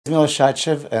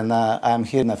Shachev, and I'm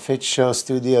here in a Fit Show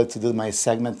studio to do my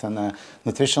segment on the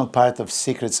nutritional part of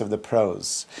Secrets of the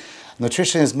Pros.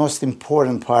 Nutrition is most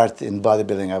important part in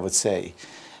bodybuilding, I would say.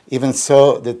 Even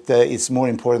so that it's more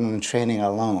important than training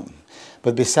alone.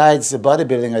 But besides the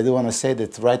bodybuilding, I do want to say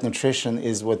that right nutrition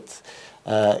is what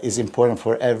is important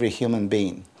for every human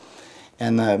being.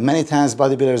 And many times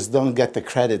bodybuilders don't get the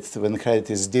credit when the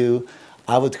credit is due.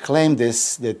 I would claim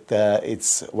this, that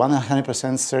it's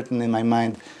 100% certain in my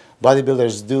mind,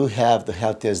 bodybuilders do have the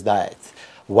healthiest diet.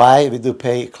 Why? We do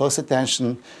pay close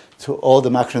attention to all the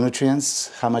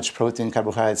macronutrients, how much protein,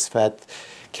 carbohydrates, fat,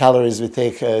 calories we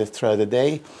take throughout the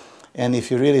day. And if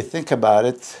you really think about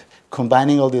it,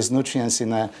 combining all these nutrients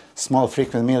in a small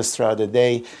frequent meals throughout the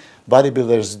day,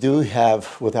 bodybuilders do have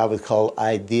what I would call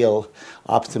ideal,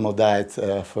 optimal diet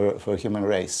for human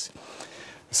race.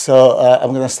 So I'm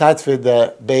going to start with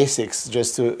the basics,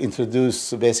 just to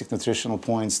introduce basic nutritional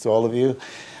points to all of you,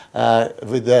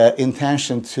 with the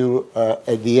intention to,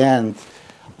 at the end,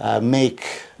 make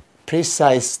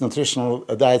precise nutritional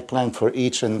diet plan for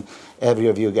each and every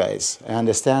of you guys. I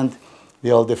understand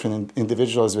we're all different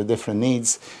individuals with different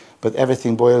needs, but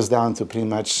everything boils down to pretty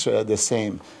much the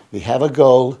same. We have a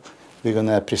goal. We're going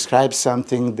to prescribe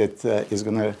something that is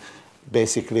going to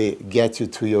basically get you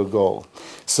to your goal.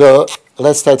 So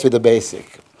let's start with the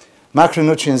basic.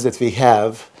 Macronutrients that we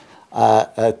have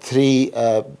are three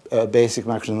basic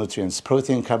macronutrients: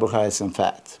 protein, carbohydrates, and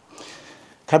fat.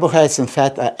 Carbohydrates and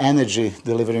fat are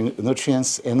energy-delivering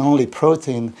nutrients, and only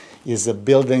protein is a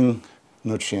building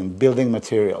nutrient, building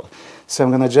material. So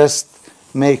I'm going to just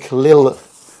make little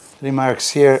remarks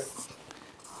here.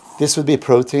 This would be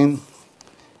protein,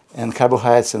 and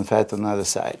carbohydrates and fat on the other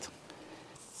side.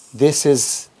 This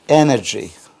is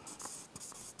energy.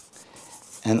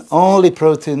 And only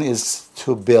protein is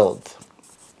to build.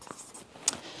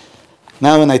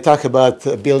 Now when I talk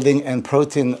about building and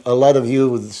protein, a lot of you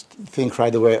would think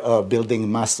right away, oh,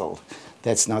 building muscle.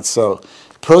 That's not so.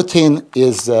 Protein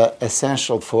is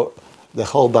essential for the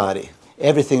whole body.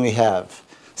 Everything we have,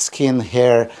 skin,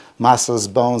 hair, muscles,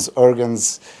 bones,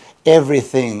 organs,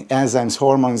 everything, enzymes,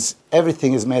 hormones,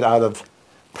 everything is made out of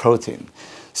protein.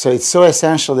 So it's so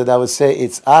essential that I would say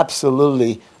it's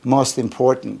absolutely most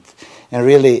important. And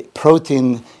really,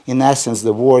 protein, in essence,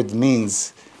 the word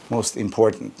means most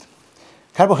important.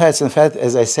 Carbohydrates and fat,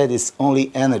 as I said, is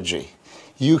only energy.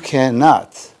 You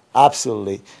cannot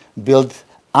absolutely build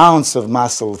ounce of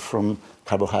muscle from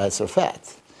carbohydrates or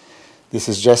fat. This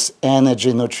is just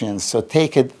energy nutrients. So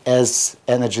take it as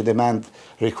energy demand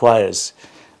requires.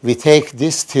 We take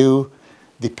these two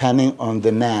depending on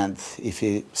demand. If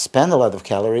we spend a lot of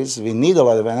calories, we need a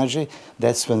lot of energy,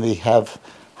 that's when we have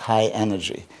high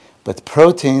energy. But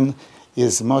protein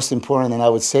is most important, and I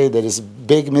would say there is a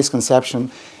big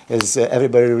misconception as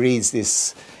everybody reads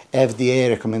this FDA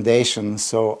recommendation.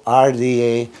 So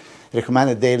RDA,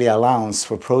 recommended daily allowance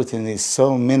for protein, is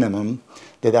so minimum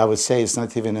that I would say it's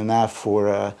not even enough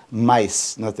for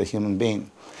mice, not a human being.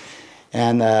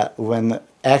 And when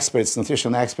experts,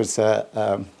 nutrition experts,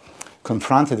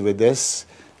 confronted with this,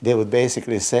 they would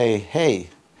basically say, hey,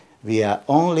 we are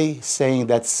only saying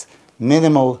that's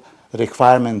minimal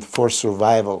requirement for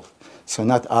survival, so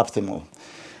not optimal.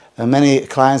 Many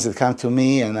clients that come to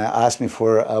me and ask me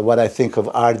for what I think of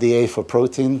RDA for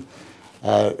protein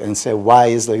and say, why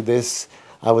is like this?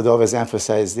 I would always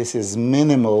emphasize this is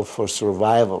minimal for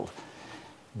survival.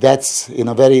 That's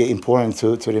very important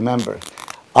to remember.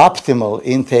 Optimal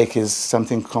intake is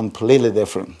something completely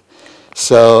different.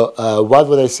 So what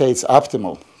would I say is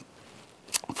optimal?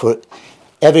 For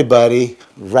everybody,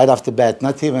 right off the bat,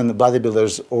 not even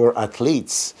bodybuilders or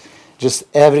athletes, just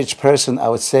average person, I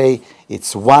would say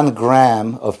it's 1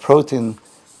 gram of protein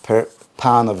per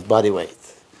pound of body weight.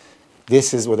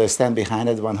 This is what I stand behind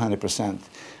it 100%.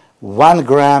 1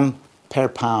 gram per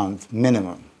pound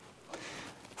minimum.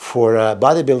 For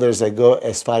bodybuilders, I go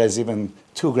as far as even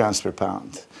 2 grams per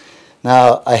pound.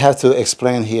 Now, I have to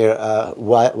explain here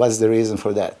what's the reason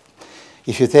for that.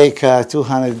 If you take a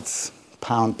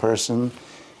 200-pound person,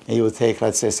 and you would take,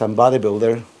 let's say, some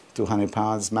bodybuilder, 200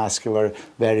 pounds, muscular,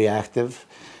 very active,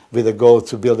 with a goal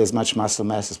to build as much muscle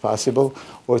mass as possible,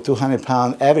 or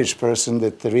 200-pound average person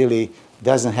that really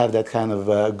doesn't have that kind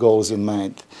of goals in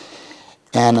mind.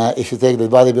 And if you take the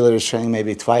bodybuilder is training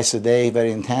maybe twice a day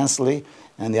very intensely,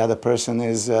 and the other person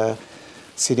is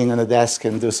sitting on a desk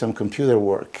and do some computer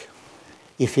work.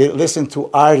 If you listen to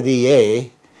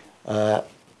RDA,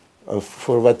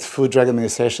 for what Food Drug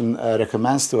Administration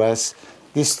recommends to us,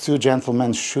 these two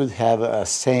gentlemen should have a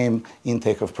same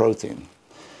intake of protein.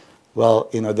 Well,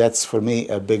 that's for me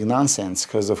a big nonsense,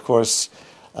 because of course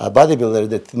bodybuilder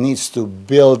that needs to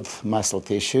build muscle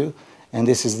tissue, and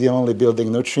this is the only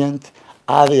building nutrient,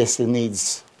 obviously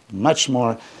needs much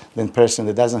more than person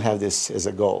that doesn't have this as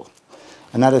a goal.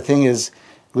 Another thing is,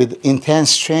 with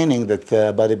intense training that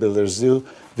bodybuilders do,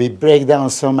 we break down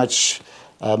so much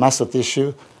muscle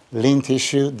tissue, lean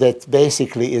tissue, that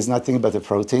basically is nothing but a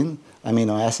protein,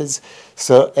 amino acids.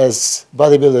 So as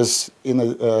bodybuilders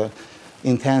in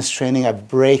intense training are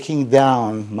breaking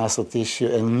down muscle tissue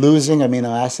and losing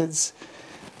amino acids,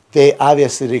 they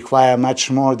obviously require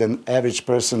much more than average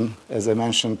person, as I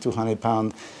mentioned,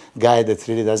 200-pound guy that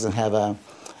really doesn't have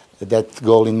that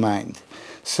goal in mind.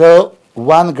 So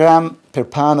 1 gram per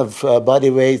pound of body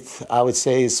weight, I would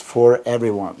say, is for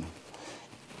everyone.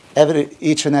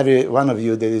 Each and every one of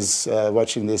you that is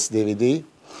watching this DVD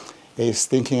is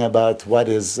thinking about what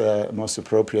is most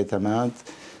appropriate amount.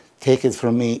 Take it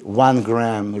from me, 1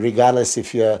 gram, regardless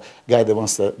if you're a guy that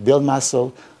wants to build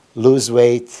muscle, lose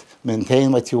weight,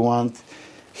 maintain what you want.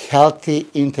 Healthy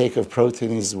intake of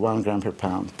protein is 1 gram per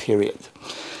pound, period.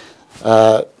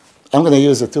 I'm going to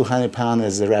use a 200-pound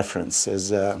as a reference,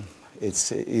 as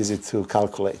it's easy to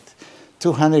calculate.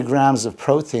 200 grams of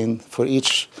protein for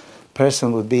each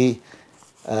person would be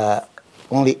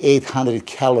only 800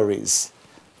 calories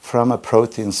from a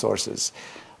protein sources.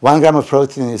 1 gram of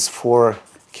protein is 4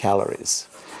 calories.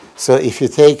 So if you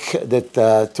take that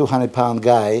 200-pound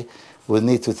guy would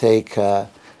need to take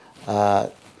 200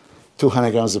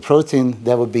 grams of protein,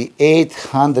 that would be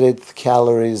 800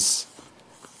 calories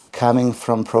coming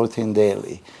from protein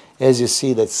daily. As you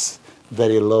see, that's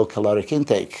very low caloric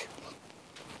intake.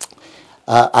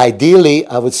 Ideally,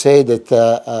 I would say that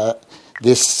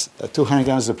this 200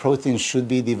 grams of protein should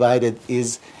be divided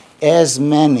is as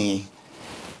many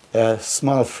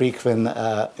small frequent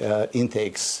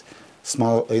intakes,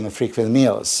 small frequent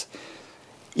meals.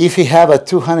 If you have a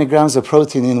 200 grams of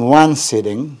protein in one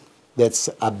sitting, that's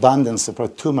abundance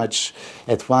of too much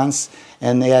at once,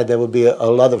 and yeah, there will be a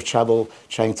lot of trouble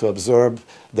trying to absorb,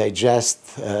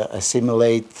 digest,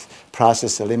 assimilate,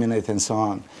 process, eliminate, and so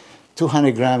on.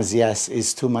 200 grams, yes,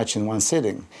 is too much in one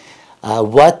sitting.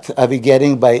 What are we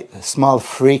getting by small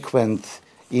frequent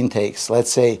intakes?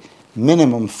 Let's say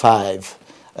minimum 5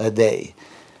 a day.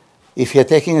 If you're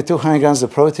taking a 200 grams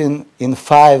of protein in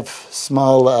 5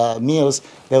 small meals,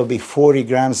 there will be 40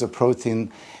 grams of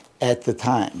protein at the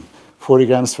time. 40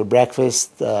 grams for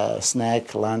breakfast,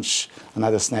 snack, lunch,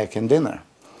 another snack, and dinner.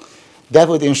 That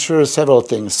would ensure several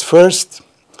things. First,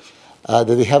 that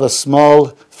we have a small,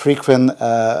 frequent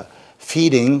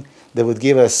feeding that would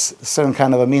give us certain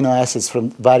kind of amino acids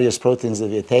from various proteins that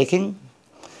we're taking.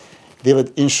 They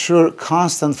would ensure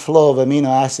constant flow of amino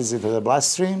acids into the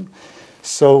bloodstream.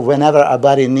 So whenever our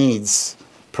body needs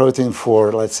protein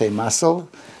for, let's say, muscle,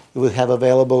 it would have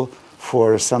available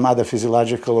for some other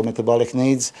physiological or metabolic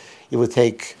needs. It would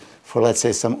take for, let's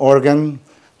say, some organ,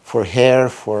 for hair,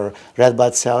 for red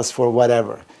blood cells, for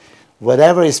whatever.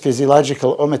 Whatever is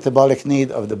physiological or metabolic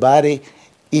need of the body,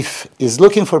 if is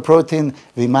looking for protein,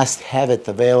 we must have it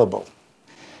available.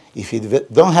 If you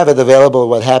don't have it available,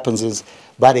 what happens is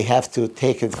body have to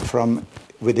take it from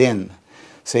within.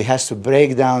 So it has to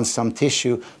break down some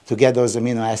tissue to get those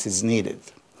amino acids needed.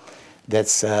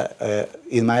 That's,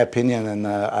 in my opinion, and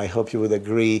I hope you would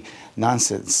agree,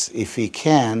 nonsense. If we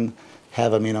can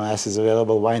have amino acids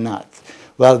available, why not?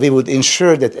 Well, we would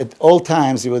ensure that at all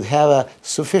times you would have a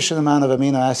sufficient amount of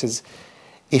amino acids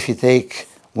if you take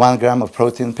 1 gram of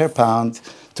protein per pound.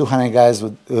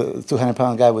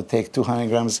 200-pound guy would take 200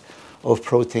 grams of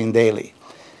protein daily.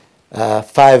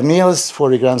 5 meals,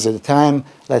 40 grams at a time.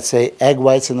 Let's say egg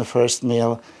whites in the first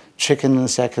meal, chicken in the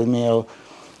second meal,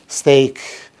 steak,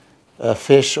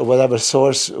 fish, or whatever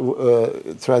source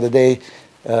throughout the day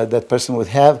that person would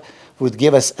have, would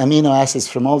give us amino acids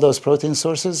from all those protein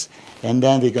sources, and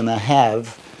then we're going to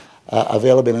have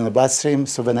available in the bloodstream,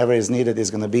 so whenever it's needed, it's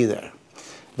going to be there.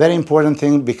 Very important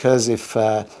thing, because if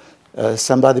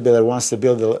some bodybuilder wants to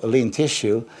build a lean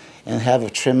tissue and have a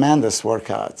tremendous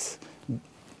workout,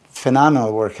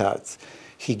 phenomenal workout,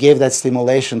 he gave that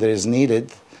stimulation that is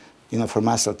needed, for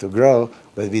muscle to grow,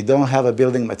 but if we don't have a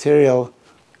building material,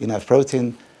 enough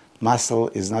protein, muscle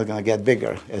is not going to get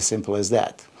bigger, as simple as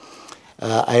that.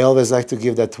 I always like to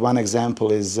give that one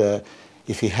example is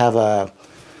if you have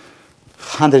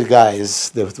 100 guys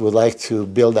that would like to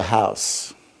build a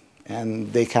house,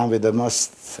 and they come with the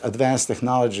most advanced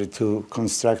technology to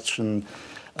construction,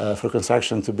 for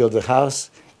construction to build a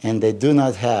house, and they do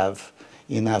not have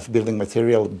enough building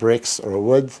material, bricks or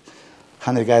wood,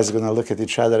 100 guys are going to look at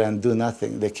each other and do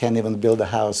nothing. They can't even build a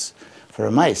house for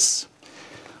mice.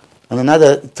 On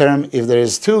another term, if there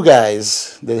is two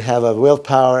guys that have a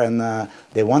willpower and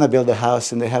they want to build a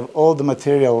house and they have all the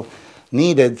material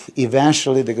needed,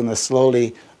 eventually they're going to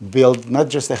slowly build not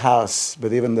just a house,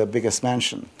 but even the biggest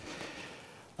mansion.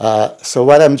 So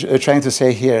what I'm trying to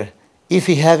say here, if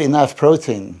we have enough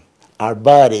protein, our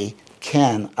body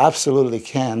can, absolutely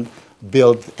can,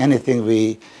 build anything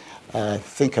we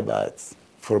think about.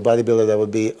 For a bodybuilder, that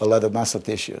would be a lot of muscle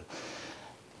tissue.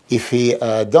 If we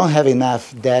don't have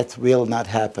enough, that will not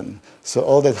happen. So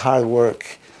all that hard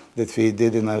work that we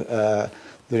did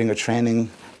during a training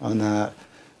on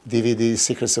DVD,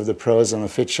 Secrets of the Pros, on a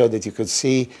fit show that you could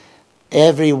see,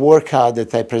 every workout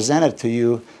that I presented to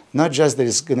you, not just that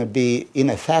it's going to be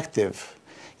ineffective,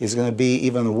 it's going to be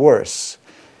even worse.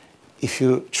 If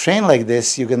you train like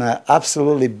this, you're going to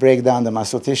absolutely break down the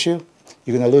muscle tissue.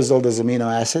 You're going to lose all those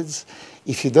amino acids.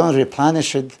 If you don't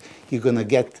replenish it, you're going to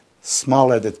get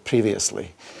smaller than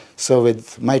previously. So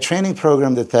with my training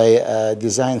program that I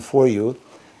designed for you,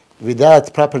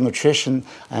 without proper nutrition,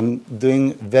 I'm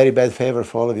doing very bad favor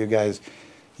for all of you guys.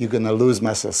 You're going to lose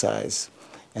muscle size.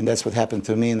 And that's what happened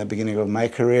to me in the beginning of my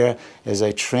career as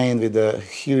I trained with a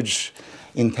huge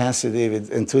intensity, with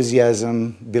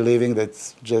enthusiasm, believing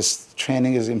that just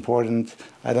training is important.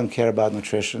 I don't care about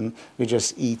nutrition. We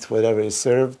just eat whatever is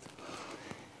served.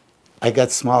 I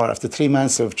got smaller. After 3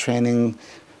 months of training,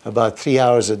 about 3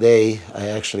 hours a day, I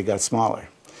actually got smaller.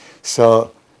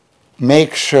 So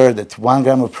make sure that 1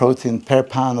 gram of protein per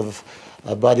pound of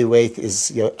body weight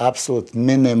is your absolute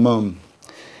minimum.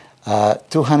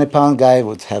 200-pound guy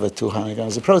would have a 200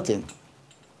 grams of protein.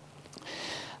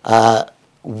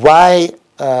 Why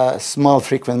small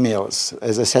frequent meals?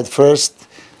 As I said, first,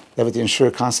 that would ensure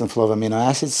constant flow of amino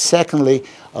acids. Secondly,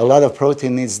 a lot of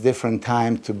protein needs different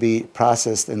time to be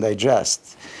processed and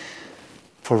digest.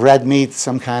 For red meat,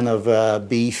 some kind of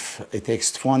beef, it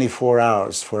takes 24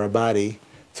 hours for a body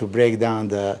to break down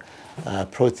the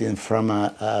protein from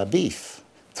beef.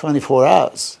 24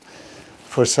 hours.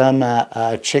 For some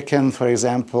chicken, for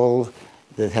example,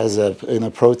 that has a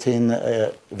protein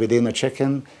within a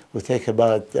chicken, would take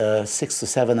about 6 to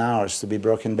 7 hours to be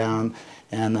broken down,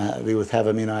 and we would have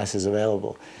amino acids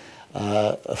available.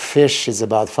 Fish is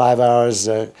about 5 hours.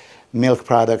 Milk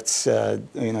products,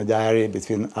 dairy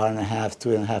between 1.5 hours,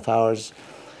 2.5 hours.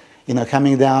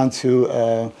 Coming down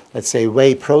to, let's say,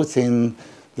 whey protein,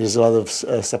 there's a lot of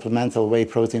supplemental whey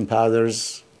protein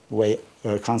powders, whey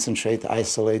concentrate,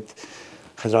 isolate,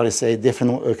 hydrolysate,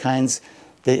 different kinds.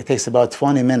 It takes about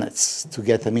 20 minutes to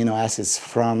get amino acids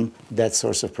from that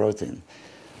source of protein.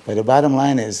 But the bottom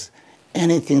line is,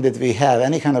 anything that we have,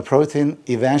 any kind of protein,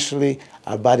 eventually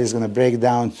our body is going to break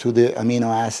down to the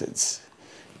amino acids,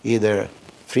 either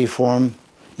free-form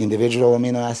individual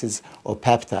amino acids or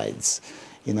peptides,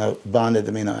 bonded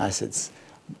amino acids.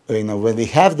 When we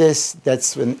have this,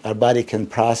 that's when our body can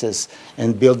process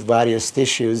and build various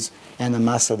tissues and the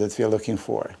muscle that we're looking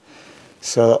for.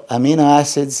 So amino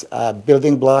acids are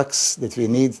building blocks that we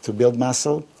need to build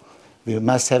muscle. We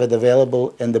must have it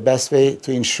available, and the best way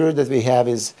to ensure that we have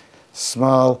is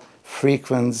small,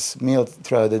 frequent meal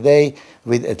throughout the day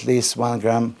with at least 1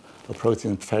 gram of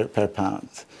protein per pound.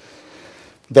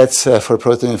 That's for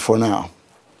protein for now.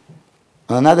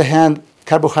 On the other hand,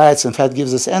 carbohydrates and fat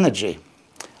gives us energy.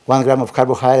 1 gram of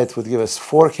carbohydrate would give us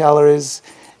 4 calories,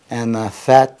 and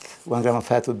 1 gram of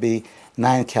fat would be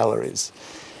 9 calories.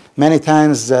 Many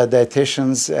times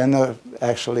dietitians and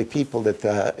actually people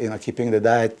that keeping the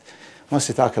diet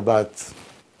mostly talk about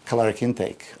caloric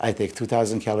intake. I take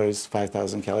 2,000 calories,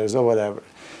 5,000 calories, or whatever.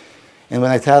 And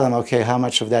when I tell them, okay, how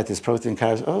much of that is protein,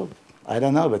 carbs? Oh, I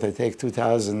don't know, but I take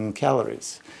 2,000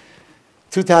 calories.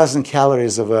 2,000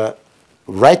 calories of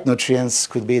right nutrients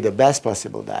could be the best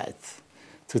possible diet.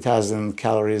 2,000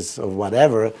 calories of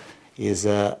whatever is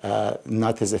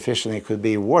not as efficient. It could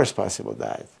be worst possible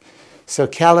diet. So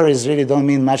calories really don't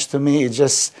mean much to me. It's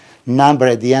just number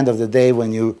at the end of the day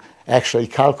when you actually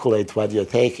calculate what you're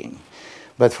taking.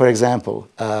 But for example,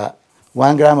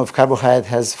 1 gram of carbohydrate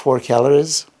has 4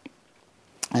 calories.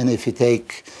 And if you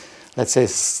take, let's say,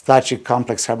 starchy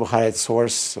complex carbohydrate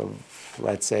source of,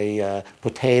 let's say,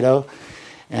 potato,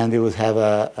 and we would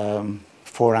have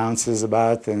 4 ounces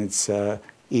about, and it's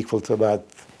equal to about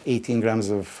 18 grams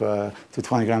to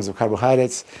 20 grams of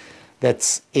carbohydrates.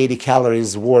 That's 80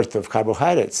 calories worth of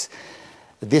carbohydrates.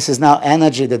 This is now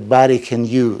energy that body can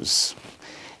use.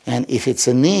 And if it's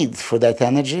a need for that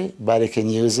energy, body can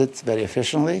use it very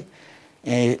efficiently.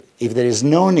 And if there is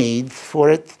no need for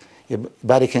it, your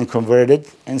body can convert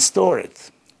it and store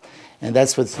it. And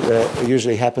that's what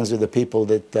usually happens with the people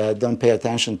that don't pay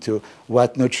attention to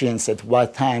what nutrients at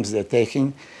what times they're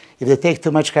taking. If they take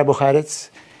too much carbohydrates,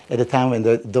 at a time when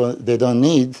they don't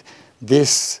need,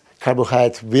 this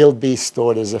carbohydrate will be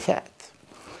stored as a fat.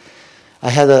 I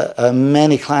had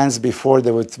many clients before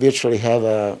that would virtually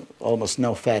have almost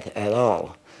no fat at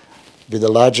all, with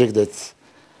the logic that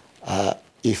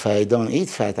if I don't eat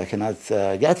fat, I cannot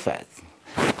get fat.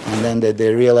 And then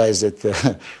they realized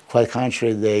that, quite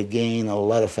contrary, they gain a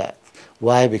lot of fat.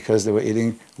 Why? Because they were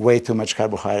eating way too much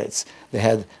carbohydrates. They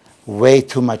had way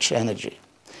too much energy.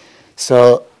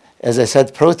 So, as I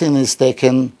said, protein is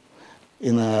taken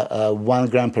in a 1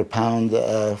 gram per pound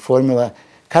formula.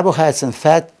 Carbohydrates and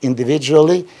fat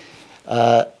individually,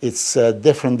 it's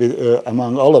different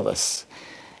among all of us.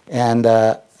 And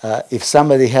if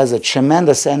somebody has a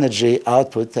tremendous energy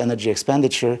output, energy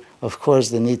expenditure, of course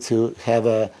they need to have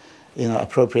a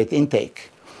appropriate intake.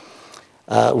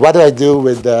 What do I do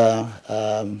with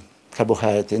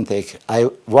carbohydrate intake? I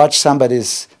watch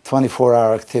somebody's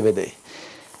 24-hour activity,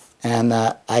 and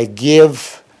I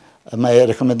give my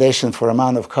recommendation for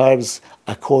amount of carbs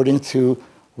according to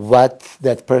what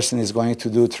that person is going to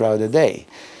do throughout the day.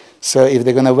 So if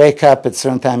they're going to wake up at a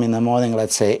certain time in the morning,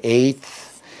 let's say 8,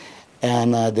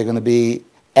 and they're going to be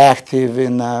active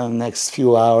in the next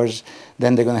few hours,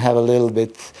 then they're going to have a little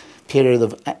bit period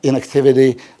of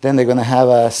inactivity, then they're going to have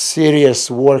a serious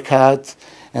workout,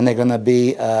 and they're going to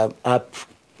be up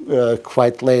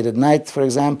quite late at night, for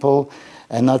example,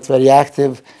 and not very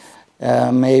active,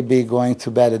 maybe going to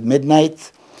bed at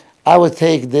midnight. I would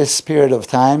take this period of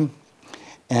time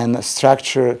and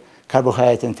structure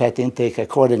carbohydrate and fat intake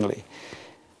accordingly.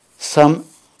 Some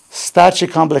starchy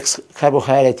complex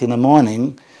carbohydrate in the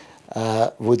morning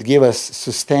would give us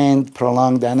sustained,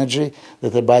 prolonged energy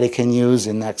that the body can use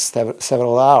in the next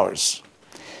several hours.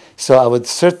 So I would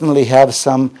certainly have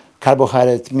some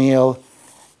carbohydrate meal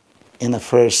in the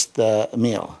first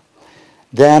meal.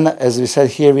 Then, as we said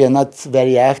here, we are not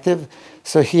very active.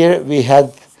 So here we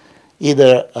had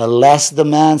either a less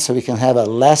demand, so we can have a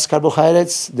less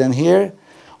carbohydrates than here,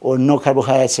 or no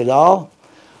carbohydrates at all,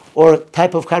 or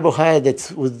type of carbohydrate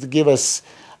that would give us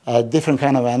a different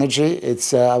kind of energy.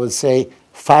 It's, I would say,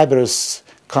 fibrous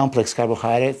complex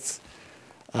carbohydrates,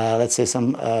 let's say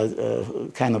some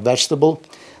kind of vegetable,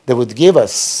 that would give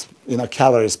us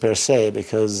calories per se,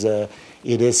 because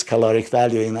it is caloric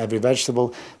value in every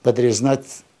vegetable, but there is not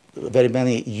very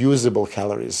many usable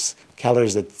calories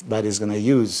that body is going to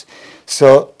use.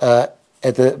 So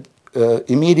at the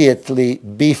immediately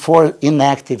before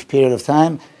inactive period of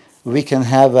time, we can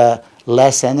have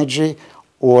less energy,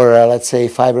 or let's say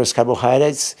fibrous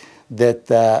carbohydrates that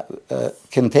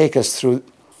can take us through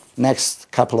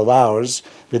next couple of hours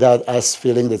without us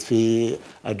feeling that we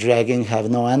are dragging,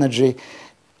 have no energy.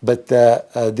 But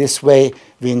this way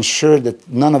we ensure that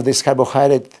none of this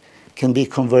carbohydrate can be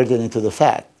converted into the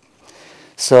fat.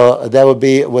 So that would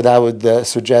be what I would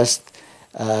suggest,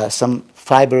 some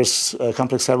fibrous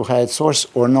complex carbohydrate source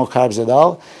or no carbs at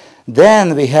all.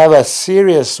 Then we have a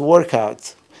serious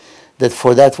workout that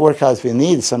for that workout we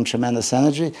need some tremendous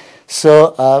energy.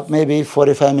 So maybe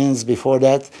 45 minutes before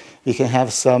that we can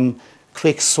have some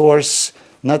quick source,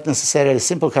 not necessarily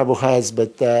simple carbohydrates,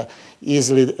 but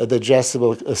easily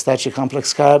digestible starchy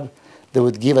complex carb that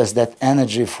would give us that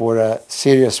energy for a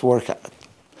serious workout.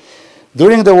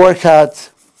 During the workout,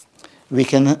 we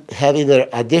can have either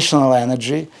additional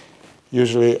energy,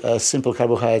 usually a simple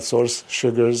carbohydrate source,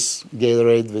 sugars,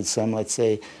 Gatorade with some, let's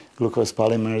say, glucose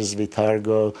polymers,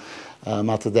 Vitargo,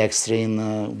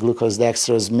 maltodextrin, glucose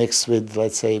dextrose mixed with,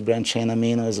 let's say, branched-chain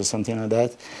aminos or something like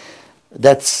that.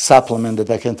 That's supplement that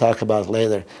I can talk about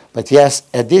later. But yes,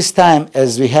 at this time,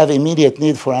 as we have immediate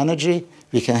need for energy,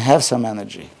 we can have some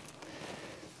energy.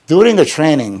 During the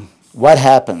training, what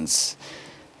happens?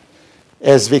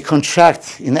 As we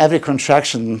contract, in every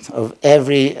contraction of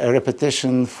every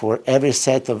repetition for every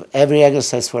set of every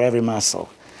exercise for every muscle,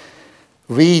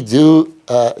 we do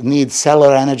need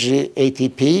cellular energy,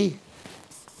 ATP,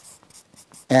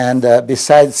 and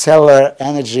besides cellular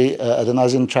energy,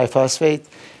 adenosine triphosphate,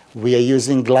 we are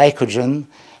using glycogen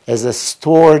as a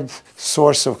stored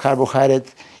source of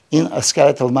carbohydrate in a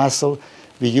skeletal muscle.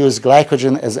 We use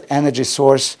glycogen as an energy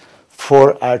source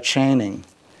for our training.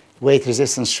 Weight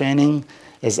resistance training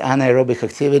as anaerobic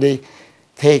activity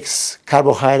takes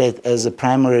carbohydrate as a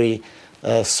primary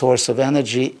source of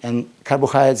energy, and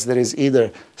carbohydrates that is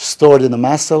either stored in the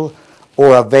muscle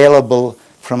or available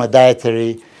from a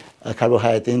dietary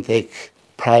carbohydrate intake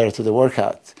prior to the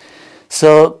workout.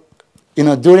 So,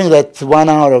 during that 1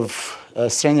 hour of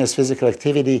strenuous physical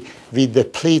activity, we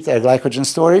deplete our glycogen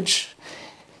storage.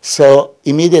 So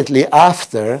immediately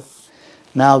after,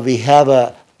 now we have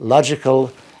a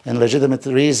logical and legitimate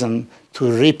reason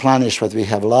to replenish what we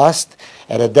have lost.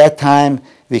 And at that time,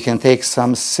 we can take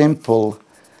some simple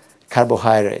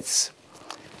carbohydrates.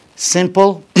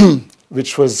 Simple,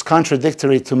 which was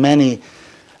contradictory to many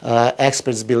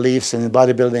experts' beliefs, and in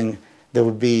bodybuilding there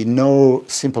would be no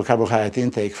simple carbohydrate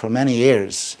intake for many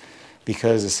years,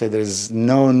 because they said there's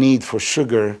no need for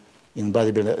sugar in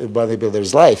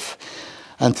bodybuilder's life.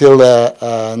 Until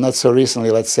not so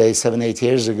recently, let's say 7-8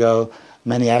 years ago,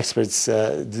 many experts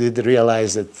did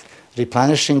realize that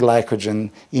replenishing glycogen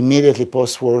immediately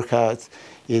post-workout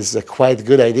is a quite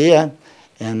good idea,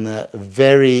 and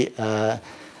very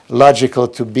logical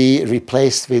to be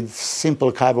replaced with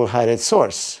simple carbohydrate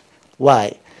source.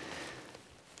 Why?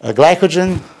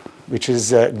 Glycogen, which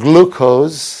is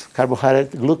glucose,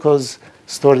 carbohydrate, glucose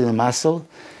stored in the muscle,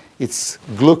 it's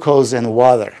glucose and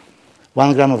water.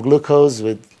 1 gram of glucose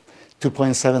with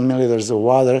 2.7 milliliters of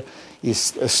water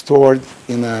is stored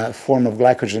in a form of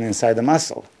glycogen inside the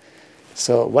muscle.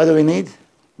 So what do we need?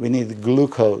 We need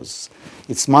glucose.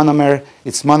 It's monomer,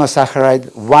 it's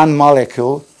monosaccharide, one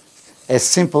molecule, as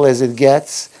simple as it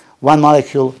gets, one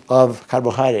molecule of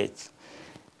carbohydrate.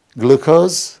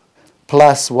 Glucose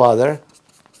plus water,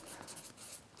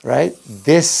 right?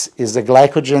 This is the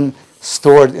glycogen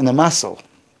stored in the muscle.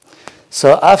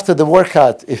 So after the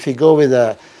workout, if we go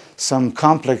with some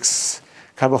complex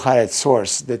carbohydrate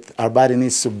source that our body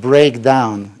needs to break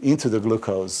down into the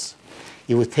glucose,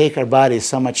 it would take our body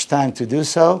so much time to do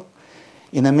so.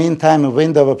 In the meantime, a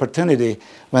window of opportunity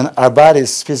when our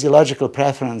body's physiological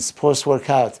preference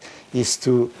post-workout is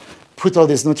to put all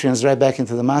these nutrients right back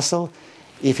into the muscle.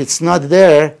 If it's not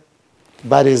there,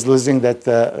 body is losing that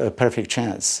perfect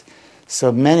chance.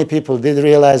 So many people did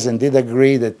realize and did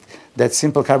agree that that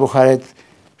simple carbohydrate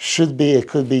should be, it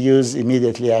could be used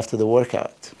immediately after the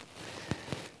workout.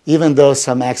 Even though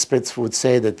some experts would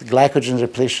say that glycogen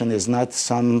depletion is not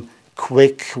some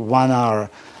quick 1 hour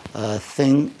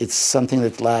thing, it's something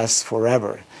that lasts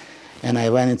forever. And I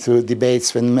went into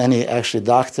debates with many actually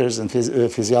doctors and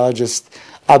physiologists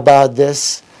about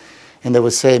this, and they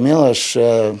would say, Milos,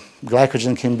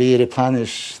 glycogen can be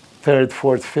replenished 3rd,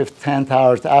 4th, 5th, 10th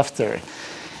hours after.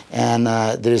 And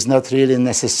there is not really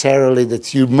necessarily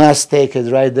that you must take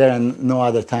it right there and no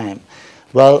other time.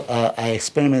 Well, I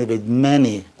experimented with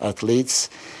many athletes,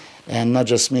 and not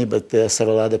just me, but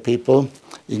several other people,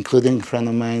 including a friend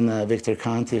of mine, Victor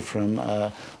Conti from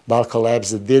Balco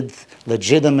Labs, that did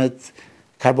legitimate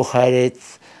carbohydrate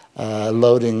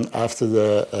loading after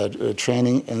the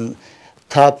training, and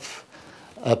top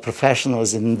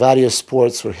professionals in various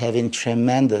sports were having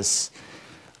tremendous,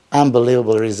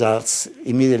 unbelievable results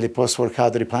immediately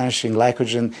post-workout, replenishing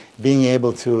glycogen, being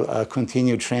able to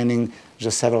continue training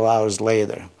just several hours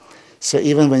later. So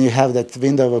even when you have that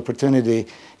window of opportunity,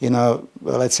 you know,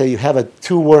 let's say you have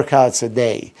 2 workouts a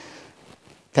day,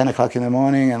 10 o'clock in the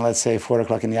morning and let's say 4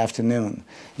 o'clock in the afternoon.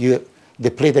 You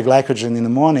deplete the glycogen in the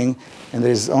morning, and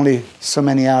there's only so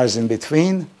many hours in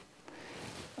between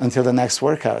until the next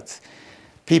workout.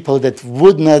 People that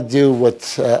would not do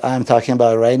what I'm talking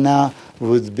about right now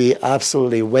would be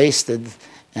absolutely wasted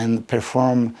and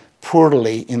perform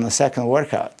poorly in the second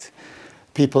workout.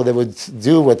 People that would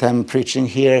do what I'm preaching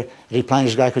here,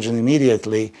 replenish glycogen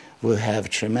immediately, will have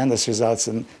tremendous results,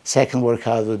 and second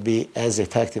workout would be as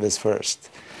effective as first.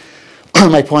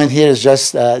 My point here is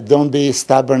just don't be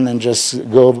stubborn and just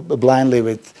go blindly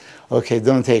with, okay,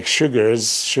 don't take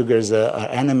sugars. Sugars are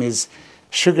enemies.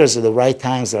 Sugars at the right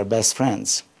times are best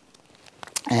friends.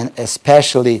 And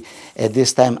especially at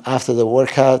this time after the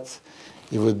workout,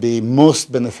 it would be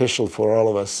most beneficial for all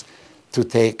of us to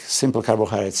take simple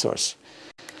carbohydrate source.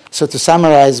 So to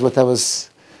summarize what I was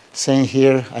saying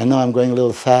here, I know I'm going a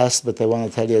little fast, but I want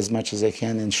to tell you as much as I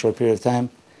can in a short period of time.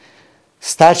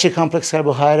 Starchy complex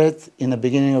carbohydrate in the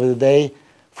beginning of the day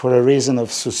for a reason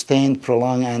of sustained,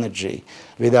 prolonged energy.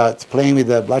 Without playing with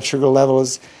the blood sugar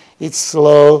levels, it's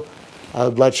slow.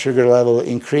 Blood sugar level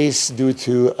increase due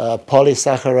to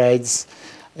polysaccharides.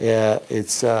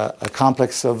 It's a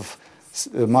complex of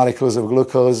molecules of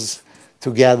glucose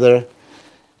together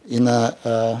in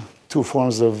 2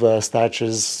 forms of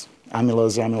starches,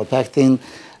 amylose or amylopectin.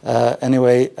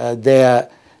 Anyway, they are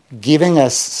giving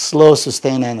us slow,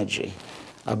 sustained energy.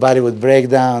 Our body would break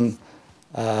down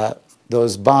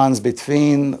those bonds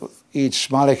between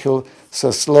each molecule,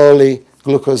 so slowly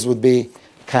glucose would be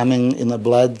coming in the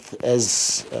blood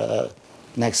as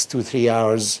next 2-3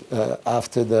 hours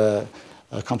after the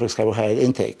complex carbohydrate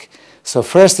intake. So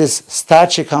first is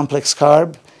starchy complex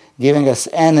carb, giving us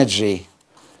energy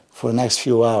for the next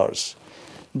few hours.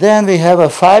 Then we have a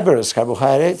fibrous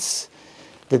carbohydrates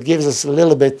that gives us a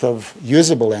little bit of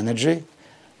usable energy,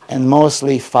 and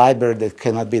mostly fiber that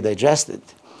cannot be digested.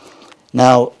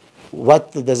 Now,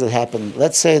 what does it happen?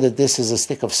 Let's say that this is a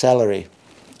stick of celery.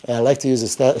 I like to use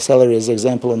celery as an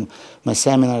example in my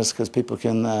seminars because people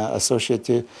can associate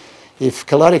to. If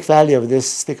caloric value of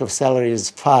this stick of celery is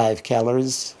 5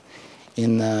 calories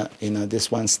in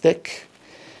this one stick,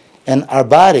 and our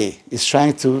body is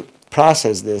trying to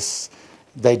process this,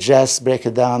 digest, break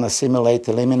it down, assimilate,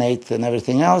 eliminate, and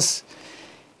everything else,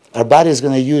 our body is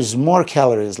going to use more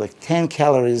calories, like 10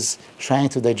 calories, trying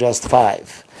to digest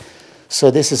 5.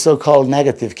 So this is so-called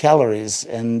negative calories,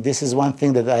 and this is one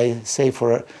thing that I say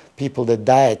for people that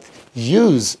diet.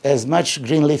 Use as much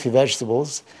green leafy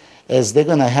vegetables as they're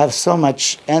going to have so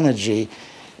much energy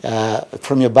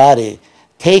from your body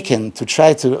taken to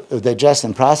try to digest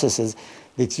and process it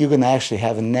that you're going to actually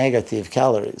have negative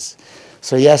calories.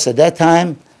 So yes, at that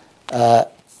time,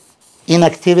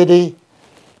 inactivity,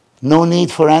 no need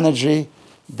for energy,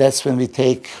 that's when we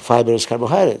take fibrous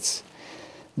carbohydrates.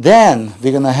 Then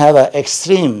we're going to have an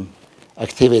extreme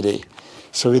activity.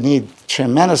 So we need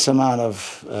tremendous amount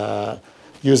of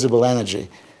usable energy.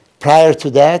 Prior to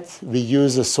that, we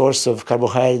use a source of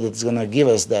carbohydrate that's going to give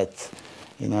us that,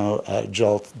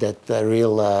 jolt, that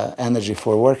real energy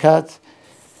for workout.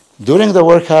 During the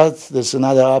workout, there's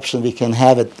another option. We can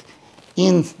have it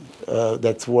in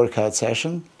that workout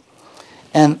session.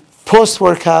 And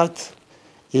post-workout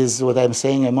is what I'm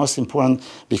saying are most important,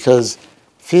 because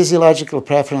physiological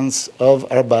preference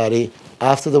of our body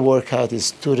after the workout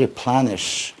is to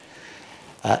replenish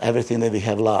everything that we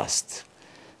have lost.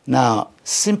 Now,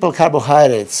 simple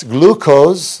carbohydrates,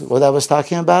 glucose, what I was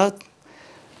talking about,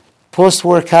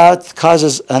 post-workout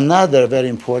causes another very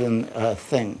important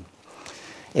thing.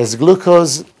 As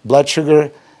glucose, blood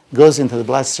sugar, goes into the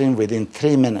bloodstream within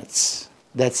 3 minutes.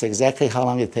 That's exactly how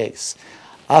long it takes.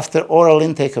 After oral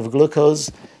intake of glucose,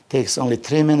 it takes only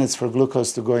 3 minutes for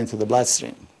glucose to go into the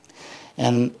bloodstream.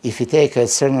 And if you take a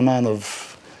certain amount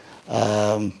of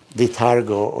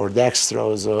Vitargo or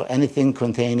dextrose or anything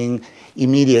containing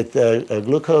immediate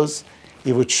glucose,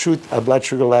 it would shoot a blood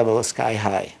sugar level sky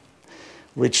high,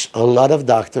 which a lot of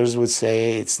doctors would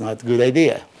say it's not a good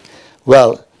idea.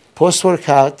 Well,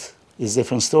 post-workout is a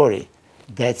different story.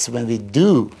 That's when we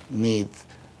do need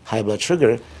high blood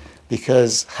sugar,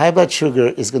 because high blood sugar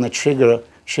is going to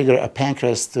trigger a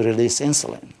pancreas to release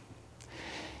insulin.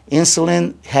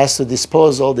 Insulin has to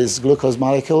dispose all these glucose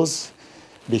molecules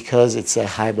because it's a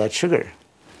high blood sugar.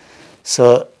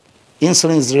 So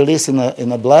insulin is released in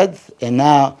the blood, and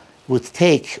now would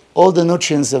take all the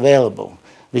nutrients available,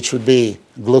 which would be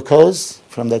glucose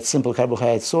from that simple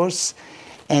carbohydrate source.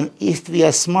 And if we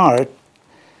are smart,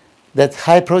 that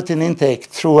high protein intake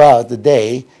throughout the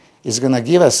day is going to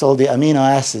give us all the amino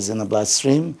acids in the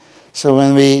bloodstream. So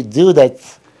when we do that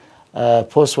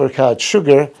post-workout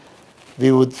sugar,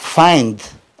 we would find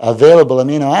available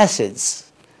amino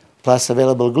acids, plus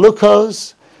available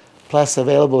glucose, plus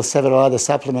available several other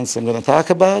supplements I'm going to talk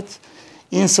about.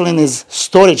 Insulin is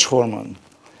storage hormone.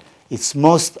 It's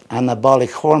most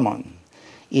anabolic hormone.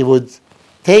 It would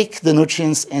take the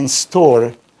nutrients and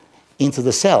store into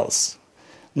the cells.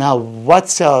 Now, what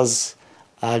cells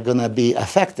are going to be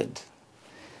affected?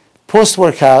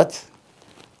 Post-workout,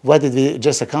 what did we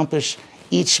just accomplish?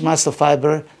 Each muscle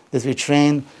fiber that we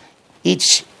train,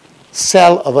 each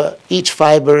cell of each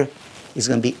fiber is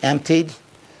going to be emptied.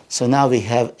 So now we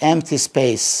have empty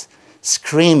space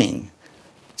screaming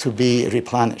to be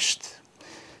replenished.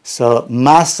 So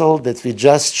muscle that we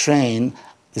just train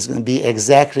is going to be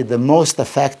exactly the most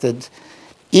affected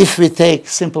if we take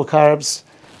simple carbs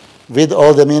with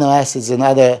all the amino acids and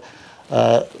other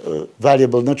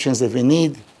valuable nutrients that we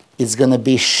need. It's going to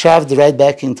be shoved right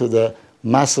back into the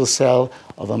muscle cell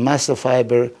of a muscle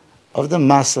fiber of the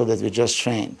muscle that we just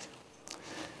trained.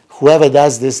 Whoever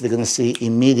does this, they're going to see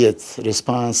immediate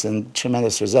response and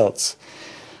tremendous results.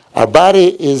 Our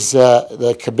body is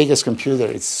the biggest computer.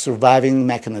 It's a surviving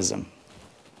mechanism.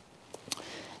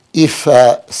 If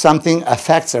something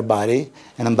affects our body,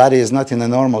 and our body is not in a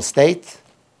normal state,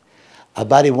 our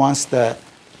body wants to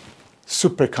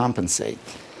supercompensate.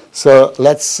 So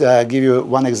let's give you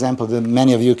one example that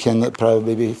many of you can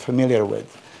probably be familiar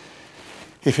with.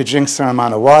 If you drink some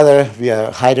amount of water, we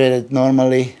are hydrated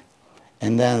normally,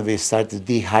 and then we start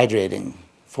dehydrating.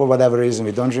 For whatever reason,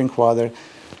 we don't drink water.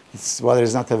 Water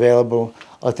is not available,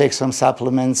 or take some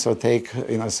supplements, or take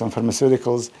some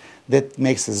pharmaceuticals. That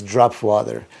makes us drop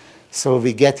water. So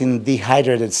we get in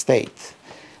dehydrated state.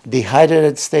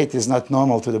 Dehydrated state is not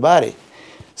normal to the body.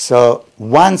 So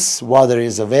once water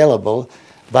is available,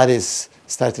 bodies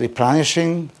start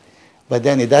replenishing, but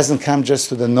then it doesn't come just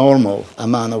to the normal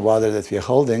amount of water that we're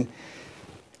holding.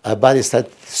 our body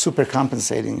starts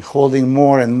supercompensating, holding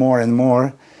more and more and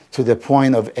more to the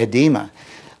point of edema.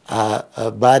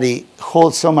 Our body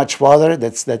holds so much water,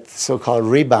 that's that so-called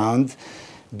rebound,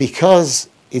 because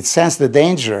it sensed the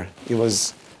danger. It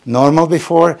was normal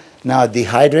before, now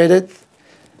dehydrated,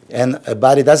 and a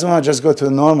body doesn't want to just go to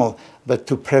normal, but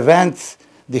to prevent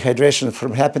dehydration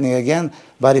from happening again,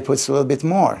 body puts a little bit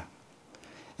more.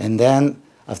 And then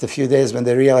after a few days, when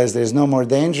they realize there's no more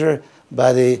danger,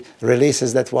 body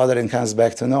releases that water and comes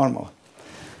back to normal.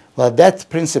 Well, that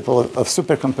principle of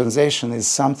supercompensation is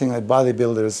something that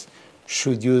bodybuilders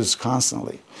should use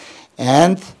constantly.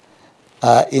 And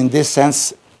in this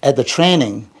sense, at the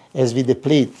training, as we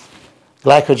deplete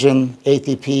glycogen,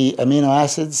 ATP, amino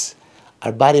acids,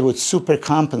 our body would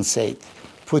supercompensate,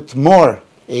 put more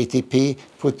ATP,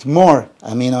 put more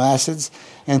amino acids,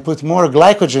 and put more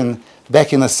glycogen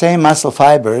back in the same muscle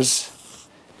fibers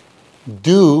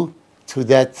due to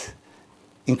that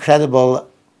incredible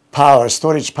power,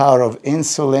 storage power of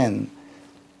insulin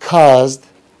caused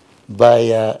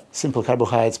by simple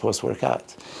carbohydrates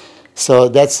post-workout. So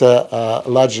that's a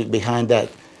logic behind that.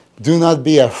 Do not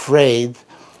be afraid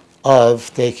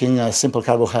of taking simple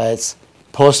carbohydrates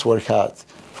post-workout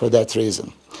for that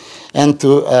reason. And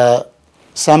to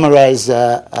summarize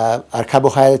our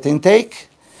carbohydrate intake,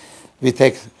 we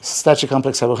take starchy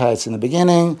complex carbohydrates in the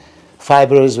beginning,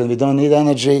 fibers when we don't need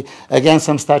energy, again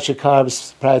some starchy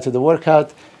carbs prior to the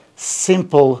workout,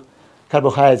 simple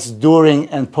carbohydrates during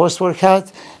and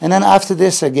post-workout, and then after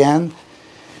this again,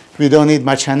 we don't need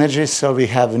much energy, so we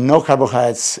have no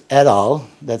carbohydrates at all.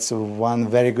 That's one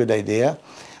very good idea.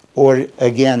 Or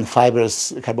again,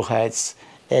 fibers, carbohydrates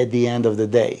at the end of the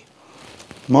day.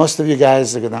 Most of you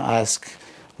guys are going to ask,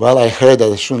 well, I heard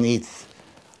that I shouldn't eat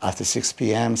after 6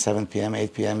 p.m., 7 p.m.,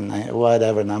 8 p.m., 9,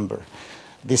 whatever number.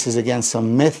 This is again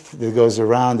some myth that goes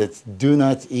around that do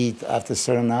not eat after a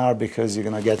certain hour because you're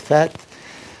going to get fat.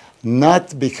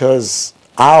 Not because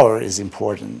hour is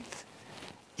important.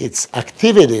 It's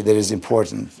activity that is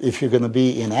important. If you're going to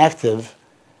be inactive,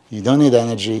 you don't need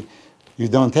energy, you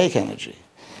don't take energy.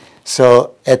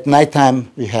 So at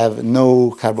nighttime, we have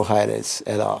no carbohydrates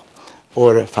at all,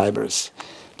 or fibers.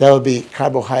 That would be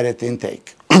carbohydrate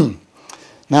intake.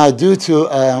 Now, due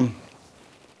to,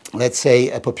 let's say,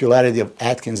 a popularity of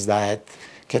Atkins diet,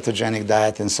 ketogenic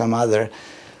diet, and some other,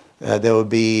 there will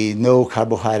be no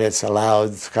carbohydrates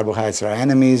allowed. Carbohydrates are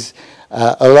enemies.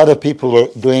 A lot of people were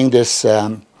doing this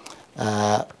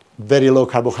very low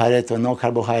carbohydrate or no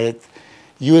carbohydrate,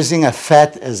 using a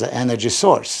fat as an energy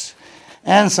source.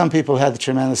 And some people had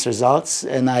tremendous results,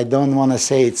 and I don't want to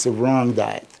say it's a wrong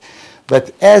diet.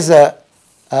 But as a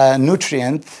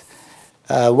nutrient,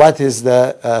 what is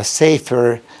the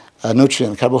safer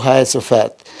nutrient, carbohydrates or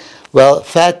fat? Well,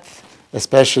 fat,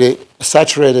 especially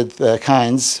saturated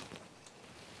kinds,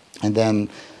 and then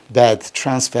bad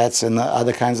trans fats and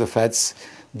other kinds of fats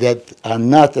that are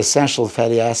not essential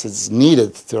fatty acids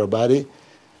needed to our body,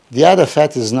 the other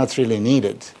fat is not really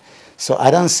needed. So I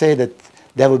don't say that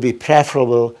that would be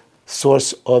preferable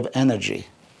source of energy.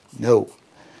 No.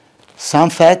 Some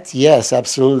fat, yes,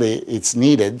 absolutely, it's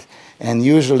needed. And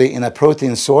usually in the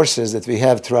protein sources that we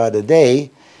have throughout the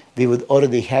day, we would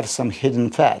already have some hidden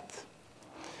fat.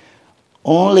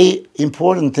 Only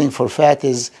important thing for fat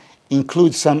is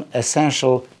include some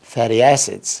essential fatty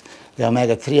acids. The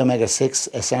omega-3,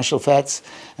 omega-6 essential fats,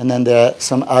 and then there are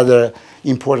some other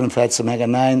important fats,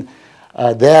 omega-9.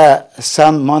 There are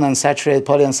some monounsaturated,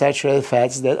 polyunsaturated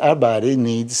fats that our body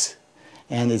needs,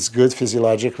 and it's good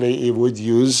physiologically, it would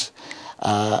use.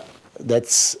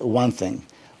 That's one thing.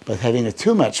 But having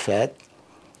too much fat,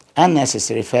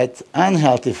 unnecessary fat,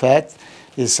 unhealthy fat,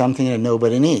 is something that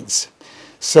nobody needs.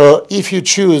 So if you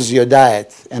choose your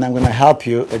diet, and I'm going to help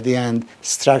you at the end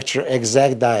structure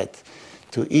exact diet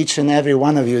to each and every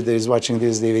one of you that is watching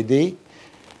this DVD,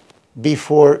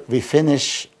 before we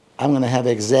finish, I'm going to have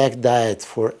exact diet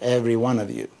for every one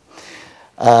of you.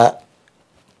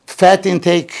 Fat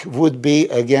intake would be,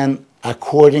 again,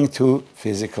 according to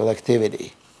physical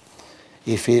activity.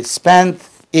 If we spend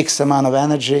X amount of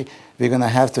energy, we're going to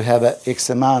have a X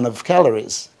amount of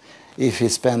calories. If we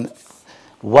spend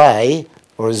Y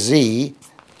or Z,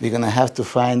 we're going to have to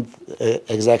find an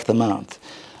exact amount.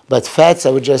 But fats,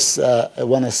 I would just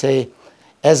want to say,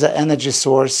 as an energy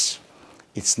source,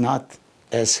 it's not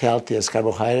as healthy as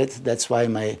carbohydrate. That's why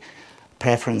my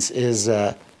preference is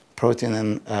protein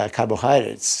and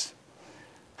carbohydrates.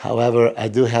 However, I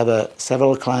do have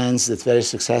several clients that very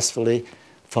successfully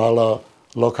follow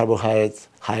low carbohydrate,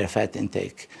 higher fat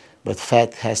intake. But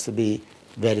fat has to be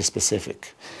very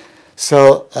specific.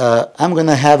 So I'm going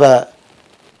to have a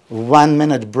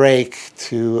 1-minute break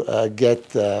to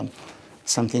get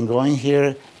something going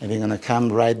here, and we're going to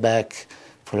come right back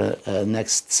for a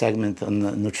next segment on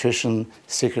the nutrition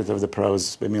secret of the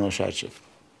pros by Milos Šarčev.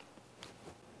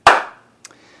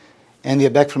 And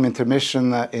we're back from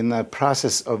intermission in the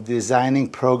process of designing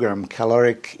program,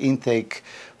 caloric intake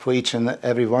for each and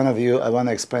every one of you. I want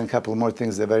to explain a couple more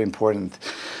things that are very important.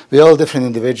 We're all different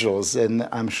individuals, and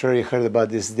I'm sure you heard about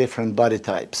these different body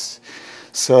types.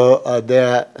 So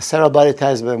there are several body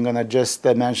types, but I'm going to just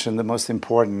mention the most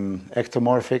important: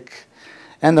 ectomorphic,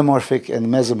 endomorphic, and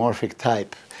mesomorphic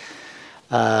type.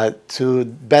 To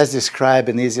best describe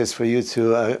and easiest for you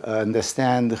to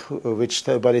understand which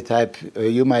body type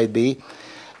you might be,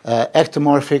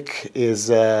 ectomorphic is,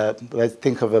 let's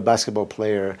think of a basketball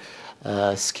player,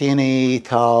 skinny,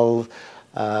 tall,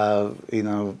 has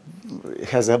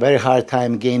a very hard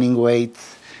time gaining weight.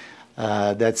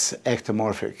 That's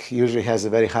ectomorphic. Usually has a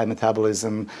very high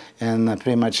metabolism, and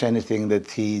pretty much anything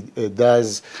that he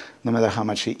does, no matter how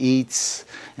much he eats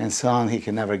and so on, he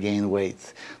can never gain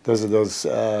weight. Those are those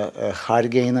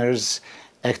hard gainers,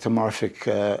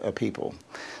 ectomorphic people.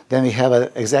 Then we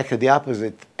have exactly the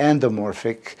opposite,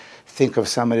 endomorphic. Think of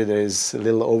somebody that is a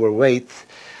little overweight.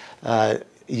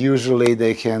 Usually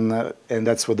they can, and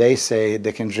that's what they say,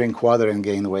 they can drink water and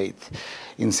gain weight.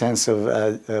 In sense of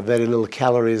very little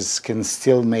calories can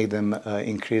still make them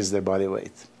increase their body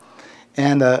weight.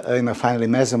 And finally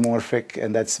mesomorphic,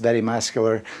 and that's very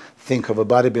muscular. Think of a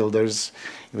bodybuilders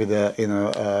with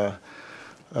a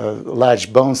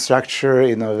large bone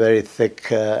structure, very thick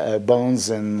bones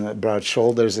and broad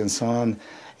shoulders and so on.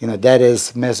 That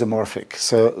is mesomorphic.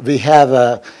 So we have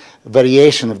a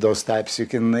variation of those types. You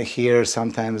can hear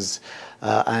sometimes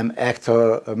I'm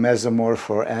ectomesomorph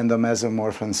or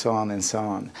endomesomorph and so on and so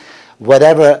on.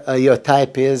 Whatever your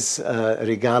type is,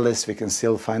 regardless, we can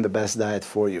still find the best diet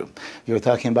for you. You were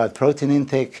talking about protein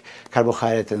intake,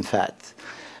 carbohydrate, and fat.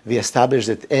 We established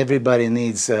that everybody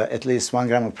needs at least 1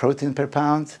 gram of protein per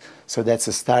pound, so that's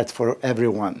a start for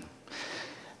everyone.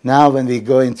 Now when we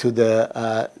go into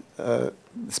the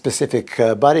specific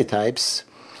body types,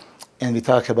 and we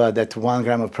talk about that 1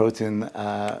 gram of protein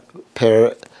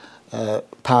per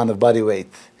pound of body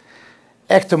weight.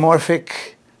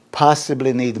 Ectomorphic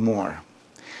possibly need more.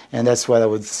 And that's what I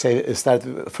would say, start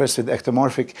first with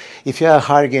ectomorphic. If you're a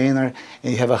hard gainer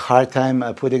and you have a hard time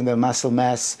putting the muscle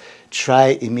mass,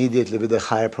 try immediately with a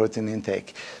higher protein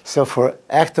intake. So for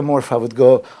ectomorph, I would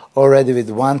go already with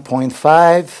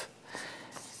 1.5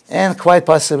 and quite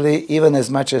possibly even as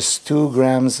much as 2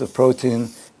 grams of protein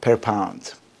per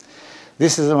pound.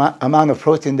 This is the amount of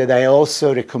protein that I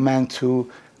also recommend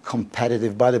to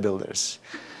competitive bodybuilders.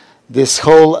 This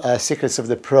whole Secrets of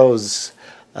the Pros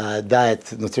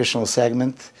diet nutritional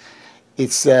segment,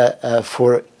 it's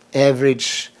for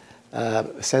average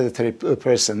sedentary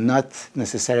person, not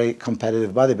necessarily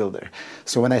competitive bodybuilder.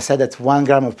 So when I said that 1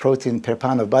 gram of protein per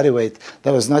pound of body weight,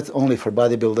 that was not only for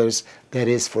bodybuilders, that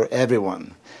is for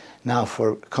everyone. Now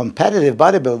for competitive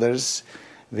bodybuilders,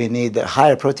 we need a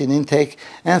higher protein intake,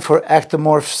 and for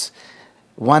ectomorphs,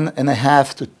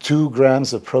 1.5 to 2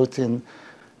 grams of protein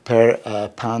per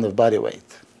pound of body weight.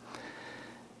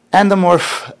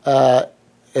 Endomorph,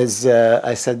 as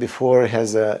I said before,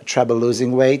 has trouble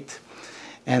losing weight.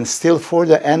 And still for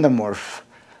the endomorph,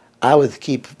 I would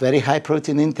keep very high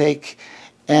protein intake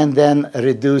and then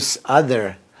reduce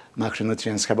other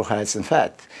macronutrients, carbohydrates, and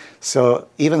fat. So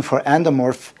even for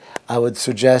endomorph, I would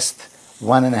suggest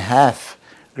 1.5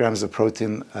 grams of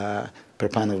protein per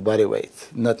pound of body weight.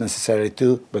 Not necessarily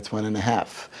 2, but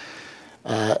 1.5.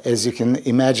 As you can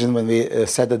imagine, when we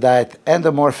set the diet,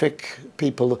 endomorphic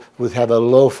people would have a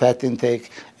low fat intake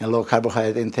and low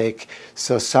carbohydrate intake,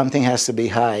 so something has to be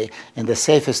high, and the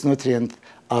safest nutrient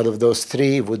out of those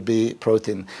three would be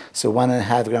protein. So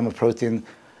 1.5 gram of protein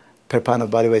per pound of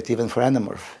body weight, even for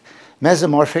endomorph.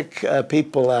 Mesomorphic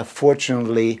people are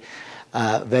fortunately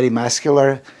very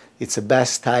muscular. It's the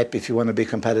best type if you want to be a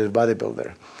competitive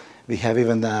bodybuilder. We have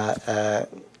even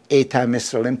 8-time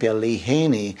Mr. Olympia Lee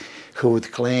Haney, who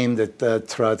would claim that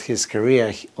throughout his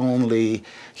career he only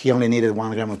needed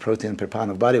 1 gram of protein per pound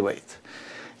of body weight.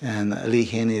 And Lee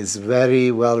Haney is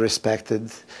very well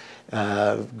respected,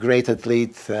 great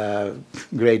athlete,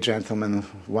 great gentleman,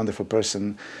 wonderful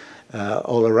person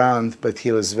all around, but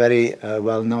he was very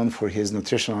well known for his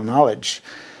nutritional knowledge.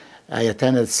 I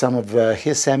attended some of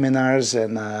his seminars,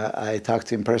 and I talked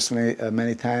to him personally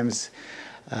many times.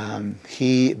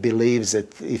 He believes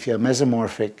that if you're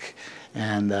mesomorphic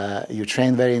and you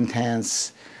train very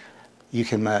intense, you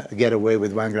can get away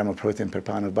with 1 gram of protein per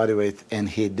pound of body weight, and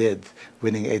he did,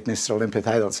 winning 8 Mr. Olympia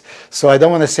titles. So I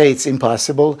don't want to say it's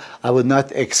impossible. I would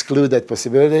not exclude that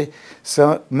possibility.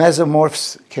 So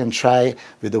mesomorphs can try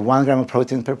with the 1 gram of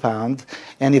protein per pound,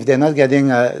 and if they're not getting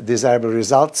desirable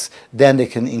results, then they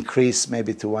can increase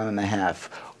maybe to 1.5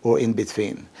 or in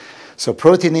between. So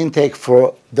protein intake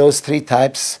for those 3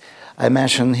 types I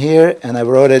mentioned here, and I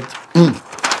wrote it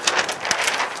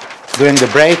during the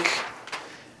break.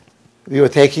 We were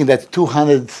taking that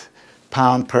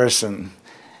 200-pound person,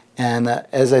 and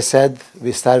as I said,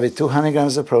 we started with 200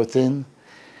 grams of protein.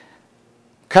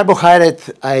 Carbohydrate,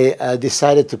 I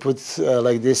decided to put,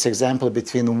 like this example,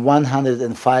 between 100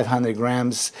 and 500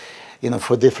 grams,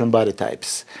 for different body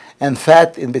types. And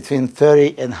fat in between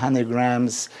 30 and 100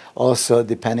 grams, also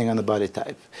depending on the body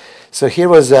type. So here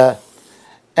was a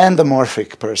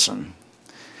endomorphic person.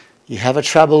 You have a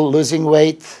trouble losing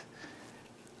weight,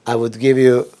 I would give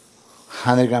you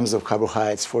 100 grams of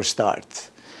carbohydrates for start.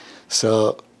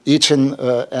 So each and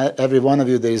every one of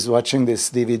you that is watching this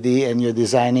DVD and you're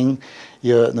designing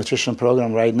your nutrition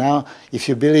program right now, if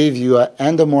you believe you are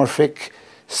endomorphic,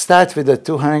 start with the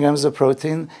 200 grams of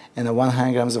protein and the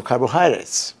 100 grams of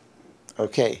carbohydrates.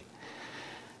 Okay.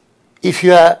 If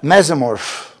you are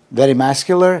mesomorph, very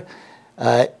muscular,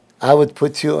 I would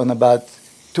put you on about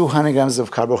 200 grams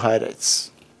of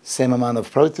carbohydrates, same amount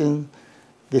of protein.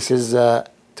 This is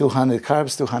 200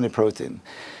 carbs, 200 protein.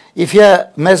 If you're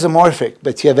mesomorphic,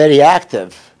 but you're very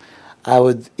active, I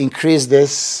would increase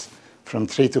this from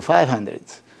 300 to 500.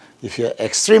 If you're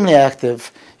extremely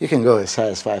active, you can go as high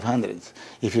as 500.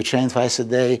 If you train twice a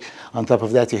day, on top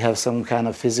of that you have some kind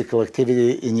of physical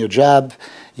activity in your job,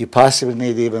 you possibly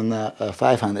need even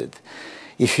 500.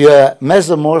 If you're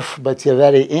mesomorph, but you're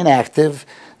very inactive,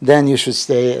 then you should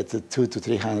stay at the 200 to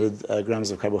 300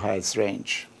 grams of carbohydrates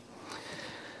range.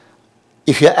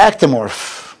 If you're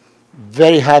ectomorph,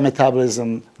 very high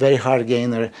metabolism, very hard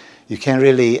gainer, you can't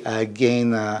really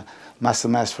gain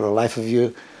muscle mass for the life of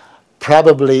you.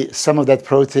 Probably some of that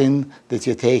protein that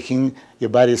you're taking, your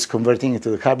body is converting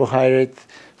into the carbohydrate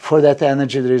for that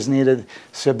energy that is needed,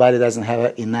 so your body doesn't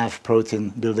have enough protein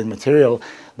building material.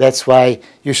 That's why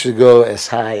you should go as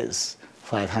high as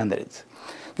 500.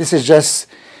 This is just,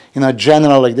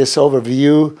 general, like this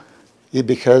overview,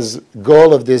 because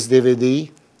goal of this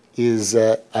DVD is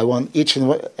I want each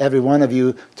and every one of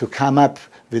you to come up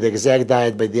with the exact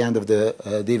diet by the end of the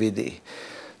DVD.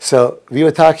 So we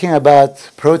were talking about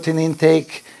protein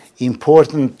intake,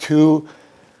 important to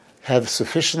have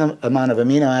sufficient amount of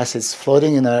amino acids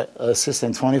floating in our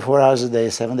system 24 hours a day,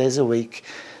 7 days a week,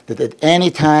 that at any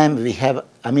time we have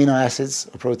amino acids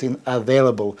or protein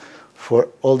available for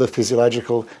all the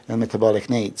physiological and metabolic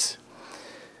needs.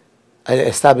 I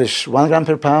established 1 gram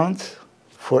per pound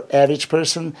for average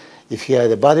person. If you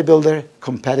are a bodybuilder,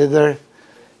 competitor,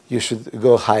 you should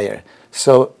go higher.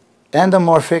 So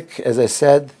endomorphic, as I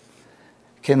said,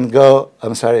 can go,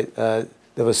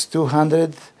 there was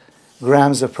 200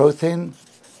 grams of protein,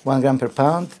 1 gram per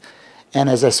pound, and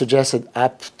as I suggested,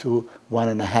 up to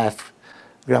 1.5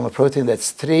 gram of protein.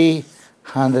 That's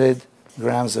 300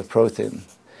 grams of protein.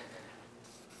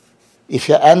 If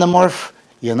you're endomorph,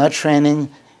 you're not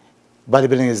training,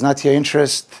 bodybuilding is not your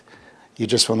interest, you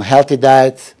just want a healthy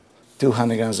diet,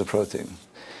 200 grams of protein.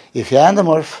 If you're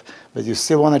endomorph, but you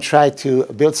still want to try to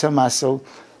build some muscle,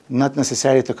 not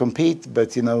necessarily to compete,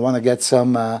 but want to get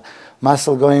some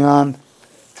muscle going on,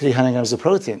 300 grams of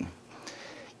protein.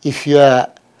 If you're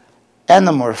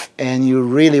endomorph and you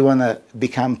really want to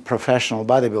become professional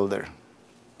bodybuilder,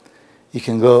 you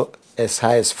can go as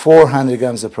high as 400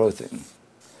 grams of protein.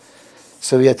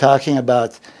 So we are talking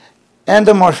about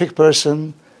endomorphic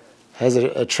person has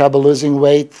a trouble losing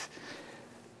weight.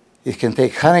 You can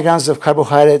take 100 grams of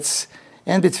carbohydrates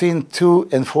and between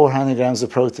 200 and 400 grams of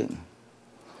protein.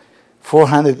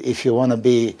 400 if you want to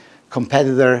be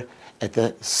competitor at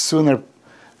the sooner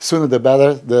the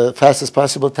better, the fastest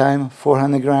possible time,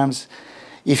 400 grams.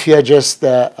 If you are just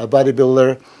a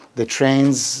bodybuilder that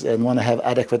trains and want to have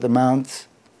adequate amount,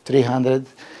 300.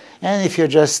 And if you're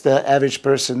just an average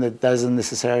person that doesn't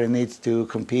necessarily need to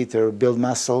compete or build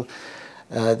muscle,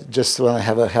 just want to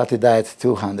have a healthy diet,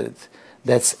 200.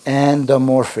 That's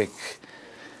endomorphic.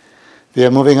 We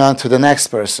are moving on to the next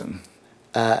person,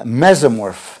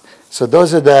 mesomorph. So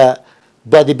those are the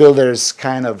bodybuilders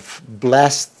kind of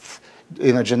blessed,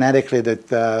 genetically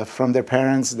that from their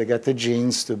parents they got the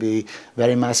genes to be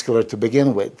very muscular to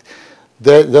begin with.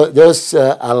 Those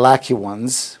are lucky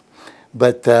ones,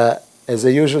 but as I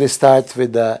usually start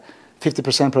with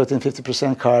 50% protein,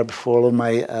 50% carb for all of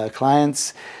my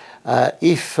clients,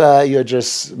 if you're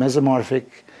just mesomorphic,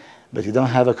 but you don't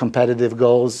have a competitive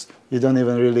goals, you don't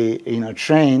even really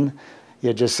train,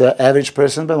 you're just an average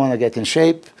person but want to get in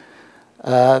shape,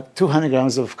 200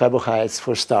 grams of carbohydrates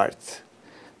for start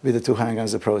with the 200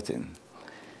 grams of protein.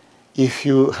 If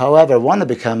you, however, want to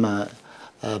become a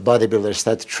bodybuilder,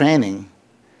 start training,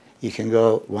 you can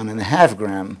go 1.5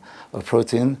 gram of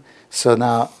protein. So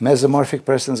now mesomorphic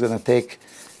person is going to take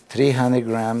 300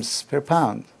 grams per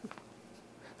pound.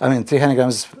 300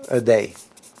 grams a day,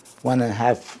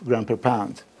 1.5 gram per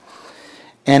pound.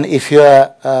 And if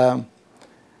you're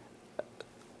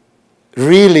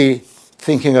really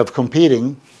thinking of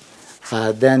competing,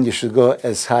 then you should go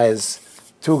as high as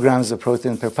 2 grams of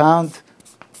protein per pound,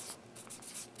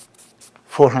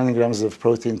 400 grams of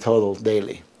protein total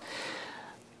daily.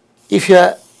 If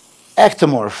you're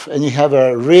ectomorph and you have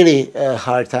a really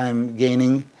hard time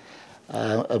gaining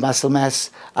muscle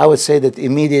mass, I would say that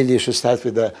immediately you should start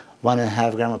with the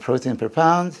 1.5 gram of protein per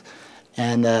pound.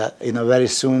 And very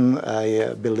soon,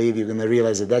 I believe you're going to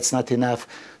realize that that's not enough.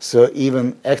 So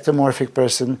even ectomorphic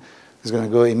person is going to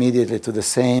go immediately to the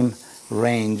same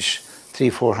range,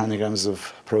 300-400 grams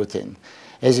of protein.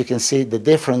 As you can see, the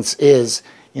difference is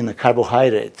in the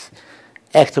carbohydrate.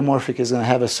 Ectomorphic is going to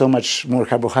have so much more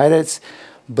carbohydrates,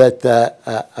 but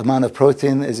the amount of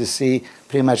protein, as you see,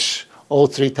 pretty much all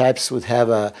three types would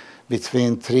have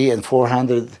between 300 and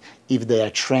 400 if they are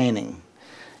training.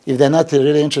 If they're not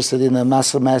really interested in a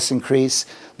muscle mass increase,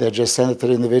 they're just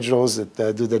sedentary individuals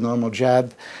that do the normal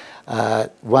job,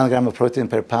 1 gram of protein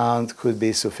per pound could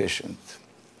be sufficient.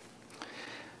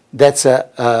 That's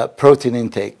a protein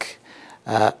intake.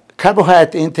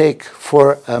 Carbohydrate intake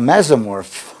for a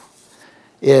mesomorph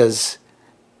is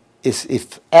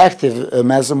if active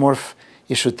mesomorph,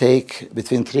 you should take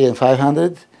between 300 and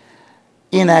 500,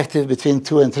 inactive between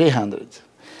 200 and 300.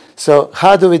 So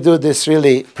how do we do this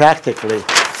really practically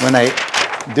when I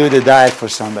do the diet for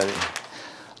somebody?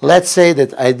 Let's say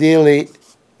that ideally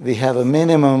we have a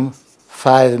minimum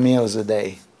 5 meals a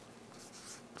day.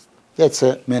 That's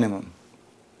a minimum.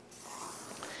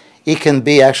 It can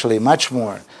be actually much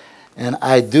more. And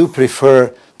I do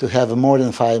prefer to have more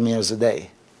than 5 meals a day.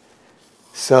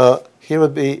 So here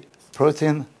would be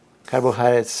protein,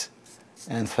 carbohydrates,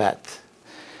 and fat.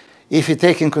 If you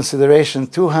take in consideration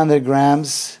 200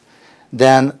 grams,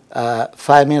 then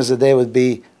 5 meals a day would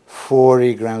be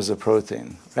 40 grams of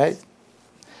protein, right?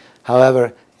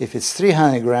 However, if it's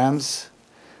 300 grams,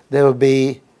 there will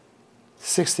be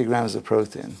 60 grams of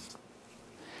protein.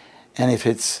 And if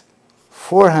it's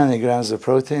 400 grams of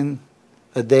protein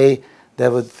a day,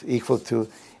 that would equal to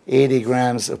 80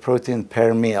 grams of protein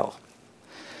per meal.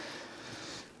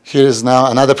 Here is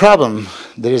now another problem.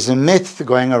 There is a myth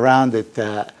going around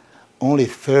that only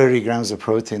 30 grams of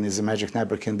protein is a magic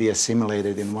number, can be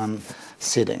assimilated in one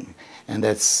sitting. And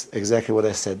that's exactly what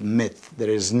I said, myth. There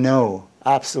is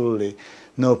absolutely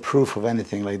no proof of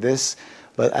anything like this.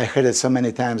 But I heard it so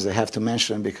many times I have to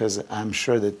mention it because I'm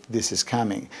sure that this is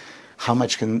coming. How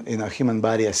much can human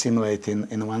body assimilate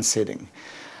in one sitting?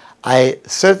 I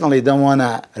certainly don't want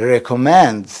to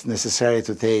recommend necessarily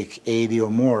to take 80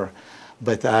 or more,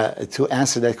 but to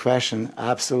answer that question,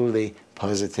 absolutely,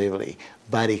 positively,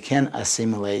 body can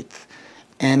assimilate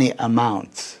any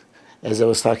amount. As I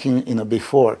was talking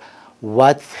before,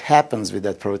 what happens with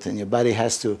that protein? Your body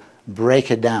has to break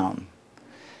it down,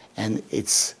 and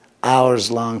it's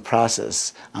hours-long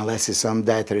process, unless it's some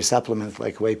dietary supplement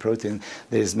like whey protein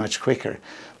that is much quicker.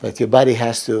 But your body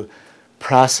has to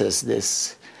process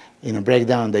this, break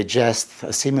down, digest,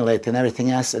 assimilate, and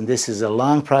everything else, and this is a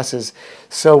long process.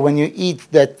 So when you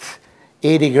eat that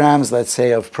 80 grams, let's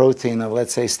say, of protein, of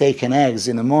let's say steak and eggs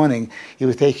in the morning, it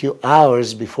will take you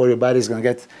hours before your body is going to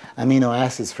get amino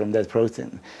acids from that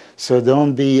protein. So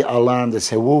don't be alarmed and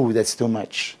say, whoa, that's too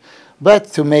much. But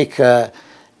to make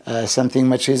something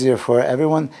much easier for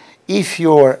everyone, if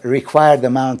your required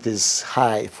amount is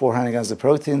high, 400 grams of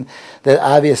protein, then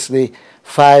obviously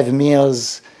 5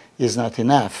 meals is not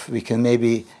enough. We can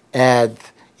maybe add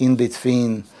in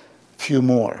between few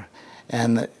more.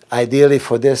 And ideally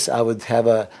for this, I would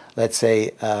have let's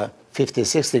say, 50,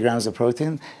 60 grams of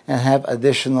protein and have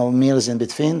additional meals in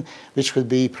between, which could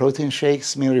be protein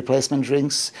shakes, meal replacement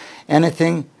drinks,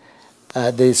 anything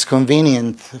that is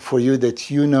convenient for you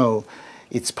that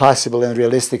it's possible and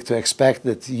realistic to expect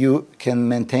that you can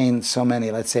maintain so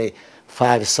many, let's say,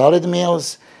 5 solid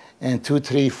meals and 2,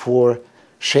 3, 4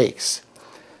 shakes.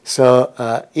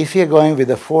 So if you're going with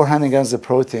the 400 grams of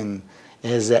protein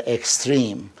as an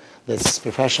extreme, that's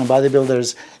professional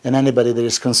bodybuilders and anybody that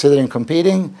is considering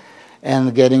competing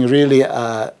and getting really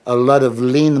a lot of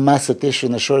lean muscle tissue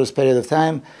in the shortest period of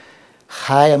time,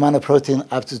 high amount of protein,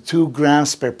 up to 2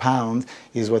 grams per pound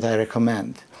is what I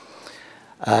recommend.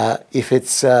 If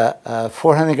it's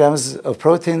 400 grams of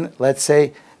protein, let's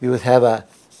say we would have a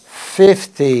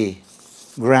 50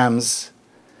 grams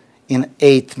in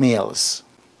 8 meals.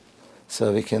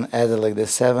 So we can add it like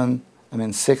this,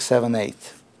 6, 7,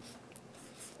 8.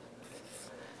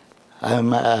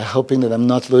 I'm hoping that I'm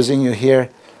not losing you here.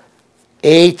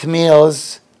 8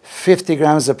 meals, 50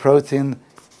 grams of protein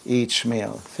each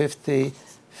meal. 50,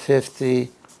 50,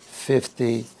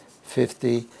 50,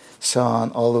 50, so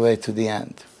on, all the way to the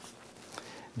end.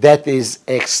 That is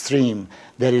extreme.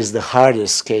 That is the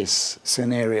hardest case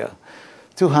scenario.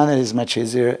 200 is much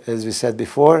easier, as we said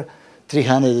before.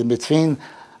 300 in between.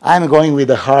 I'm going with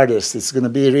the hardest. It's going to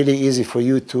be really easy for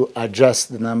you to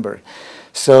adjust the number.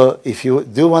 So if you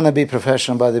do want to be a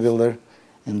professional bodybuilder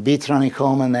and beat Ronnie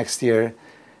Coleman next year,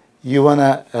 you want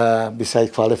to,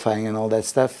 besides qualifying and all that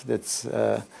stuff, that's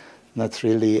not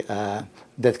really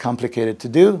that complicated to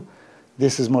do.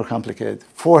 This is more complicated.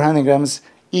 400 grams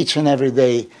each and every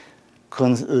day,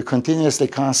 continuously,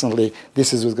 constantly,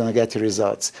 this is what's going to get you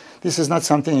results. This is not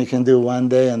something you can do one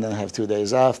day and then have 2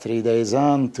 days off, 3 days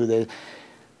on, 2 days.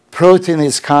 Protein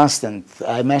is constant.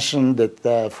 I mentioned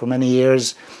that for many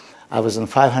years, I was on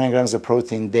 500 grams of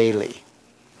protein daily,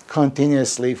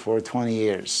 continuously for 20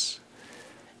 years.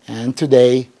 And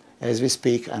today, as we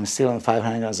speak, I'm still on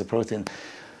 500 grams of protein.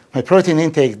 My protein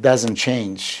intake doesn't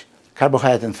change.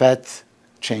 Carbohydrate and fat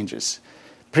changes.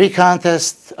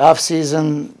 Pre-contest,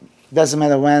 off-season, doesn't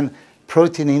matter when,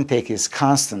 protein intake is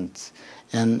constant.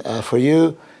 And for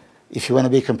you, if you want to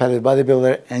be a competitive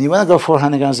bodybuilder and you want to go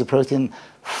 400 grams of protein,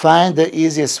 find the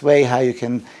easiest way how you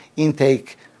can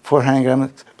intake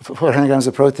 400 grams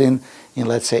of protein in,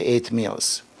 let's say, 8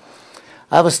 meals.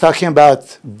 I was talking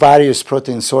about various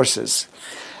protein sources.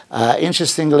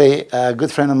 Interestingly, a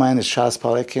good friend of mine is Charles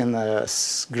Poliquin,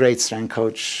 a great strength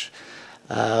coach,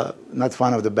 not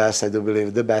one of the best, I do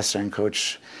believe, the best strength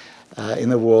coach in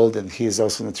the world, and he's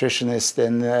also a nutritionist,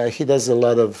 and he does a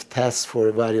lot of tests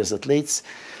for various athletes.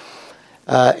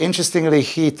 Interestingly,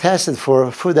 he tested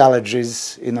for food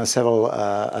allergies in several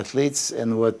athletes,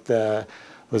 and what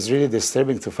was really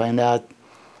disturbing to find out,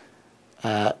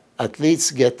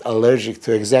 athletes get allergic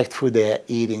to exact food they are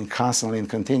eating constantly and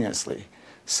continuously.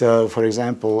 So, for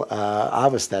example, I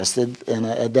was tested, and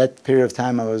at that period of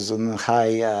time I was on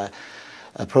high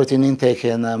protein intake,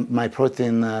 and my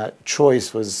protein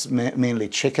choice was mainly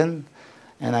chicken,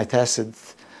 and I tested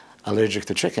allergic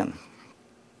to chicken.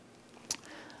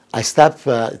 I stopped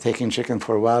taking chicken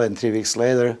for a while, and 3 weeks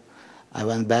later, I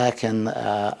went back and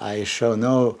I showed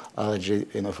no allergy,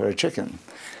 for chicken.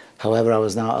 However, I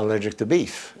was now allergic to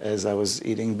beef, as I was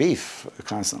eating beef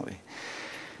constantly.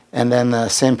 And then the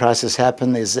same process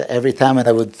happened. Is every time that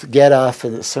I would get off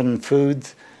a certain food,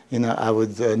 I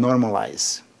would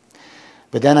normalize.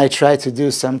 But then I tried to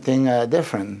do something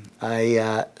different.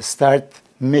 I start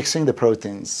mixing the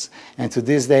proteins, and to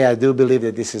this day, I do believe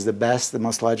that this is the best, the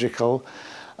most logical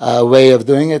way of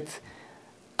doing it.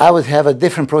 I would have a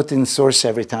different protein source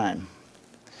every time.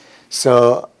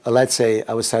 So let's say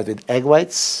I would start with egg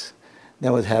whites,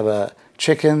 then would have a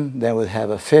chicken, then would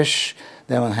have a fish,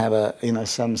 then would have a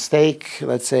some steak,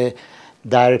 let's say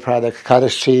dairy product,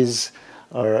 cottage cheese,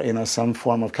 or some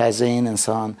form of casein and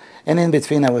so on. And in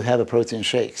between, I would have a protein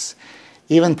shakes.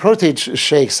 Even protein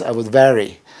shakes, I would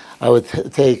vary. I would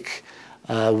take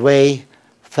whey,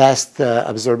 fast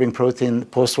absorbing protein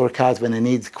post-workout when I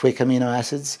need quick amino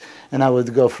acids, and I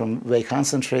would go from whey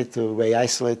concentrate to whey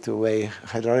isolate to whey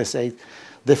hydrolysate,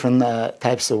 different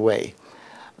types of whey.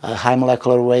 High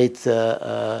molecular weight,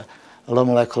 low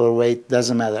molecular weight,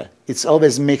 doesn't matter. It's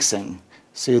always mixing,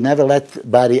 so you never let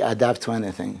body adapt to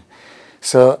anything.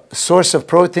 So source of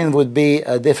protein would be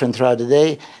different throughout the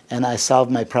day, and I solved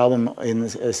my problem in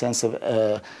a sense of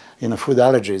food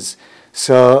allergies.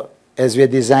 So as we're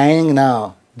designing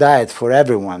now diet for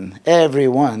everyone,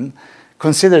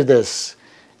 consider this.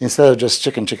 Instead of just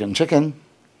chicken, chicken, chicken,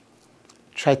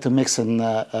 try to mix and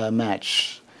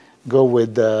match. Go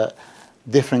with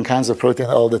different kinds of protein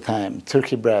all the time.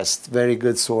 Turkey breast, very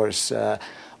good source.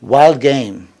 Wild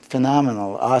game,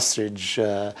 phenomenal. Ostrich,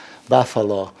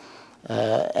 buffalo,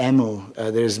 emu.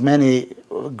 There's many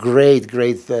great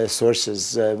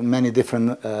sources, many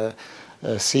different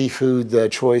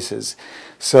seafood choices.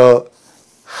 So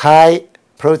high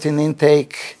protein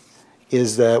intake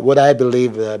is what I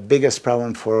believe the biggest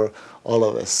problem for all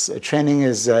of us. Training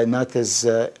is not as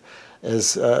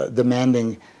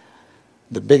demanding.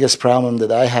 The biggest problem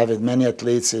that I have with many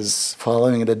athletes is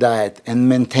following the diet and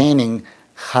maintaining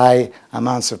high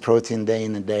amounts of protein day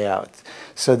in and day out.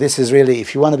 So this is really,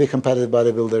 if you want to be a competitive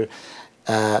bodybuilder,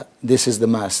 this is the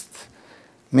must.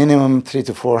 minimum 300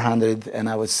 to 400, and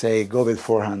I would say go with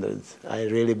 400. I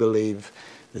really believe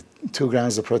that 2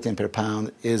 grams of protein per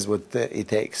pound is what it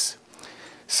takes.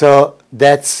 So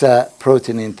that's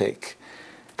protein intake.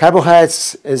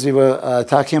 Carbohydrates, as we were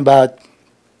talking about,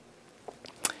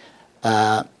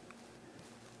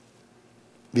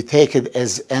 we take it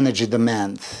as energy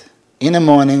demand. In the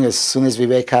morning, as soon as we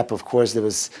wake up, of course, there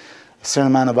was a certain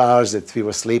amount of hours that we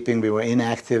were sleeping, we were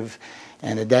inactive,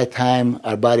 and at that time,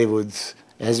 our body would,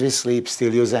 as we sleep,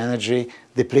 still use energy,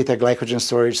 deplete our glycogen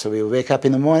storage, so we would wake up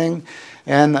in the morning,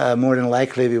 and more than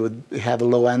likely, we would have a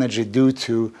low energy due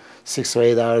to 6 or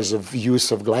 8 hours of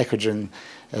use of glycogen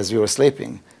as we were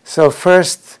sleeping. So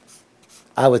first,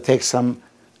 I would take some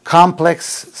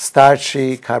complex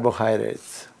starchy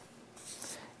carbohydrates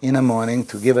in the morning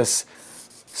to give us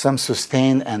some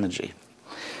sustained energy.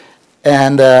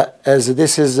 And as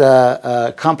this is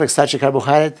a complex starchy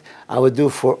carbohydrate, I would do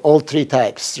for all 3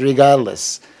 types,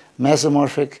 regardless.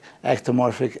 Mesomorphic,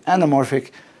 ectomorphic,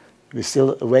 endomorphic, we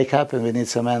still wake up and we need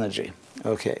some energy.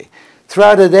 Okay.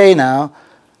 Throughout the day now,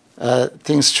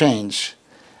 things change.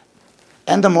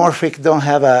 Endomorphic don't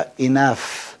have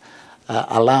enough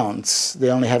allowance. They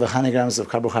only have 100 grams of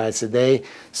carbohydrates a day,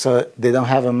 so they don't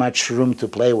have much room to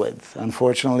play with.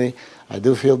 Unfortunately, I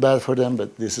do feel bad for them,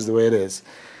 but this is the way it is.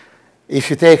 If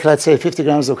you take, let's say, 50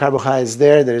 grams of carbohydrates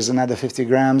there is another 50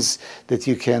 grams that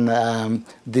you can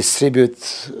distribute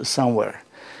somewhere.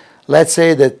 Let's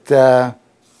say that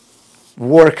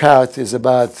workout is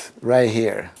about right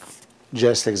here,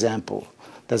 just example.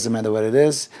 Doesn't matter what it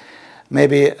is.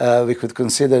 Maybe we could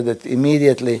consider that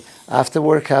immediately after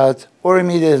workout or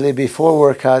immediately before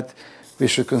workout, we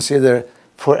should consider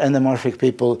for endomorphic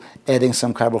people adding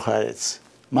some carbohydrates.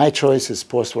 My choice is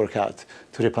post-workout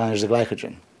to replenish the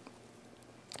glycogen.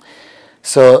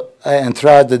 So, and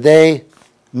throughout the day,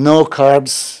 no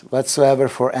carbs whatsoever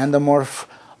for endomorph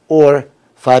or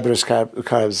fibrous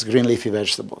carbs, green leafy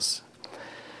vegetables.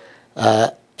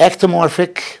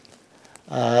 Ectomorphic,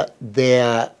 they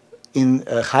are in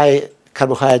high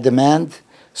carbohydrate demand,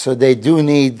 so they do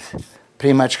need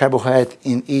pretty much carbohydrate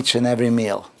in each and every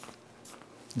meal.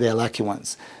 They're lucky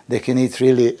ones. They can eat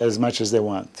really as much as they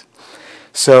want.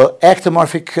 So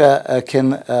ectomorphic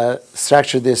can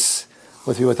structure this,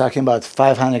 what we were talking about,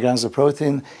 500 grams of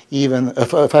protein, even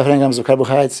 500 grams of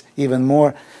carbohydrates, even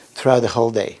more throughout the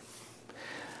whole day.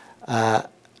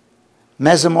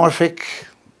 Mesomorphic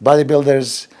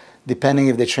bodybuilders, depending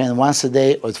if they train once a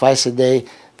day or twice a day,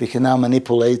 we can now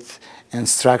manipulate and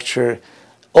structure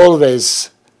always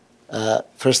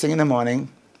first thing in the morning,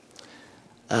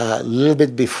 a little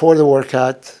bit before the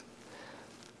workout.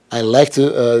 I like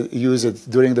to use it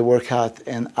during the workout,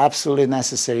 and absolutely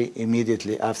necessary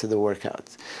immediately after the workout.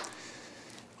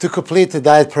 To complete the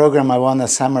diet program, I want to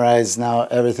summarize now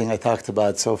everything I talked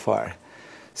about so far.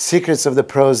 Secrets of the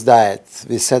pros diet.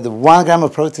 We said 1 gram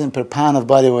of protein per pound of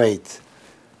body weight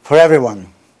for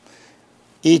everyone.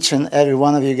 Each and every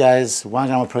one of you guys, 1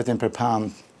 gram of protein per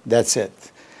pound, that's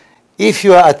it. If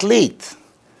you're an athlete,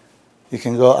 you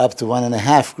can go up to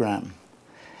 1.5 grams.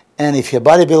 And if you're a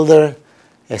bodybuilder,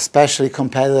 especially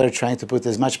competitor trying to put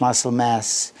as much muscle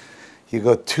mass, you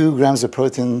go 2 grams of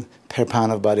protein per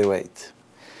pound of body weight.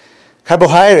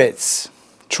 Carbohydrates,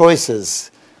 choices,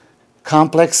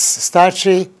 complex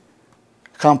starchy,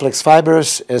 complex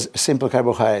fibrous, as simple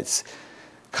carbohydrates.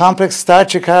 Complex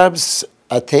starchy carbs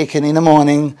are taken in the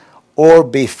morning or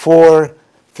before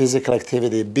physical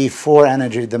activity, before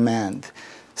energy demand.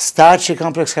 Starchy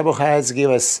complex carbohydrates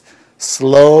give us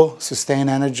slow, sustained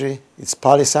energy. It's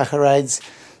polysaccharides.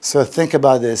 So think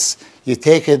about this. You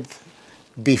take it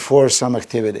before some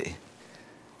activity.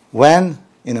 When?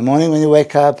 In the morning when you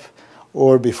wake up,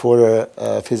 or before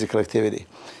physical activity.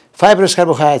 Fibrous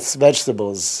carbohydrates,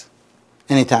 vegetables,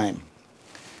 anytime.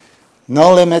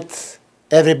 No limit,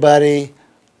 everybody,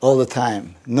 all the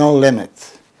time. No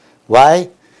limit. Why?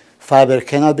 Fiber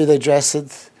cannot be digested.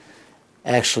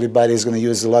 Actually, body is going to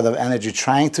use a lot of energy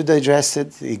trying to digest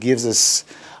it. It gives us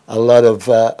a lot of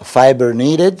fiber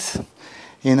needed,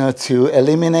 to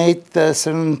eliminate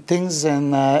certain things,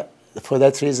 and for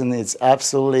that reason, it's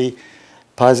absolutely,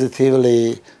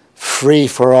 positively free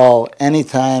for all,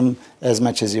 anytime, as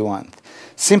much as you want.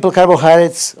 Simple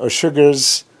carbohydrates or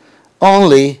sugars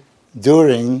only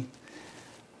during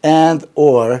and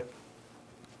or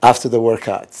after the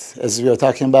workout. As we were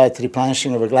talking about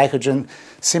replenishing of glycogen,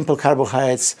 simple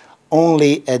carbohydrates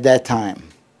only at that time.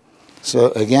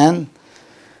 So again,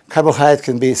 carbohydrate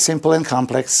can be simple and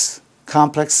complex.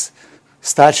 Complex,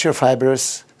 starchy or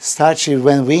fibrous. Starchy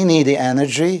when we need the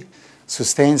energy,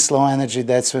 sustained slow energy,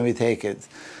 that's when we take it.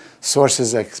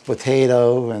 Sources like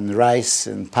potato and rice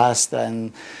and pasta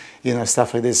and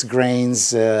stuff like this,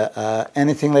 grains,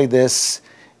 anything like this,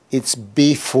 it's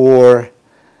before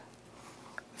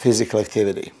physical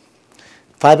activity.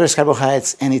 Fibrous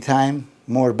carbohydrates, anytime,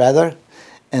 more better.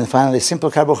 And finally,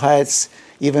 simple carbohydrates,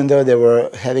 even though they were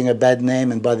having a bad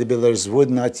name and bodybuilders would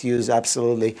not use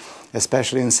absolutely,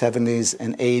 especially in 70s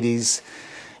and 80s.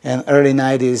 And early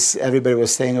 90s, everybody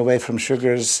was staying away from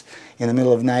sugars in the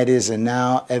middle of 90s, and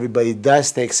now everybody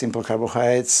does take simple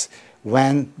carbohydrates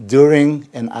when, during,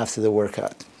 and after the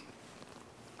workout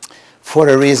for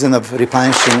a reason of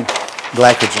replenishing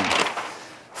glycogen.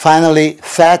 Finally,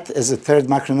 fat as a third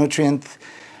macronutrient.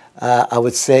 I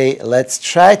would say let's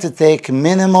try to take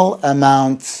minimal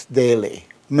amount daily,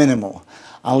 minimal.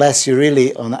 Unless you're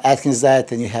really on an Atkins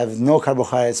diet and you have no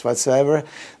carbohydrates whatsoever,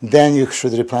 then you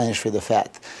should replenish with the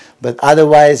fat. But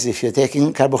otherwise, if you're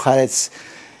taking carbohydrates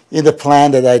in the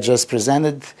plan that I just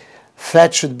presented,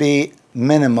 fat should be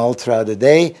minimal throughout the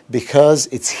day because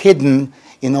it's hidden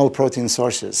in all protein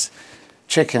sources.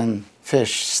 Chicken,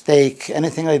 fish, steak,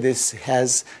 anything like this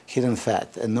has hidden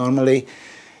fat. And normally,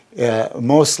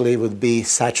 mostly would be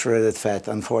saturated fat,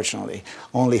 unfortunately.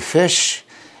 Only fish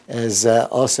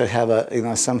also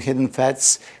have some hidden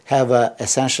fats, have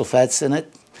essential fats in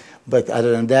it. But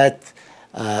other than that,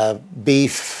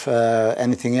 beef,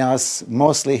 anything else,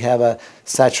 mostly have a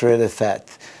saturated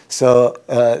fat. So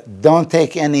don't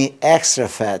take any extra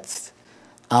fat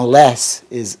unless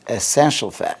it's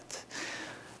essential fat.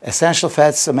 Essential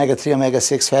fats, omega-3,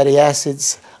 omega-6 fatty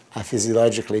acids, are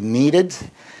physiologically needed.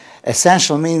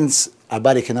 Essential means our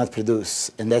body cannot produce,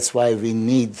 and that's why we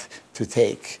need to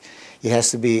take. It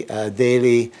has to be a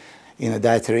daily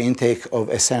dietary intake of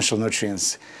essential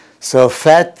nutrients. So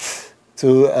fat,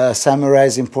 to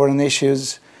summarize important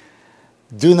issues,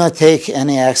 do not take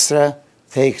any extra.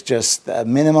 Take just a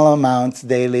minimal amount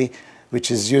daily,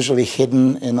 which is usually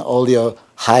hidden in all your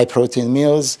high protein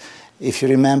meals. If you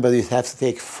remember, you have to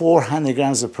take 400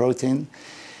 grams of protein.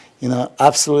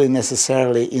 Absolutely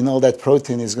necessarily in all that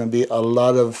protein is going to be a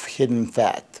lot of hidden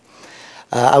fat.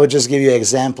 I would just give you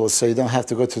examples so you don't have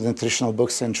to go to the nutritional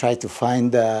books and try to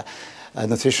find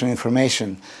nutritional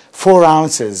information. 4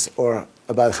 ounces, or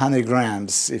about 100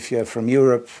 grams, if you're from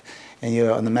Europe and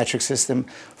you're on the metric system,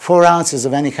 4 ounces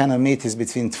of any kind of meat is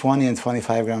between 20 and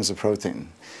 25 grams of protein.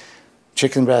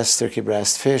 Chicken breast, turkey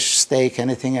breast, fish, steak,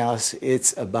 anything else,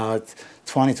 it's about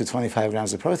 20 to 25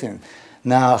 grams of protein.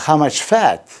 Now, how much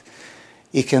fat?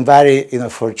 It can vary,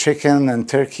 for chicken and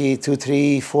turkey, 2,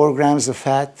 3, 4 grams of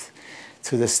fat.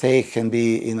 To the steak can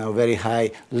be, very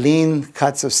high. Lean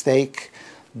cuts of steak,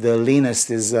 the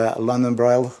leanest is London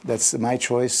broil. That's my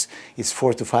choice. It's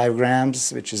 4 to 5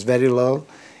 grams, which is very low,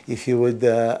 if you would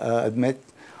admit.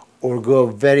 Or go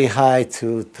very high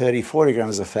to 30, 40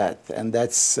 grams of fat. And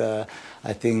that's,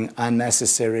 I think,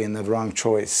 unnecessary and the wrong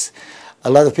choice. A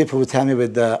lot of people would tell me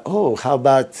how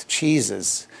about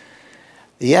cheeses?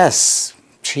 Yes,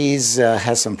 cheese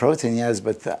has some protein, yes,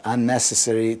 but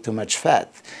unnecessary, too much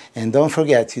fat. And don't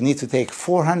forget, you need to take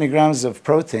 400 grams of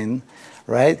protein,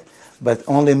 right? But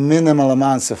only minimal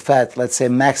amounts of fat, let's say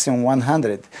maximum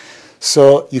 100.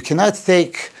 So you cannot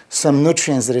take some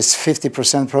nutrients that is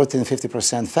 50% protein,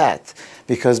 50% fat,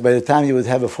 because by the time you would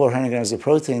have a 400 grams of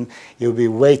protein, it would be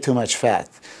way too much fat.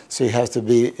 So you have to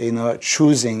be,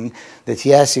 choosing that,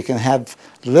 yes, you can have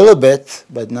a little bit,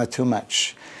 but not too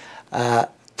much.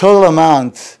 Total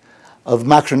amount of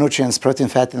macronutrients, protein,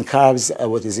 fat, and carbs are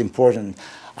what is important.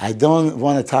 I don't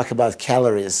want to talk about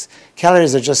calories.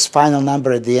 Calories are just final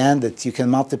number at the end that you can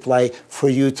multiply for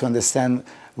you to understand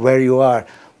where you are.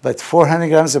 But 400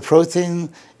 grams of protein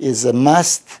is a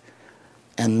must,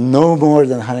 and no more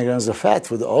than 100 grams of fat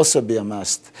would also be a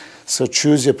must. So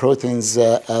choose your proteins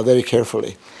very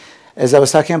carefully. As I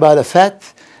was talking about the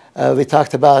fat, we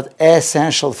talked about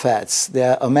essential fats. They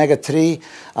are omega-3,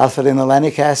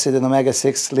 alpha-linolenic acid, and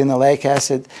omega-6 linoleic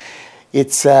acid.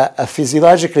 It's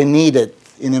physiologically needed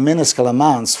in a minuscule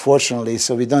amounts, fortunately,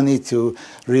 so we don't need to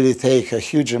really take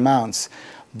huge amounts.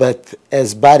 But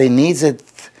as body needs it,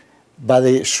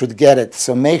 body should get it.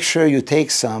 So make sure you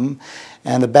take some.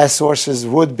 And the best sources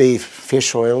would be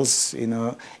fish oils,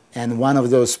 and one of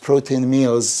those protein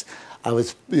meals I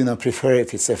would prefer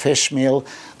if it's a fish meal.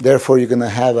 Therefore, you're going to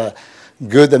have a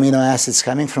good amino acids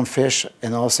coming from fish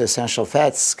and also essential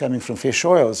fats coming from fish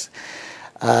oils.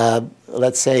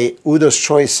 Let's say Udo's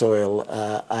Choice Oil.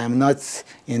 I am not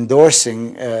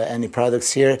endorsing any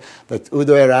products here, but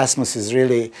Udo Erasmus is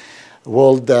really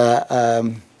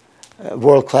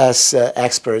world-class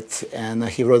expert, and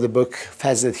he wrote a book,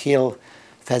 Fats That Heal,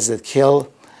 Fats That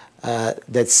Kill.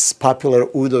 That's popular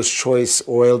Udo's Choice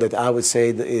oil that I would say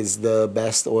is the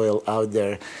best oil out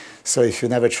there. So if you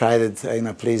never tried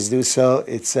it, please do so.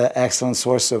 It's an excellent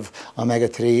source of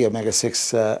omega-3,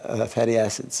 omega-6 fatty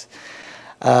acids.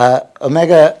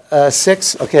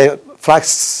 Omega-6, okay,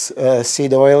 flax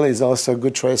seed oil is also a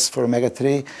good choice for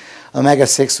omega-3.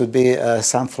 Omega-6 would be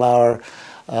sunflower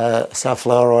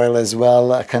oil as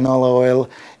well, canola oil.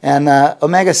 And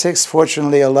omega-6,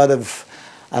 fortunately, a lot of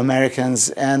Americans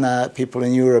and people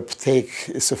in Europe take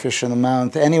a sufficient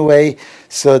amount anyway,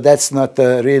 so that's not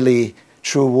a really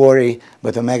true worry,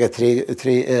 but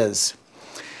omega-3 is.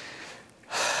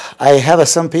 I have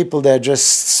some people that are just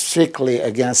strictly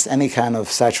against any kind of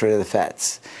saturated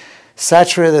fats.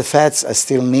 Saturated fats are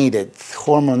still needed.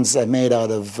 Hormones are made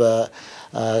out of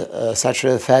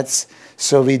saturated fats,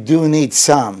 so we do need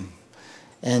some.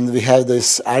 And we have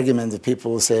this argument that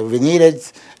people will say we need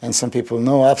it, and some people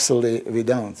no, absolutely we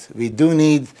don't. We do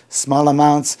need small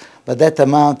amounts, but that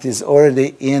amount is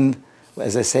already in,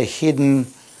 as I say, hidden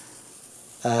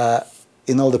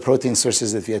in all the protein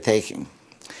sources that we are taking.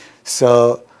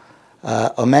 So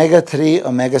omega-3,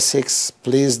 omega-6,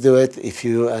 please do it. If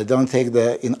you don't take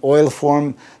in oil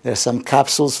form, there are some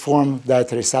capsules form,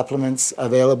 dietary supplements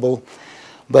available.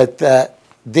 But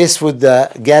this would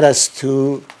get us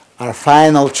to our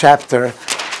final chapter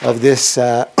of this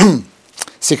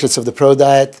Secrets of the Pro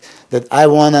Diet, that I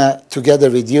want to, together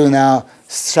with you now,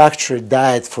 structure a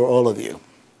diet for all of you,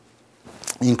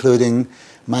 including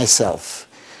myself.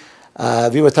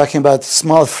 We were talking about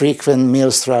small, frequent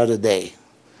meals throughout the day.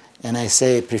 And I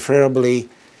say preferably,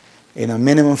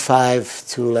 minimum 5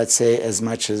 to, let's say, as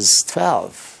much as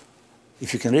 12.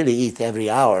 If you can really eat every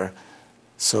hour,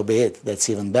 so be it. That's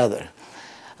even better.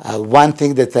 One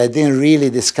thing that I didn't really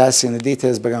discuss in the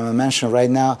details, but I'm going to mention right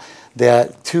now, there are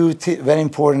two very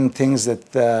important things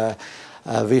that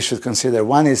we should consider.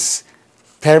 One is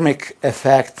thermic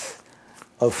effect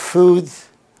of food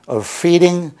or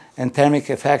feeding, and thermic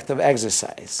effect of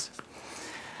exercise.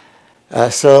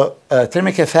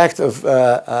 Thermic effect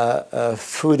of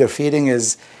food or feeding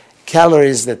is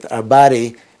calories that our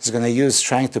body is going to use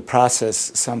trying to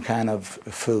process some kind of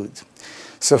food.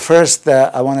 So first,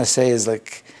 I want to say is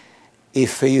like,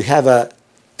 if you have a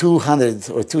 200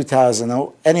 or 2,000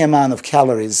 or any amount of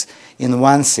calories in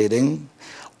one sitting,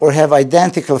 or have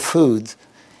identical food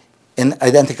in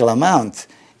identical amount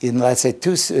in, let's say,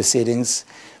 2 sittings,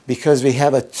 because we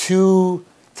have 2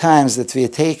 times that we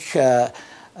take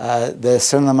the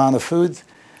certain amount of food,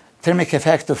 thermic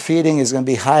effect of feeding is going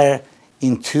to be higher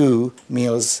in 2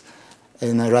 meals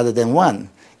rather than 1,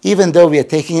 even though we are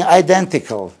taking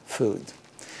identical food.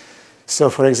 So,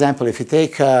 for example, if you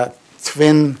take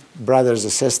twin brothers or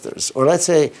sisters, or let's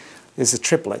say it's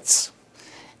triplets,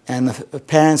 and the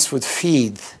parents would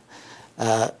feed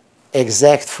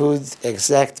exact food,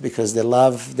 exact because they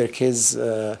love their kids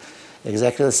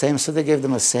exactly the same, so they give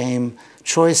them the same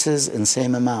choices and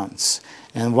same amounts.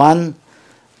 And one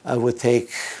would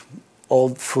take all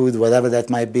food, whatever that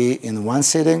might be, in 1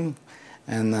 sitting,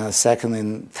 and a second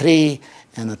in 3,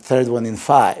 and a third one in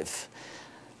 5.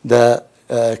 The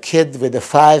kid with the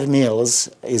 5 meals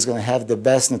is going to have the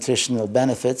best nutritional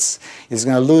benefits, is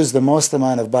going to lose the most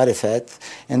amount of body fat,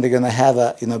 and they're going to have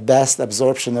a best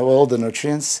absorption of all the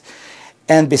nutrients.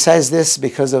 And besides this,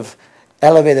 because of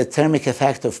elevated thermic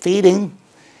effect of feeding,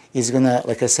 is going to,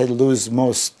 like I said, lose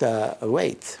most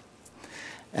weight.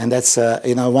 And that's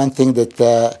one thing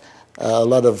that a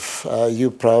lot of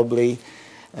you probably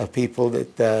people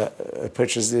that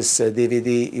purchase this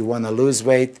DVD, you want to lose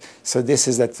weight. So this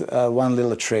is that one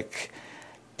little trick.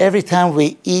 Every time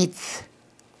we eat,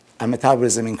 our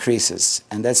metabolism increases.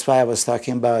 And that's why I was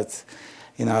talking about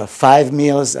 5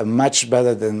 meals are much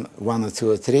better than 1 or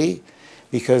 2 or 3,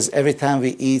 because every time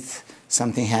we eat,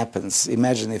 something happens.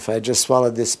 Imagine if I just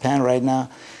swallowed this pen right now,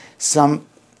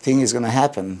 something is going to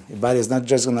happen. Your body is not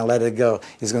just going to let it go.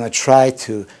 It's going to try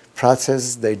to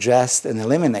process, digest, and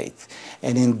eliminate.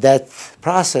 And in that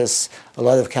process, a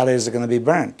lot of calories are going to be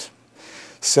burnt.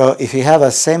 So if you have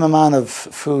a same amount of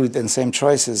food and same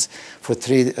choices for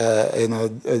 3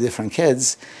 different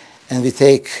kids, and we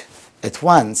take at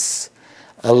once,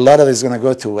 a lot of it is going to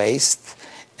go to waste.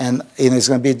 And it's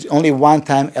going to be only 1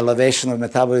 time elevation of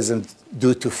metabolism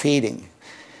due to feeding.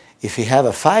 If you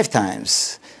have 5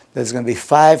 times, there's going to be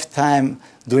 5 times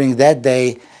during that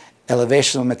day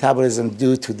elevation of metabolism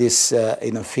due to this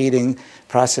feeding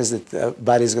process that the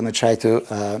body is going to try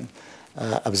to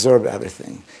absorb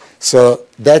everything. So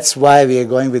that's why we are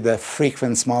going with the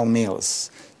frequent small meals,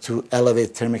 to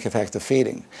elevate thermic effect of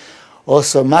feeding.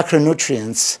 Also,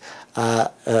 macronutrients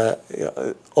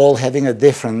all having a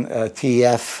different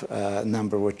TEF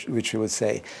number, which we would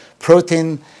say.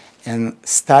 Protein and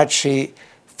starchy,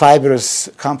 fibrous,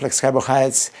 complex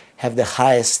carbohydrates have the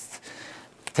highest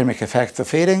thermic effect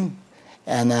of eating,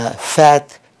 and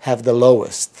fat have the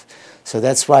lowest. So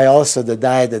that's why also the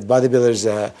diet that bodybuilders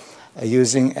are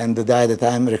using, and the diet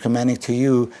that I'm recommending to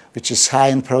you, which is high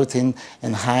in protein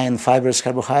and high in fibrous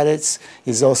carbohydrates,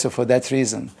 is also for that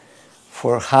reason,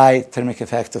 for high thermic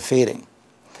effect of eating.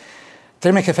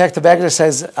 Thermic effect of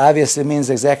exercise obviously means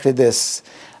exactly this,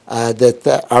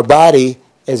 that our body,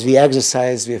 as we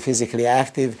exercise, we are physically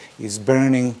active, is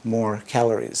burning more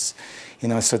calories.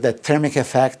 So that thermic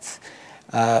effect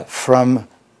from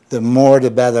the more the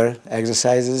better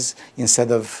exercises, instead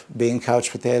of being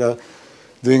couch potato,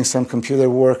 doing some computer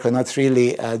work, or not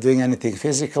really doing anything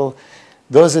physical.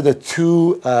 Those are the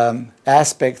two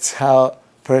aspects how a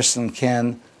person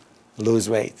can lose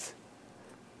weight,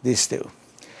 these two.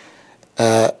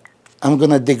 I'm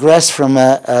going to digress from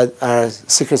our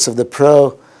Secrets of the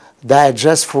Pro diet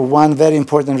just for one very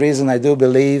important reason, I do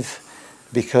believe,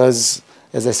 because,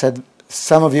 as I said,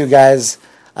 some of you guys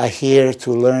are here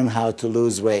to learn how to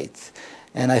lose weight.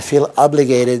 And I feel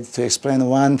obligated to explain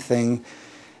one thing,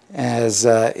 as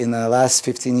in the last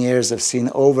 15 years I've seen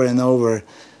over and over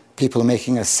people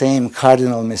making a same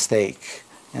cardinal mistake.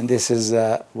 And this is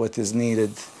what is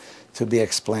needed to be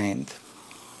explained.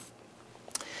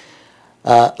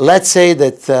 Let's say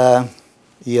that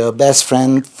your best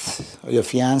friend, or your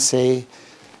fiance,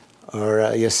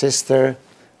 or your sister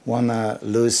want to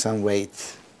lose some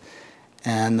weight.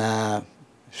 And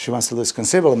she wants to lose a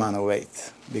considerable amount of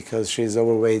weight because she's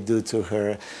overweight due to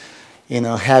her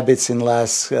habits in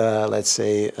last, let's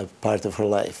say, a part of her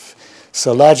life.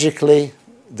 So logically,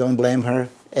 don't blame her.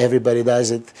 Everybody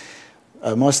does it.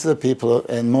 Most of the people,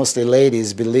 and mostly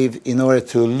ladies, believe in order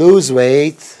to lose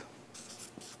weight,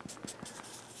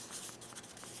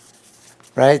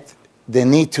 right, they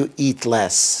need to eat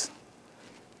less.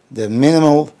 The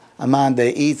minimal amount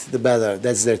they eat, the better.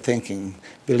 That's their thinking,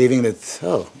 believing that,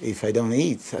 oh, if I don't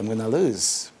eat, I'm going to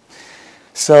lose.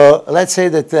 So let's say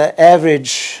that the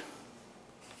average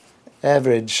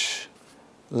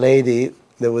lady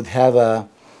that would have a,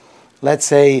 let's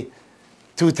say,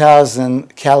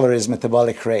 2,000 calories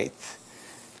metabolic rate.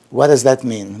 What does that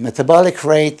mean? Metabolic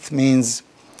rate means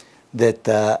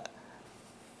that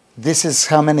this is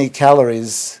how many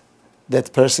calories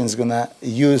that person is going to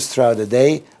use throughout the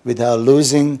day without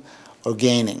losing or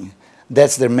gaining.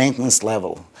 That's their maintenance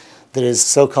level. There is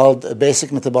so-called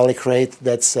basic metabolic rate.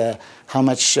 That's how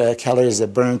much calories are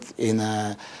burnt in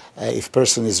if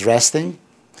person is resting.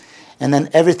 And then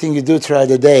everything you do throughout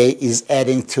the day is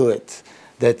adding to it.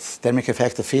 That thermic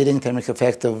effect of eating, thermic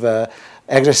effect of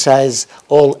exercise,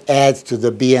 all add to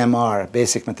the BMR,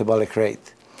 basic metabolic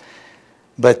rate.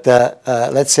 But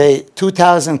let's say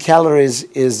 2,000 calories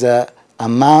is the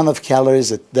amount of calories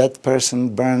that that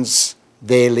person burns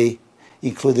daily,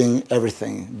 including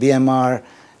everything, BMR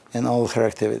and all her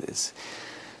activities.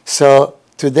 So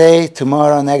today,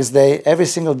 tomorrow, next day, every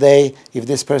single day, if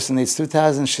this person eats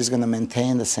 2,000, she's going to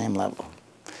maintain the same level.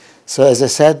 So as I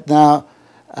said now,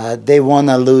 they want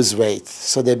to lose weight.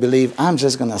 So they believe, I'm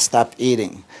just going to stop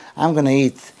eating. I'm going to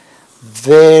eat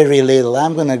very little.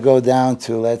 I'm going to go down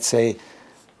to, let's say,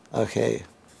 okay,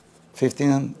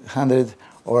 1,500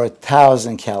 or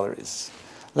 1,000 calories.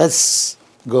 Let's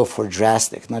go for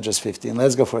drastic, not just 15.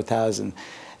 Let's go for 1,000,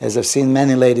 as I've seen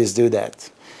many ladies do that.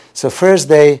 So first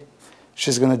day,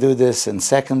 she's going to do this, and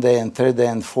second day, and third day,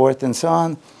 and fourth, and so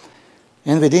on.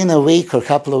 And within a week or a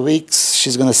couple of weeks,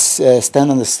 she's going to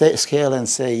stand on the scale and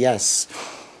say, yes,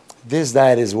 this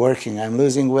diet is working. I'm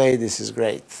losing weight. This is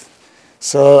great.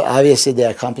 So obviously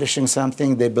they're accomplishing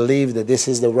something. They believe that this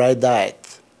is the right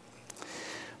diet.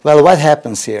 Well, what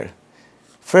happens here?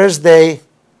 First day,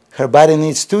 her body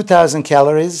needs 2,000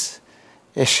 calories.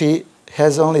 And she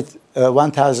has only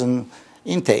 1,000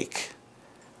 intake.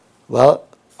 Well,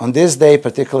 on this day,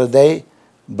 particular day,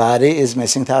 body is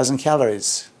missing 1,000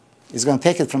 calories. It's going to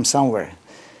take it from somewhere.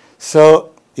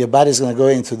 So your body is going to go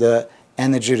into the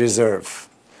energy reserve.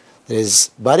 There is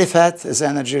body fat as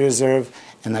energy reserve,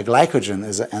 and a glycogen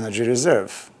as an energy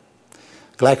reserve.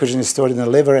 Glycogen is stored in the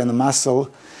liver and the muscle,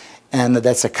 and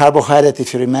that's a carbohydrate,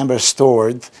 if you remember,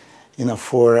 stored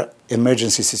for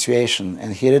emergency situation.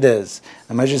 And here it is.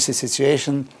 Emergency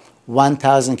situation,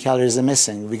 1,000 calories are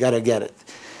missing. We got to get it.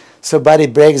 So body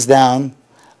breaks down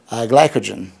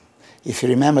glycogen. If you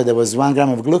remember, there was 1 gram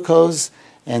of glucose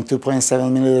and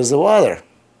 2.7 milliliters of water.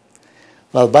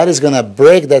 Well, body's going to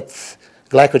break that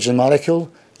glycogen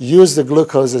molecule, use the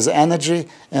glucose as energy,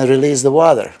 and release the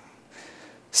water.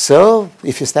 So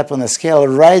if you step on a scale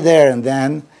right there and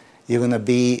then, you're going to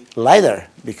be lighter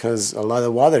because a lot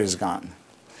of water is gone.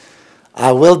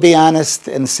 I will be honest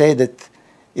and say that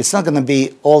it's not going to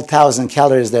be all 1,000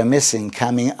 calories they're missing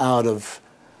coming out of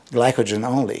glycogen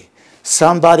only.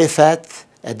 Some body fat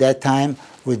at that time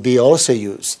would be also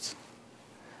used.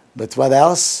 But what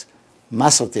else?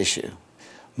 Muscle tissue.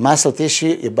 Muscle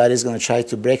tissue, your body's going to try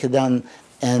to break it down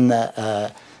and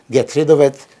get rid of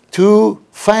it to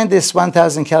find this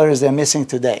 1,000 calories they're missing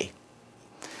today.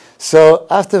 So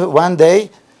after one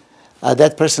day,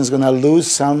 that person's going to lose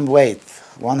some weight,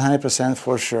 100%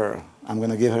 for sure. I'm going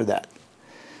to give her that.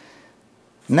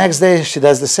 Next day, she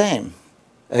does the same.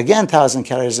 Again, 1,000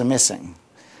 calories are missing.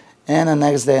 And the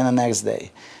next day, and the next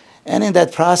day. And in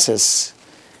that process,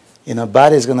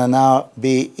 body is going to now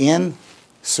be in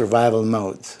survival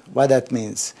mode. What that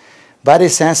means? Body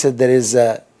senses there is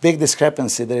a big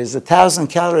discrepancy. There is 1,000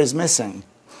 calories missing.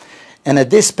 And at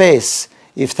this pace,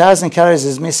 if 1,000 calories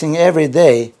is missing every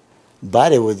day,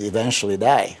 body would eventually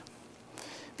die.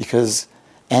 Because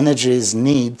energy is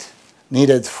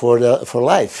needed for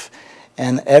life.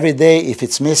 And every day, if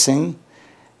it's missing,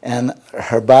 and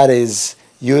her body is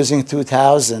using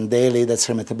 2,000 daily, that's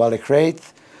her metabolic rate,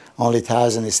 only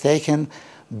 1,000 is taken,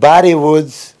 body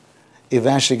would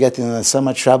eventually get in so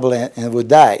much trouble and would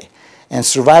die. And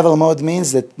survival mode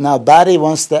means that now body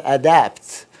wants to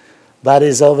adapt. Body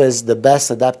is always the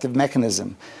best adaptive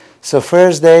mechanism. So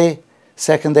first day,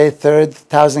 second day, third,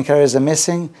 1,000 calories are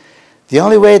missing. The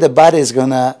only way the body is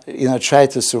going to try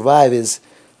to survive is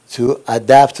to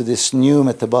adapt to this new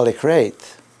metabolic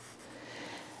rate.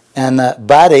 And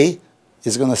body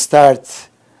is going to start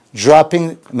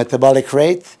dropping metabolic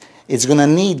rate. It's going to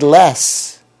need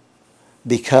less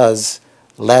because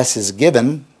less is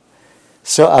given.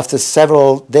 So after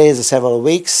several days or several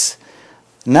weeks,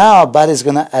 now body is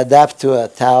going to adapt to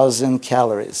 1,000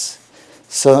 calories.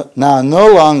 So now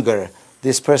no longer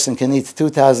this person can eat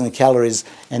 2,000 calories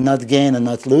and not gain and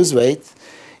not lose weight.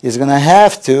 He's going to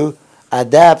have to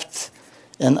adapt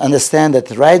and understand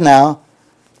that right now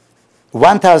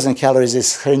 1,000 calories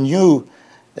is her new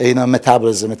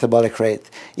metabolism, metabolic rate.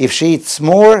 If she eats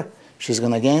more, she's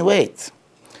going to gain weight.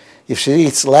 If she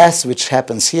eats less, which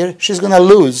happens here, she's going to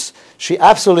lose. She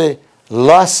absolutely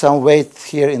lost some weight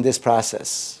here in this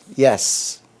process.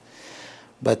 Yes.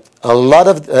 But a lot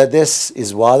of this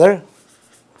is water.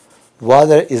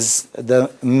 Water is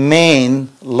the main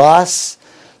loss.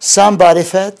 Some body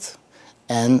fat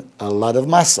and a lot of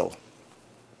muscle.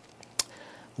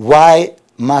 Why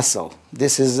muscle?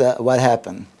 This is what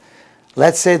happened.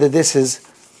 Let's say that this is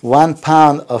 1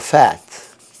 pound of fat.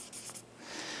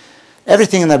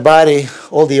 Everything in the body,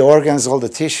 all the organs, all the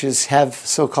tissues have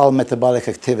so-called metabolic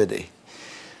activity.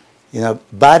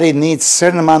 Body needs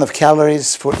certain amount of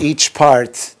calories for each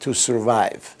part to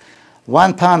survive.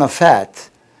 1 pound of fat,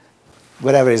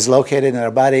 whatever is located in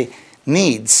our body,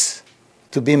 needs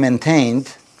to be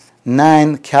maintained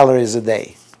 9 calories a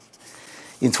day.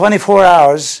 In 24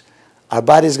 hours, our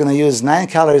body is going to use 9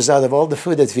 calories out of all the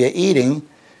food that we are eating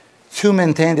to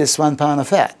maintain this 1 pound of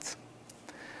fat.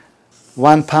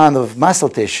 1 pound of muscle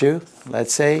tissue,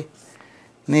 let's say,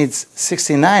 needs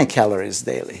 69 calories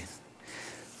daily.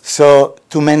 So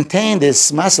to maintain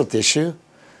this muscle tissue,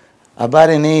 our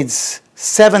body needs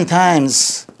 7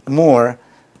 times more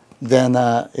than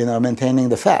maintaining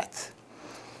the fat.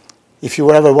 If you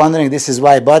were ever wondering, this is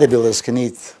why bodybuilders can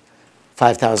eat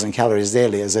 5,000 calories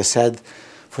daily. As I said,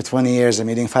 for 20 years I'm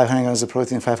eating 500 grams of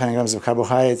protein, 500 grams of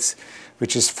carbohydrates,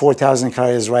 which is 4,000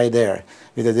 calories right there,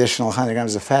 with additional 100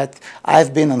 grams of fat.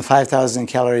 I've been on 5,000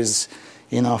 calories,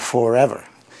 forever.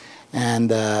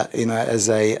 And, as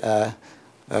I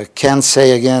can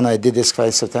say again, I did this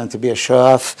quite some time to be a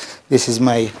show-off. This is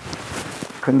my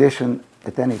condition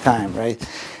at any time, right?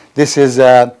 This is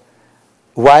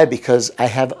why? Because I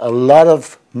have a lot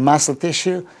of muscle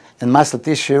tissue, and muscle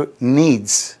tissue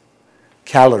needs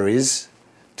calories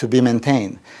to be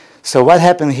maintained. So what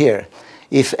happened here?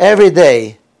 If every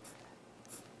day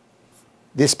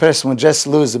this person would just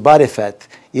lose the body fat,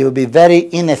 it would be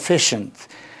very inefficient.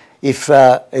 If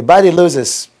a body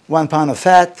loses 1 pound of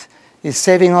fat, it's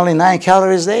saving only 9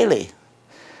 calories daily.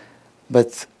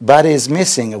 But body is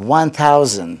missing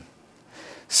 1,000.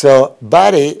 So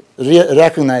body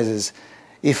recognizes,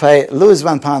 if I lose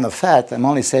 1 pound of fat, I'm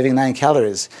only saving 9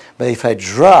 calories. But if I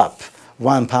drop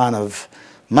 1 pound of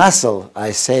muscle,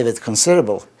 I save a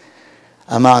considerable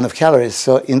amount of calories.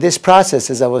 So in this process,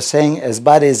 as I was saying, as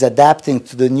body is adapting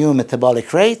to the new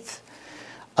metabolic rate,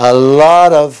 a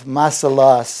lot of muscle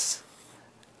loss,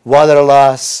 water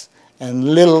loss,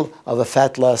 and little of a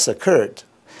fat loss occurred.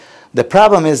 The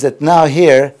problem is that now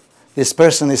here, this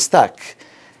person is stuck.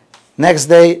 Next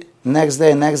day, next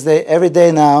day, next day, every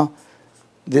day now,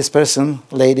 this person,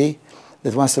 lady,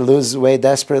 that wants to lose weight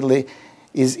desperately,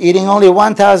 is eating only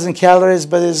 1,000 calories,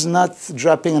 but is not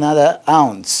dropping another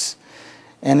ounce.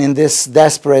 And in this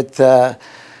desperate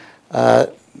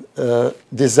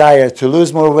desire to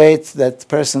lose more weight, that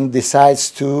person decides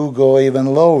to go even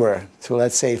lower to,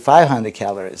 let's say, 500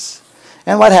 calories.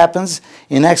 And what happens?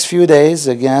 In the next few days,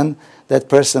 again, that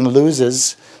person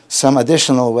loses some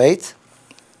additional weight,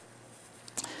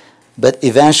 but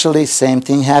eventually same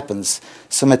thing happens.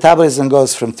 So metabolism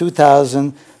goes from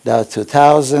 2,000 down to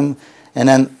 1,000, and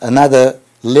then another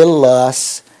little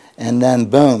loss, and then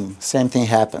boom, same thing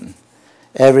happened.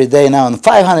 Every day now on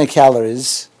 500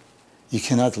 calories, you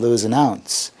cannot lose an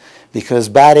ounce because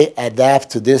body adapt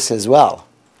to this as well.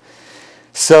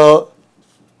 So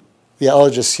we are all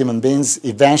just human beings.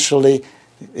 Eventually,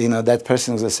 that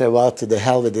person is going to say, well, to the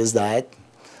hell with this diet.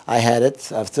 I had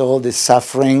it. After all this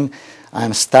suffering,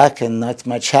 I'm stuck and not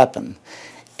much happened.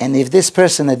 And if this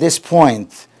person at this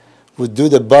point would do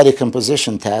the body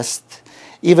composition test,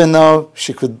 even though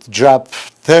she could drop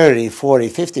 30, 40,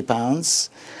 50 pounds,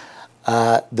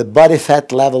 the body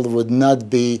fat level would not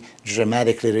be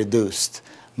dramatically reduced.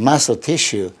 Muscle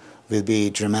tissue will be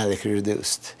dramatically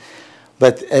reduced.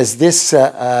 But as this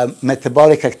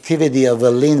metabolic activity of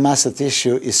a lean muscle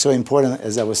tissue is so important,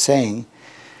 as I was saying,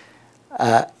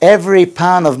 every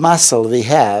pound of muscle we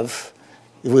have,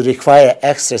 it would require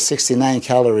extra 69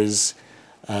 calories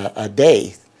a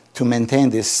day to maintain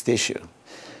this tissue.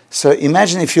 So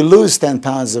imagine if you lose 10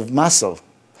 pounds of muscle,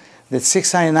 that's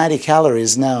 690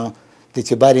 calories now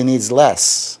that your body needs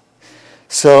less.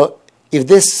 So if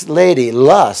this lady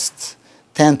lost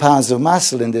 10 pounds of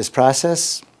muscle in this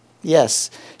process,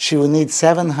 yes, she will need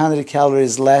 700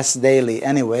 calories less daily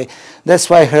anyway. That's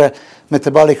why her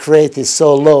metabolic rate is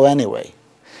so low anyway.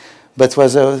 But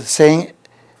as I was saying,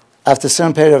 after a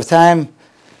certain period of time,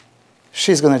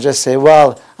 she's going to just say,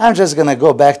 well, I'm just going to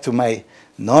go back to my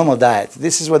normal diet.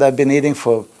 This is what I've been eating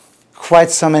for quite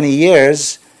so many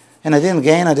years, and I didn't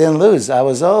gain, I didn't lose. I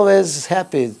was always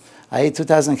happy. I eat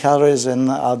 2,000 calories and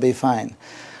I'll be fine.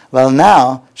 Well,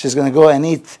 now she's going to go and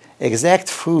eat exact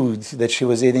food that she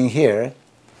was eating here.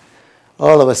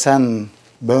 All of a sudden,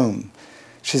 boom,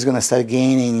 she's going to start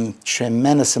gaining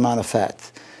tremendous amount of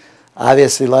fat.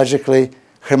 Obviously, logically,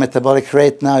 her metabolic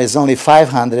rate now is only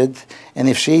 500, and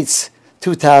if she eats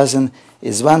 2,000,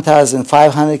 is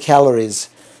 1,500 calories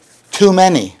too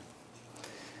many.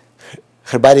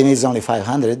 Her body needs only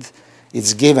 500.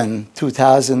 It's given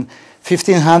 2,000.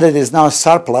 1,500 is now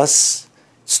surplus.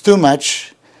 It's too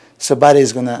much, so body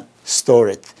is going to store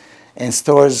it, and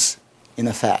stores in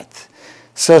a fat.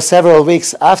 So several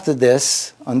weeks after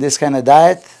this, on this kind of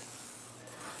diet,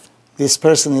 this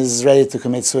person is ready to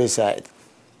commit suicide.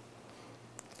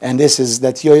 And this is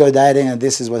that yo-yo dieting, and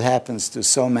this is what happens to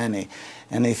so many.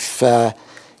 And if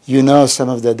you know some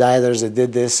of the dieters that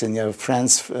did this, and your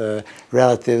friends,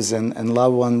 relatives, and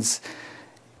loved ones,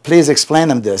 please explain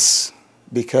them this,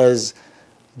 because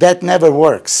that never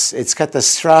works. It's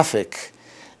catastrophic,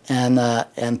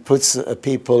 and puts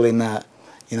people in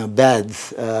a bad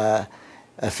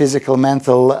physical,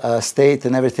 mental state,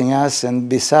 and everything else. And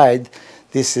beside,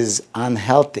 this is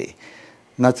unhealthy.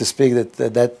 Not to speak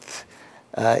that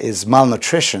is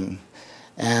malnutrition.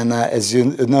 And as you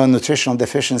know, nutritional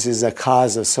deficiency is a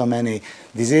cause of so many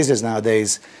diseases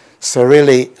nowadays. So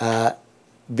really,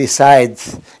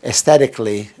 besides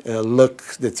aesthetically look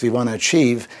that we want to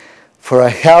achieve, for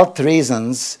health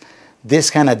reasons,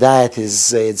 this kind of diet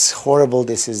it's horrible.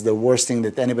 This is the worst thing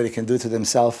that anybody can do to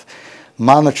themselves.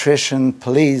 Malnutrition,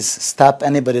 please stop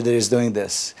anybody that is doing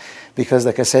this. Because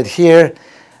like I said here,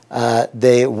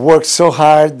 they work so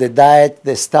hard, they diet,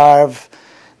 they starve,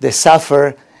 they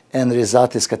suffer, and the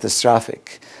result is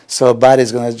catastrophic. So body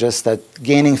is going to just start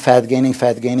gaining fat, gaining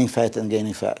fat, gaining fat, and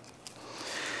gaining fat.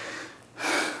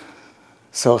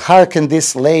 So how can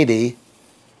this lady,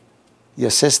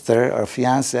 your sister or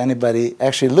fiance, anybody,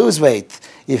 actually lose weight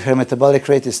if her metabolic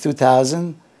rate is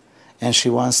 2,000 and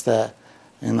she wants to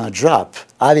drop?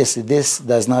 Obviously, this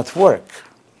does not work.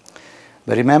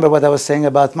 But remember what I was saying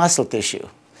about muscle tissue.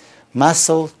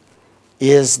 Muscle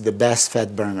is the best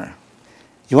fat burner.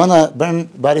 You want to burn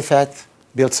body fat?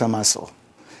 Build some muscle.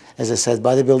 As I said,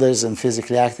 bodybuilders and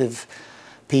physically active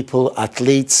people,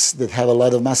 athletes that have a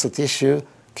lot of muscle tissue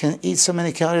can eat so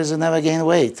many calories and never gain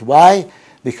weight. Why?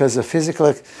 Because of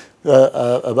physical,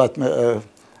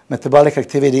 metabolic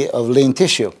activity of lean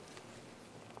tissue.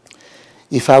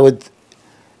 If I would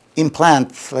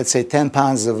implant, let's say, 10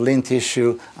 pounds of lean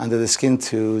tissue under the skin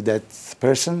to that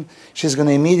person, she's going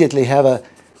to immediately have a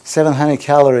 700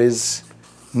 calories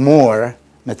more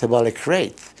metabolic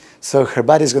rate. So her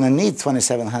body's going to need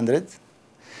 2,700.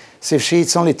 So if she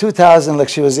eats only 2,000 like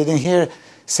she was eating here,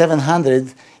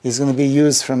 700 is going to be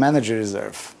used for energy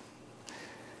reserve.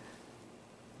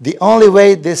 The only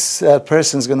way this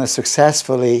person is going to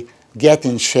successfully get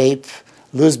in shape,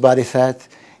 lose body fat,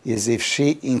 is if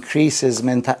she increases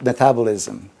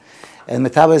metabolism. And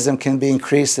metabolism can be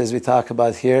increased, as we talk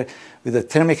about here, with the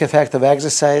thermic effect of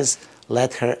exercise.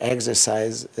 Let her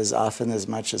exercise as often, as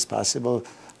much as possible.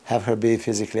 Have her be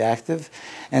physically active.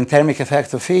 And thermic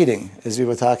effect of feeding, as we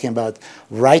were talking about,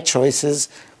 right choices,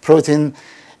 protein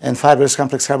and fibrous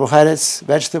complex carbohydrates,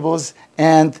 vegetables,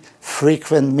 and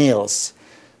frequent meals.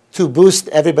 To boost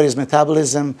everybody's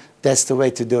metabolism, that's the way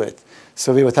to do it.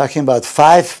 So we were talking about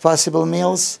 5 possible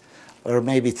meals, or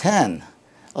maybe 10.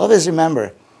 Always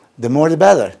remember, the more the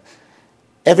better.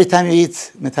 Every time you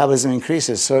eat, metabolism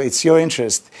increases, so it's your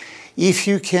interest. If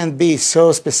you can be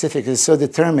so specific and so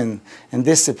determined and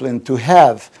disciplined to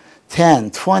have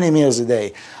 10, 20 meals a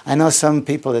day. I know some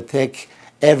people that take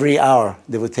every hour,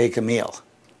 they would take a meal.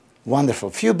 Wonderful.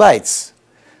 Few bites.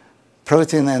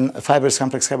 Protein and fibrous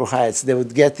complex carbohydrates, they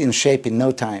would get in shape in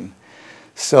no time.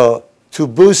 So to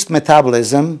boost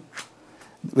metabolism,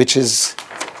 which is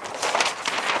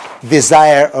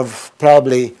desire of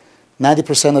probably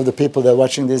 90% of the people that are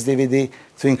watching this DVD,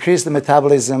 to increase the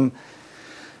metabolism,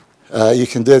 you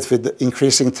can do it with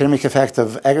increasing thermic effect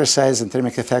of exercise and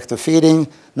thermic effect of feeding.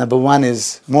 Number 1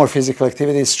 is more physical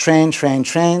activities. Train, train,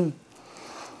 train.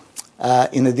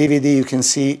 In the DVD, you can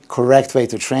see correct way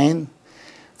to train.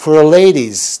 For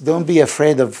ladies, don't be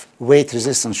afraid of weight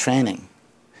resistance training.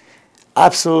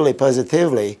 Absolutely,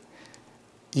 positively,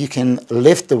 you can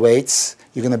lift the weights.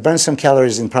 You're going to burn some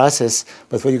calories in process,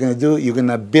 but what you're going to do, you're going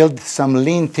to build some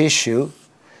lean tissue,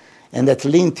 and that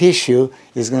lean tissue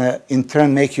is going to, in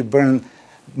turn, make you burn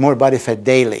more body fat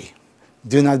daily.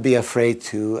 Do not be afraid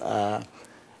to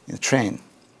train.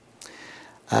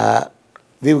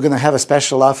 We were going to have a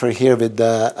special offer here with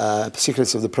the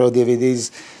Secrets of the Pro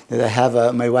DVDs that I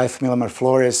have my wife, Milamar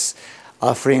Flores,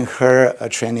 offering her a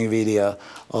training video.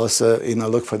 Also,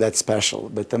 look for that special.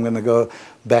 But I'm going to go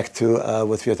back to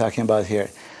what we are talking about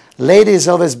here. Ladies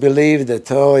always believe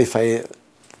that, oh, if I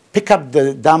pick up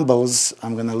the dumbbells,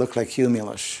 I'm going to look like you,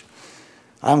 Milosh.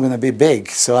 I'm going to be big,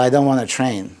 so I don't want to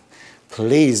train.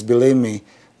 Please believe me,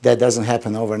 that doesn't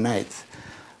happen overnight.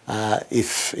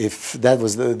 If that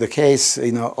was the case,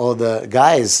 all the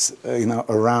guys,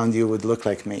 around you would look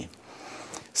like me.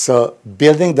 So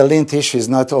building the lean tissue is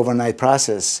not an overnight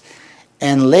process.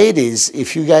 And ladies,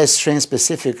 if you guys train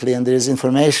specifically, and there's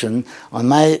information on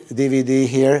my DVD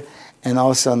here and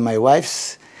also on my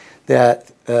wife's, there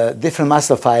are different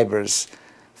muscle fibers,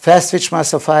 fast twitch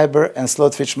muscle fiber and slow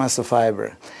twitch muscle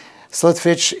fiber. Slow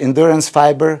twitch endurance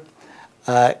fiber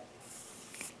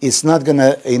it's not going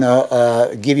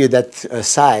to give you that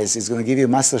size. It's going to give you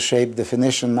muscle shape,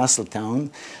 definition, muscle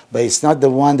tone, but it's not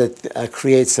the one that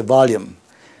creates a volume.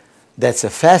 That's a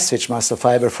fast twitch muscle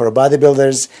fiber for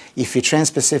bodybuilders. If you train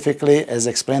specifically, as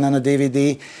explained on the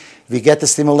DVD, we get the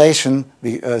stimulation,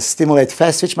 we stimulate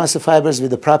fast twitch muscle fibers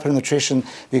with the proper nutrition,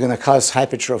 we're going to cause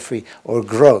hypertrophy or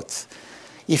growth.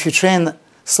 If you train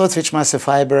slow twitch muscle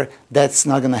fiber, that's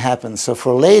not going to happen. So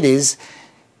for ladies,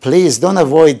 please don't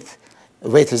avoid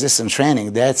weight resistance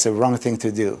training. That's a wrong thing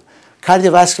to do.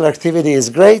 Cardiovascular activity is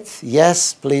great.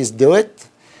 Yes, please do it.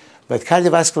 But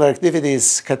cardiovascular activity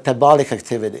is catabolic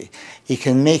activity. It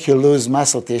can make you lose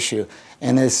muscle tissue.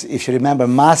 And if you remember,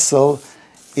 muscle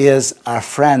is our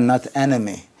friend, not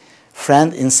enemy.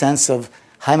 Friend in sense of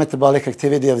high metabolic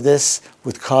activity of this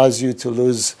would cause you to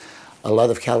lose a lot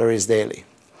of calories daily.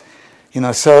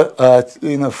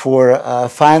 For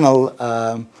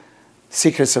final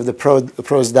secrets of the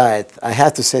pro's diet, I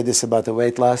have to say this about the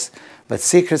weight loss, but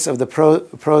secrets of the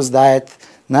pro's diet,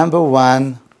 number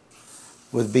 1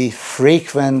 would be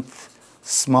frequent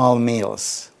small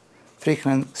meals.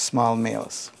 Frequent small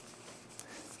meals.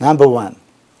 Number 1.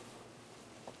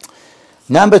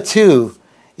 Number 2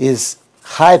 is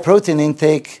high protein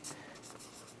intake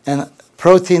and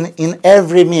protein in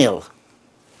every meal.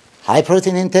 High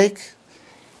protein intake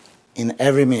in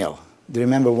every meal. Do you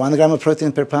remember 1 gram of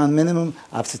protein per pound minimum,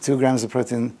 up to 2 grams of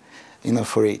protein,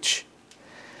 for each.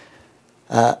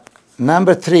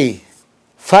 Number 3,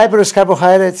 fibrous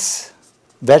carbohydrates,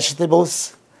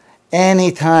 vegetables,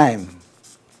 anytime.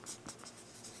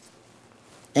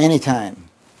 Anytime.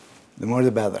 The more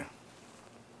the better.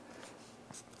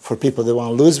 For people that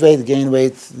want to lose weight, gain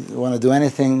weight, want to do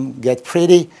anything, get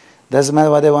pretty, doesn't matter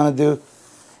what they want to do,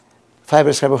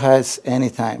 fibrous carbohydrates,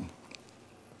 anytime.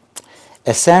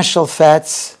 Essential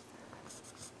fats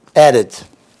added.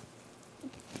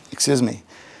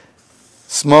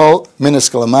 Small,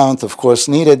 minuscule amount, of course,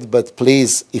 needed, but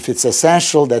please, if it's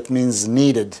essential, that means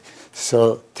needed,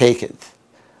 so take it.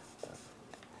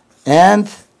 And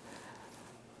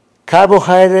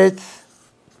carbohydrate,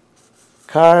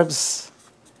 carbs,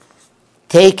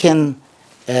 taken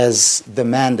as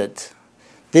demanded.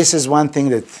 This is one thing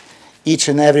that each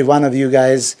and every one of you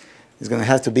guys is going to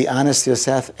have to be honest to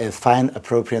yourself and find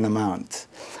appropriate amount.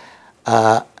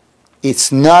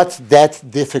 It's not that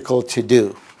difficult to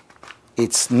do.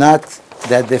 It's not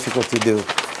that difficult to do.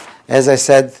 As I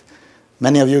said,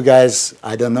 many of you guys,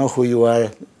 I don't know who you are.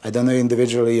 I don't know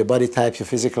individually, your body type, your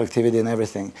physical activity, and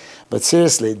everything. But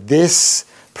seriously, this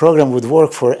program would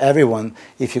work for everyone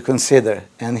if you consider.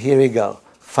 And here we go.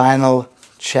 Final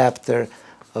chapter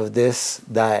of this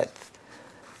diet.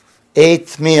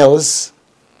 8 meals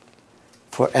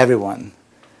for everyone.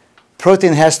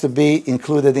 Protein has to be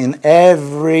included in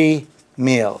every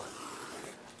meal.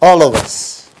 All of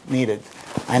us need it.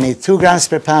 I need 2 grams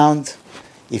per pound.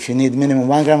 If you need minimum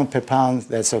 1 gram per pound,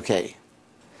 that's okay.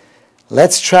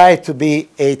 Let's try to be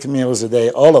 8 meals a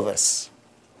day, all of us.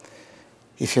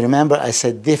 If you remember, I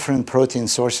said different protein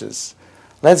sources.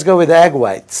 Let's go with egg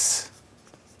whites.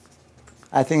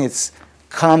 I think it's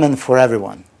common for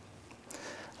everyone.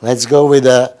 Let's go with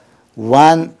a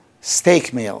 1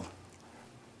 steak meal.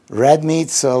 Red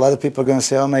meat, so a lot of people are going to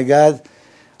say, oh my God,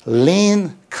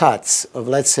 lean cuts of,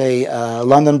 let's say,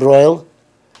 London broil.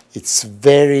 It's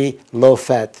very low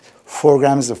fat, 4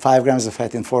 grams or 5 grams of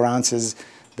fat in 4 ounces.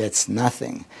 That's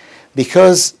nothing.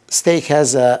 Because steak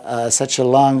has such a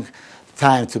long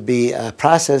time to be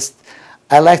processed,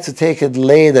 I like to take it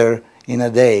later in a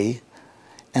day.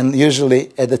 And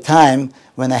usually at the time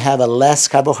when I have a less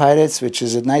carbohydrates, which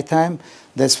is at nighttime,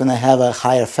 that's when I have a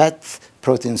higher fat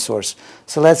protein source.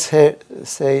 So let's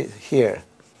say here.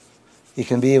 It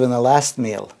can be even the last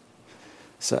meal.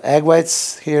 So egg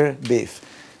whites here, beef.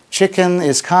 Chicken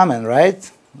is common,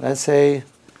 right? Let's say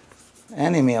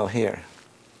any meal here.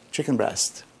 Chicken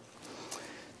breast.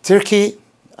 Turkey,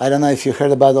 I don't know if you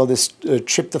heard about all this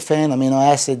tryptophan, amino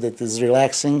acid that is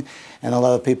relaxing, and a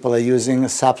lot of people are using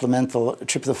supplemental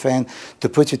tryptophan to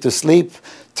put you to sleep.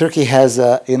 Turkey has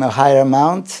a higher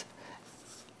amount.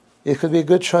 It could be a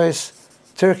good choice.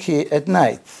 Turkey at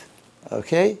night,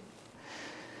 okay?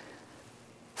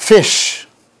 Fish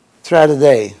throughout the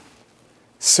day.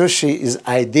 Sushi is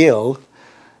ideal.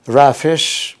 Raw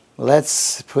fish,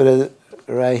 let's put it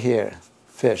right here.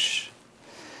 Fish.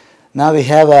 Now we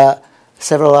have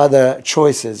several other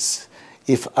choices.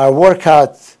 If our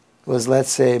workout was, let's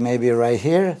say, maybe right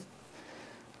here,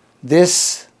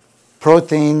 this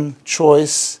protein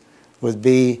choice would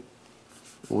be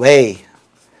whey.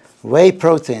 Whey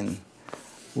protein.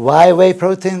 Why whey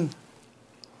protein?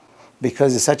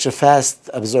 Because it's such a fast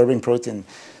absorbing protein.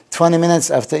 20 minutes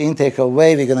after intake of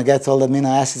whey, we're going to get all the amino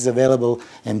acids available,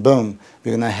 and boom,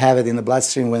 we're going to have it in the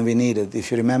bloodstream when we need it. If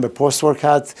you remember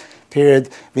post-workout period,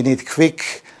 we need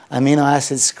quick amino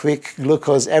acids, quick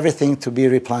glucose, everything to be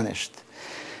replenished.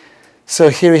 So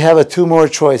here we have 2 more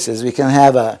choices. We can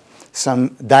have some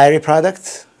dairy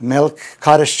product, milk,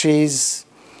 cottage cheese,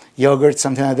 yogurt,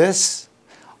 something like this,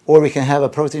 or we can have a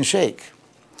protein shake.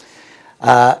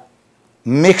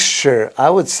 Mixture,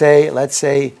 I would say, let's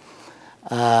say,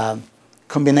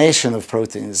 combination of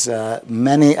proteins. I'm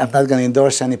not going to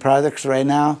endorse any products right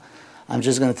now. I'm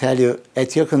just going to tell you,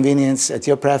 at your convenience, at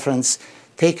your preference,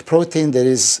 take protein that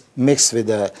is mixed with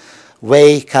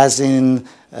whey, casein,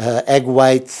 egg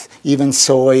white, even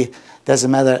soy.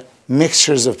 Doesn't matter.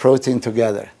 Mixtures of protein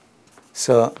together.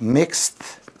 So mixed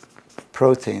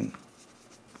protein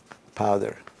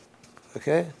powder.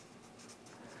 Okay?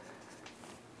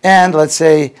 And let's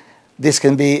say this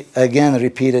can be, again,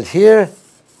 repeated here,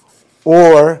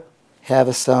 or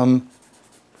have some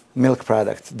milk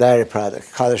product, dairy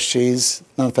product. Cottage cheese,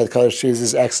 non-fat cottage cheese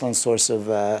is an excellent source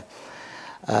of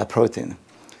protein.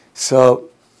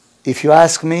 So if you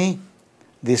ask me,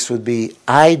 this would be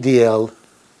ideal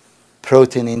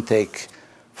protein intake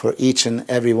for each and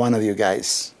every one of you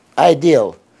guys.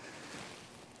 Ideal.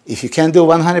 If you can't do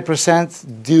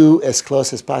 100%, do as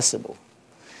close as possible.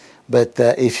 But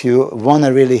if you want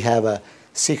to really have a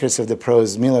secrets of the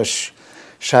pros, Miloš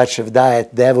Šarčev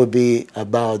diet, that would be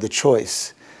about the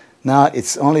choice. Now,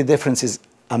 its only difference is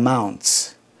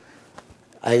amounts.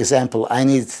 Example, I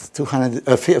need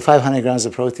 500 grams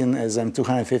of protein as I'm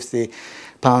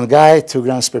 250-pound guy, 2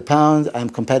 grams per pound. I'm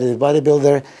competitive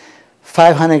bodybuilder.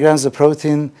 500 grams of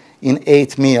protein in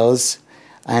 8 meals.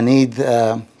 I need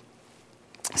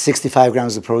 65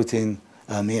 grams of protein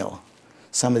a meal.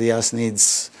 Somebody else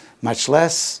needs much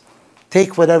less.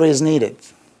 Take whatever is needed.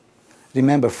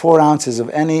 Remember, 4 ounces of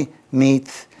any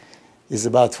meat is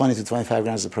about 20 to 25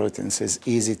 grams of protein, so it's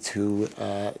easy to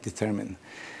determine.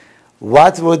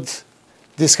 What would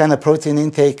this kind of protein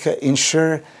intake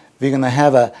ensure? We're going to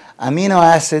have amino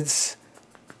acids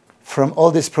from all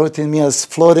these protein meals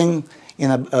floating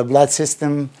in a blood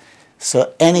system,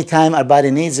 so anytime our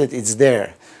body needs it, it's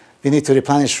there. We need to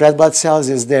replenish red blood cells,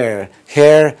 it's there.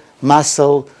 Hair,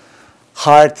 muscle,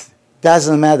 heart,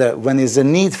 doesn't matter. When there's a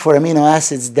need for amino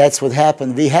acids, that's what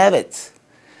happened. We have it.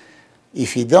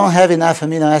 If you don't have enough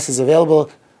amino acids available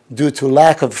due to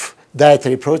lack of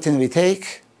dietary protein we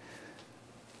take,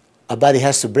 our body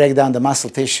has to break down the muscle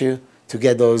tissue to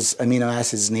get those amino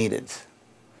acids needed.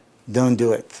 Don't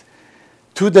do it.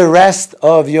 To the rest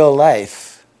of your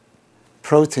life,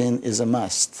 protein is a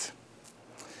must.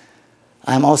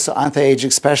 I'm also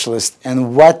anti-aging specialist.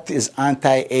 And what is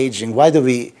anti-aging? Why do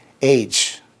we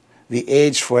age? We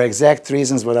age for exact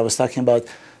reasons what I was talking about: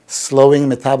 slowing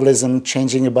metabolism,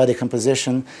 changing your body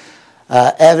composition.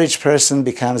 Average person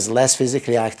becomes less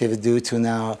physically active due to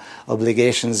now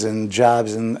obligations and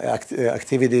jobs and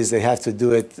activities. They have to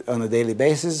do it on a daily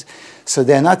basis. So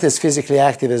they're not as physically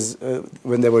active as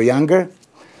when they were younger.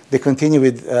 They continue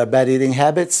with bad eating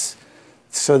habits,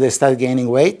 so they start gaining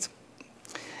weight.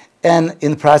 And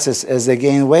in the process, as they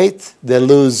gain weight, they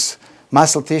lose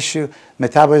muscle tissue,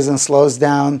 metabolism slows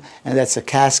down, and that's a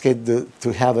cascade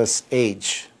to have us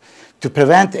age. To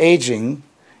prevent aging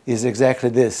is exactly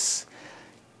this.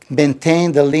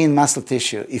 Maintain the lean muscle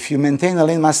tissue. If you maintain the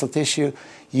lean muscle tissue,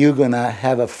 you're going to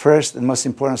have a first and most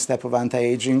important step of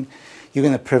anti-aging. You're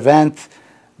going to prevent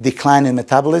decline in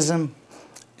metabolism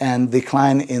and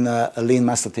decline in a lean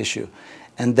muscle tissue.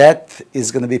 And that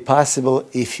is going to be possible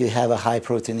if you have a high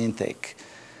protein intake.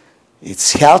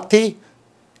 It's healthy,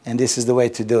 and this is the way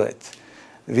to do it.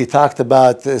 We talked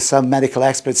about some medical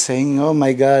experts saying, oh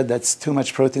my God, that's too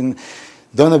much protein.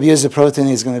 Don't abuse the protein.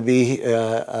 It's going to be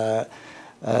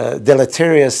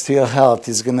deleterious to your health.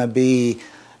 It's going to be,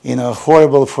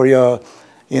 horrible for your,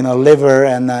 liver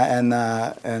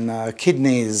and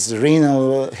kidneys,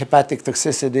 renal, hepatic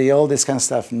toxicity, all this kind of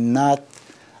stuff. Not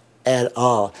at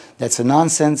all. That's a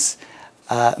nonsense.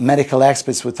 Medical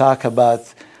experts will talk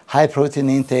about high protein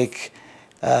intake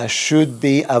should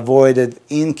be avoided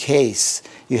in case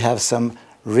you have some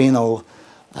renal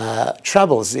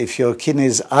troubles. If your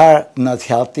kidneys are not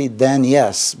healthy, then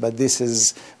yes, but this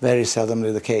is very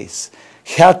seldomly the case.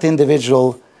 Healthy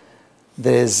individual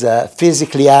that is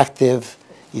physically active,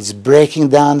 is breaking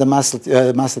down the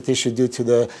muscle tissue due to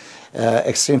the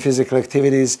extreme physical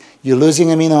activities. You're losing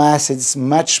amino acids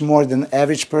much more than the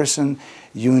average person.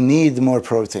 You need more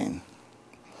protein.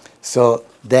 So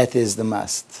that is the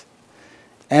must.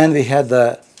 And we had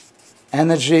the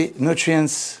energy,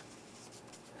 nutrients,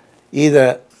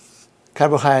 either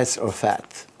carbohydrates or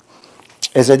fat.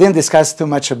 As I didn't discuss too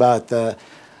much about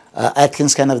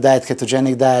Atkins kind of diet,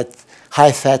 ketogenic diet,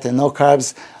 high fat and no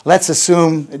carbs, let's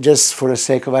assume, just for the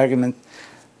sake of argument,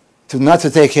 not to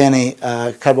take any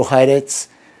carbohydrates.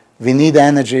 We need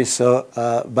energy,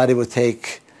 so body will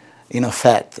take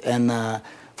fat. And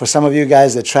for some of you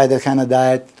guys that try that kind of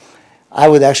diet, I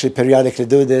would actually periodically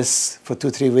do this for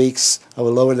 2-3 weeks. I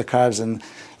will lower the carbs and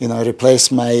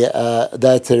replace my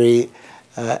dietary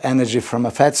energy from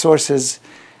fat sources.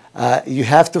 You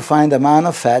have to find the amount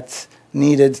of fat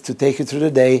needed to take you through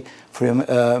the day for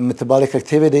your metabolic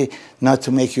activity, not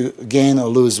to make you gain or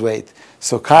lose weight.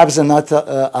 So carbs are not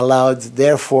allowed,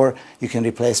 therefore you can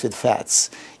replace with fats.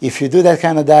 If you do that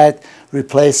kind of diet,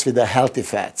 replace with the healthy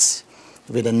fats,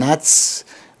 with the nuts,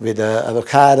 with the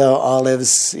avocado,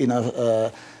 olives,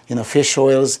 fish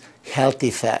oils,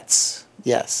 healthy fats,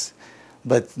 yes,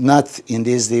 but not in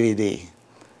this DVD.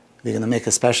 We're going to make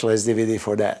a specialized DVD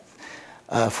for that.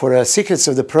 For the Secrets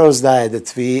of the Pros diet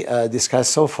that we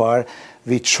discussed so far,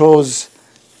 we chose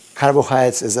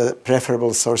carbohydrates as a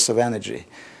preferable source of energy.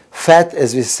 Fat,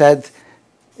 as we said,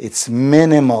 it's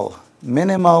minimal.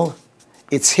 Minimal,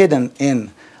 it's hidden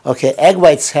in. Okay, egg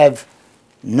whites have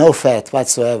no fat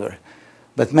whatsoever.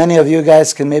 But many of you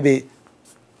guys can maybe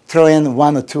throw in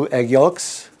 1 or 2 egg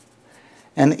yolks,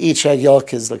 and each egg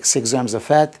yolk is like 6 grams of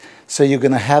fat, so you're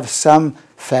going to have some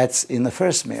fats in the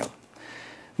first meal.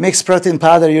 Mixed protein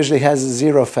powder usually has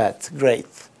 0 fat. Great.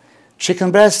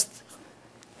 Chicken breast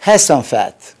has some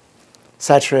fat.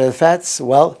 Saturated fats,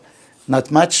 well,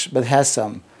 not much, but has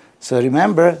some. So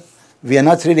remember, we are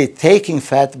not really taking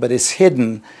fat, but it's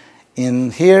hidden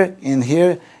in here, in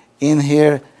here, in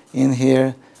here, in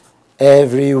here,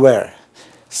 everywhere.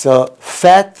 So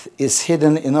fat is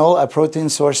hidden in all our protein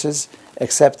sources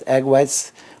except egg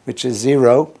whites, which is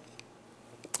 0.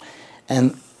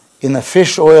 And in the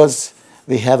fish oils,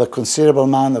 We have a considerable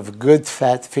amount of good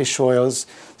fat fish oils,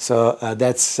 so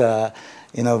that's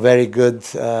very good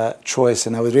choice,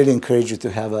 and I would really encourage you to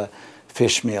have a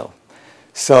fish meal.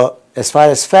 So as far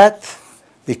as fat,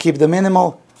 we keep the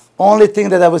minimal. Only thing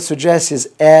that I would suggest is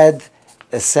add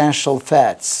essential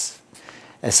fats.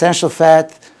 Essential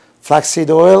fat, flaxseed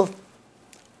oil,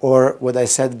 or what I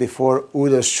said before,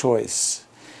 Udo's Choice.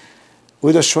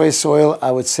 Udo's Choice oil,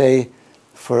 I would say,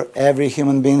 for every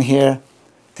human being here,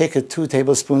 take 2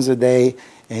 tablespoons a day,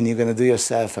 and you're going to do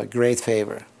yourself a great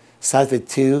favor. Start with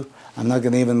 2. I'm not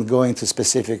going to even go into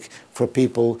specific for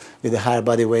people with a higher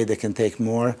body weight that can take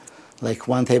more, like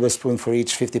 1 tablespoon for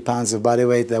each 50 pounds of body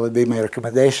weight. That would be my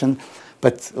recommendation.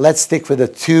 But let's stick with the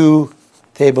 2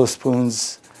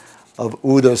 tablespoons of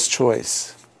Udo's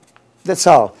Choice. That's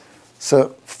all.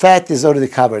 So fat is already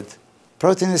covered.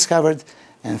 Protein is covered,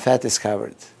 and fat is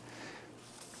covered.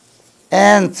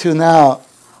 And to now,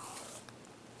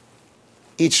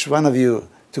 each one of you,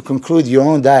 to conclude your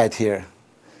own diet here.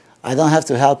 I don't have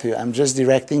to help you. I'm just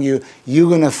directing you. You're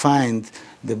going to find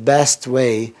the best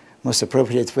way, most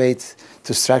appropriate way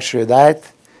to structure your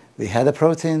diet. We had a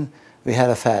protein, we had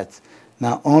a fat.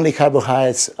 Now, only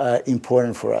carbohydrates are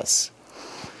important for us.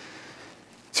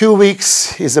 2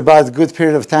 weeks is about a good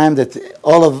period of time that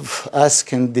all of us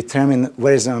can determine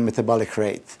where is our metabolic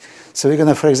rate. So we're going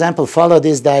to, for example, follow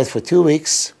this diet for 2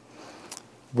 weeks,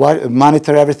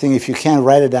 monitor everything. If you can,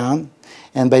 write it down.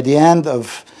 And by the end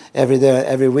of every day,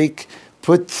 every week,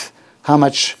 put how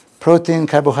much protein,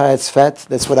 carbohydrates, fat.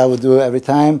 That's what I would do every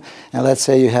time. And let's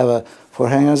say you have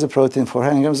 400 grams of protein,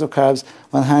 400 grams of carbs,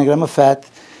 100 grams of fat.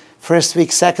 First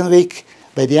week, second week,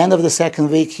 by the end of the second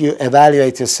week, you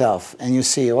evaluate yourself and you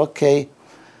see, okay,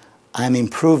 I'm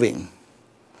improving.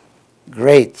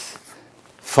 Great.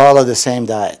 Follow the same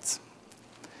diet.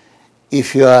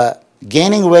 If you are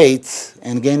gaining weight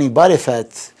and gaining body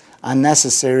fat,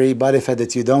 unnecessary body fat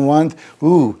that you don't want,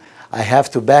 I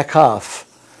have to back off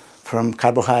from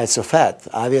carbohydrates or fat.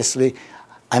 Obviously,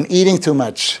 I'm eating too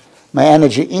much. My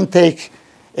energy intake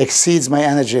exceeds my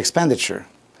energy expenditure.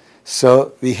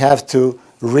 So we have to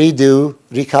redo,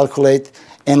 recalculate,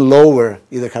 and lower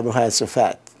either carbohydrates or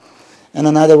fat. And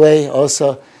another way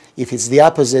also, if it's the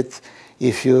opposite,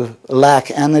 if you lack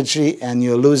energy and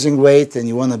you're losing weight and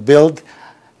you want to build,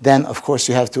 then of course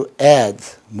you have to add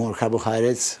more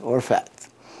carbohydrates or fat.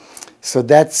 So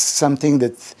that's something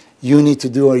that you need to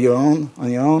do on your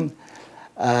own.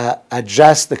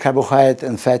 Adjust the carbohydrate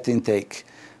and fat intake.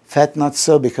 Fat not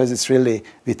so, because it's really,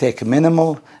 we take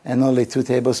minimal and only 2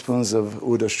 tablespoons of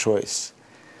Udo's Choice.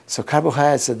 So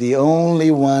carbohydrates are the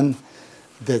only one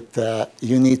that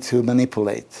you need to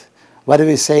manipulate. What do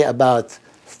we say about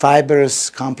fibrous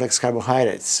complex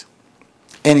carbohydrates?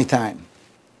 Anytime.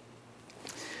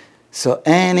 So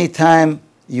anytime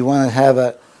you want to have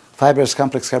a fibrous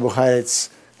complex carbohydrates,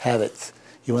 have it.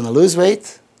 You want to lose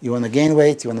weight, you want to gain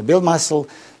weight, you want to build muscle,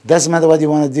 doesn't matter what you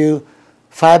want to do,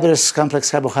 fibrous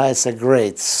complex carbohydrates are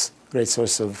great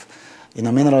source of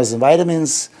minerals and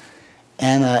vitamins,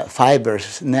 and fiber,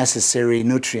 necessary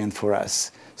nutrient for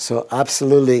us. So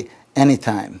absolutely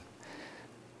anytime.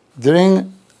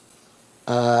 During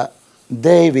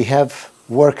day we have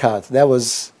workout. That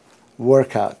was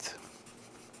workout.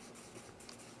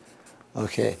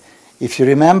 Okay. If you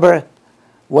remember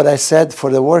what I said for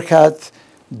the workout,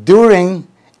 during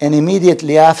and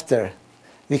immediately after,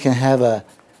 we can have a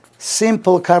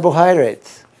simple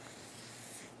carbohydrate.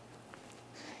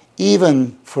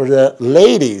 Even for the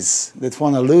ladies that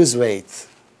want to lose weight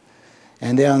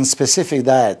and they're on a specific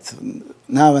diet.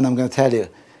 Now when I'm going to tell you,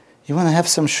 you want to have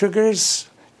some sugars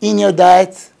in your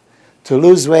diet to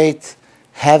lose weight,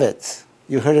 have it.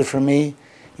 You heard it from me.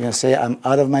 You're going to say, I'm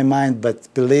out of my mind,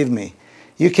 but believe me,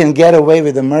 you can get away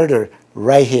with the murder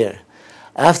right here.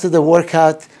 After the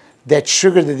workout, that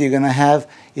sugar that you're going to have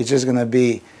is just going to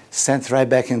be sent right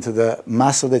back into the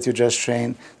muscle that you just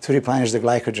trained to replenish the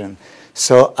glycogen.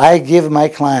 So I give my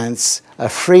clients a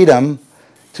freedom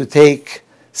to take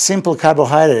simple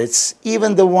carbohydrates,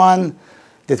 even the one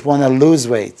that want to lose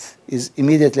weight, is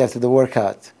immediately after the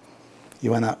workout.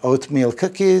 You want oatmeal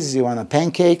cookies, you want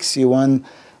pancakes, you want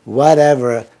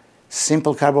whatever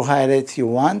simple carbohydrate you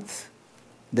want,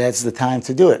 that's the time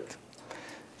to do it.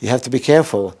 You have to be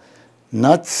careful.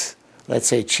 Not, let's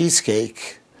say,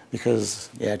 cheesecake, because,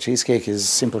 yeah, cheesecake is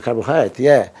simple carbohydrate,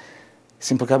 yeah.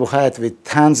 Simple carbohydrate with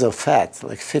tons of fat,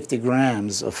 like 50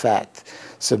 grams of fat.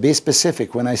 So be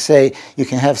specific. When I say you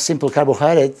can have simple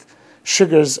carbohydrate,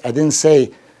 sugars, I didn't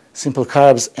say simple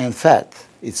carbs and fat.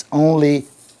 It's only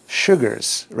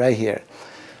sugars right here.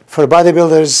 For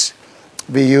bodybuilders,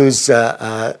 we use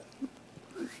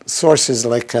sources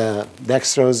like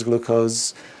dextrose,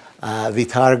 glucose,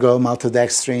 Vitargo,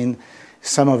 maltodextrin,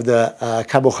 some of the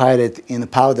carbohydrate in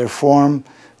powder form,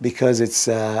 because it's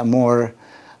more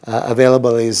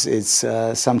available. It's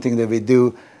something that we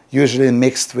do usually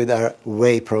mixed with our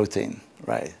whey protein,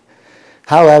 right?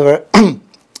 However,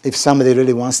 if somebody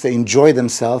really wants to enjoy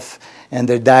themselves and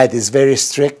their diet is very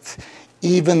strict,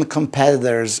 even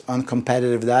competitors on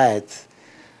competitive diet,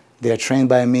 they are trained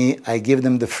by me. I give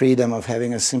them the freedom of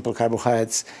having a simple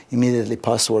carbohydrates immediately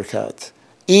post-workout.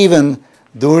 Even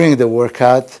during the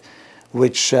workout,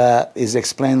 which is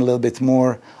explained a little bit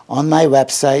more on my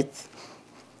website,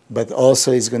 but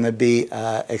also is going to be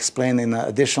explained in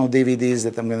additional DVDs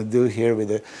that I'm going to do here with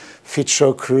the Fit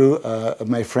Show crew, of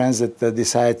my friends that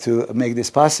decide to make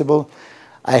this possible.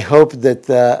 I hope that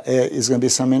is going to be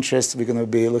some interest. We're going to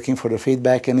be looking for the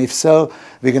feedback, and if so,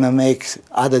 we're going to make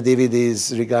other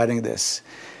DVDs regarding this.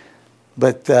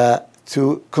 But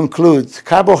to conclude,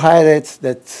 carbohydrates,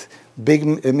 that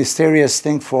big mysterious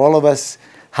thing for all of us,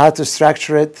 how to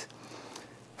structure it.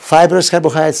 Fibrous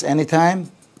carbohydrates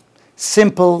anytime,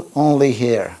 simple only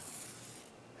here.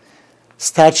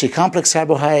 Starchy complex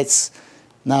carbohydrates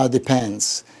now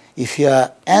depends. If you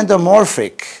are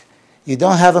endomorphic, you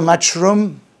don't have much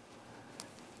room,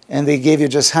 and they give you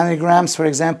just 100 grams, for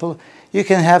example, you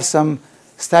can have some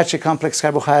starchy complex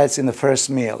carbohydrates in the first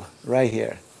meal, right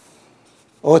here.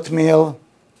 Oatmeal,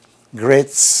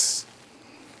 grits,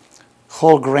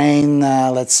 whole grain,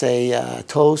 let's say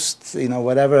toast,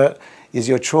 whatever is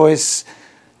your choice.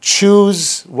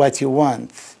 Choose what you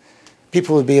want.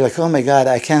 People will be like, oh my God,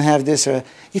 I can't have this. Or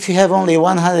if you have only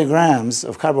 100 grams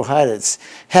of carbohydrates,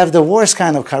 have the worst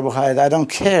kind of carbohydrate, I don't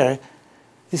care.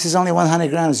 This is only 100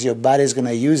 grams, your body's going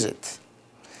to use it.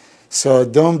 So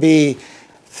don't be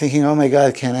thinking, oh my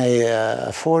God, can I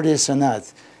afford this or not?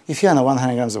 If you're on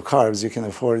 100 grams of carbs, you can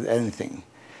afford anything.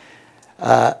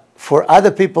 For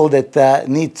other people that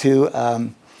need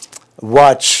to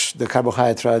watch the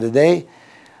carbohydrate throughout the day,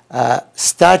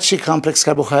 starchy complex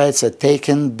carbohydrates are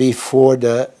taken before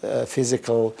the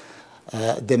physical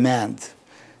demand.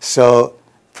 So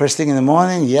first thing in the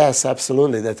morning, yes,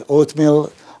 absolutely, that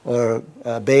oatmeal or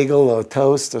bagel or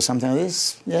toast or something like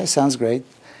this, yeah, sounds great.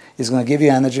 It's going to give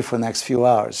you energy for the next few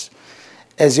hours.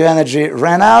 As your energy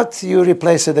ran out, you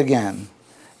replace it again.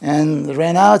 And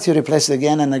ran out, you replace it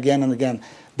again and again and again.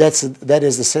 That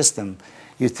is the system.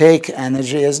 You take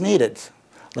energy as needed,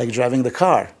 like driving the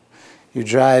car. You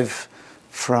drive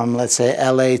from, let's say,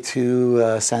 LA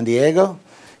to San Diego.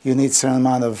 You need a certain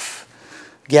amount of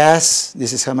gas.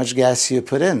 This is how much gas you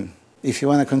put in. If you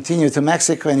want to continue to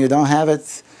Mexico and you don't have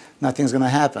it, nothing's going to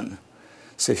happen.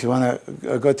 So if you want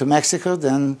to go to Mexico,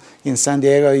 then in San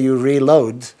Diego you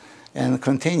reload and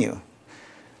continue.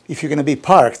 If you're going to be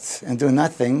parked and do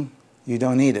nothing, you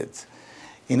don't need it.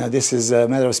 This is a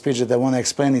matter of speech that I want to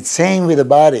explain. It's same with the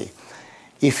body.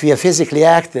 If we are physically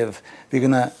active, we're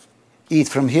going to eat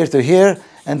from here to here,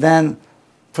 and then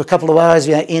for a couple of hours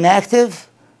we are inactive.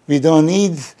 We don't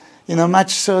need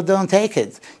much, so don't take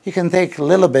it. You can take a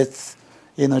little bit,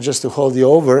 just to hold you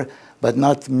over, but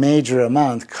not major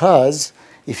amount, because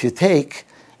if you take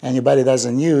and your body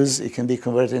doesn't use, it can be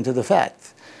converted into the fat.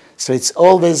 So it's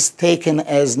always taken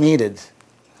as needed.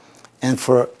 And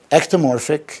for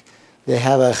ectomorphic, they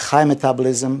have a high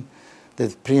metabolism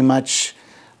that pretty much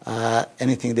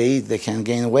anything they eat, they can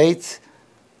gain weight.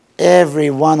 Every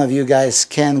one of you guys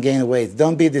can gain weight.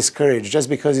 Don't be discouraged. Just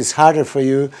because it's harder for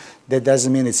you, that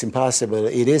doesn't mean it's impossible.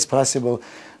 It is possible,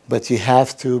 but you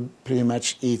have to pretty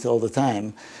much eat all the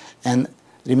time. And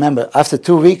remember, after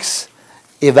 2 weeks,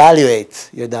 evaluate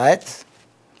your diet.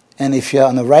 And if you're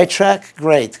on the right track,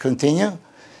 great, continue.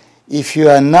 If you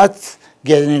are not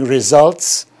getting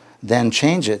results, then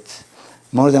change it.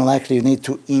 More than likely, you need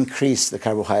to increase the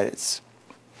carbohydrates.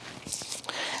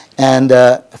 And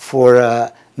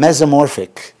for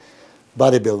mesomorphic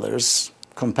bodybuilders,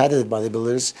 competitive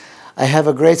bodybuilders, I have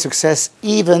a great success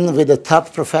even with the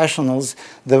top professionals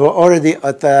that were already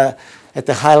at the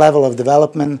high level of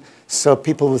development. So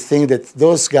people would think that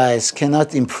those guys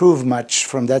cannot improve much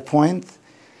from that point.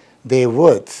 They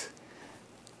would,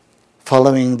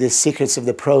 following the secrets of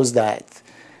the pros diet.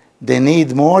 They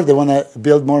need more, they want to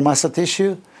build more muscle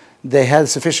tissue. They have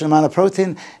sufficient amount of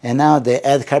protein, and now they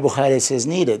add carbohydrates as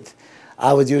needed.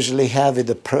 I would usually have with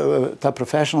the top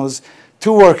professionals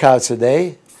 2 workouts a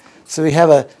day. So we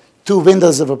have 2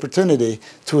 windows of opportunity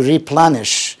to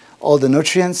replenish all the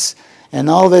nutrients. And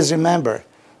always remember,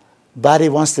 body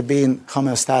wants to be in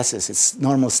homeostasis, its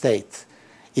normal state.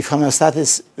 If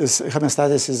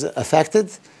homeostasis is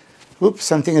affected, oops,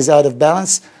 something is out of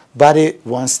balance, body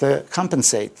wants to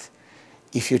compensate.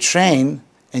 If you train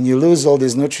and you lose all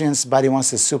these nutrients, body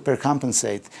wants to super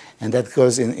compensate, and that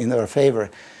goes in our favor.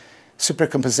 Super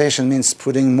compensation means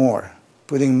putting more.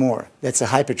 That's a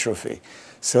hypertrophy.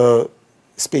 So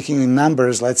speaking in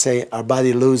numbers, let's say our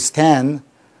body loses 10,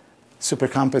 super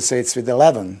compensates with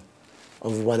 11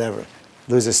 of whatever.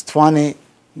 Loses 20,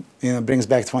 brings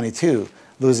back 22.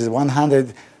 Loses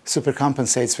 100, super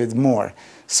compensates with more.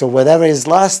 So whatever is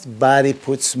lost, body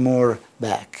puts more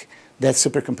back. That's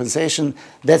super compensation.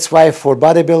 That's why for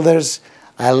bodybuilders,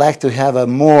 I like to have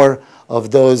more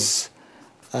of those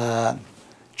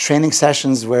training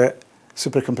sessions where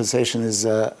super compensation is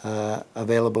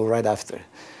available right after.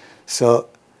 So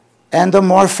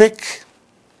endomorphic,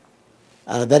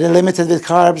 very limited with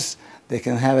carbs. They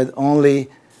can have it only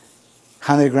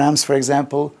 100 grams, for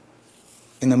example,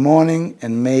 in the morning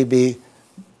and maybe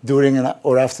during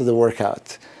or after the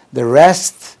workout. The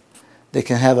rest, they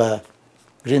can have a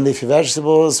green leafy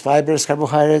vegetables, fibers,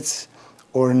 carbohydrates,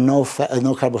 or no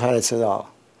carbohydrates at all.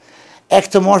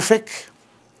 Ectomorphic,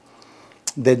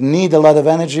 that need a lot of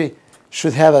energy,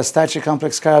 should have a starchy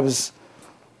complex carbs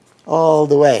all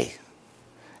the way,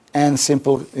 and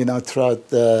simple, throughout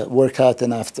the workout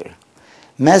and after.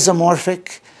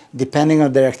 Mesomorphic, depending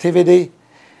on their activity.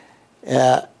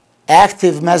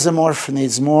 Active mesomorph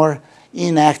needs more,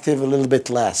 inactive a little bit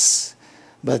less.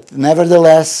 But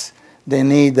nevertheless, they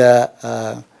need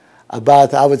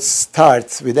about, I would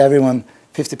start with everyone,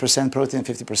 50% protein,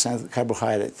 50%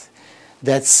 carbohydrate.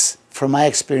 That's, from my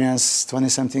experience,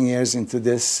 20-something years into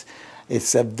this,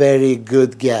 it's a very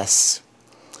good guess.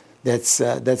 That's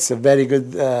a very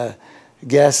good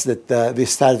guess that we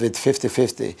start with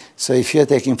 50-50. So if you're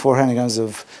taking 400 grams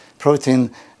of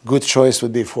protein, good choice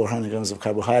would be 400 grams of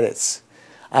carbohydrates.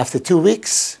 After 2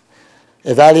 weeks,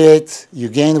 evaluate, you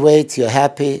gained weight, you're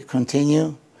happy,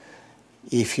 continue.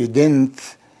 If you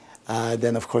didn't,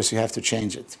 then of course you have to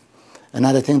change it.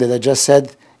 Another thing that I just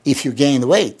said, if you gain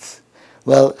weight,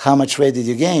 well, how much weight did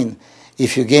you gain?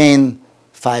 If you gain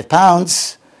 5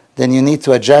 pounds, then you need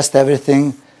to adjust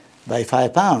everything by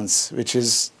 5 pounds, which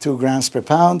is 2 grams per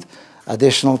pound,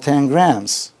 additional 10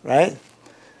 grams, right?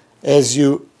 As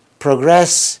you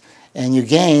progress and you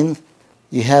gain,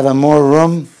 you have a more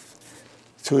room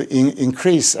to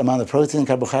increase amount of protein,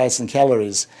 carbohydrates, and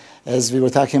calories. As we were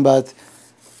talking about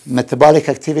metabolic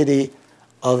activity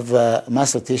of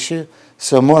muscle tissue,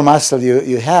 so more muscle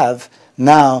you have,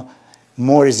 now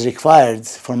more is required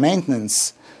for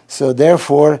maintenance. So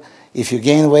therefore, if you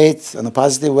gain weight in a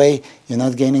positive way, you're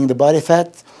not gaining the body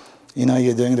fat,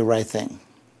 you're doing the right thing.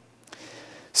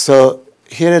 So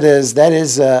here it is. That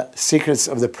is Secrets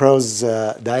of the Pros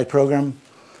diet program.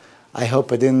 I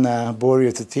hope I didn't bore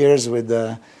you to tears with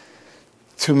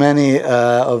too many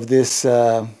of this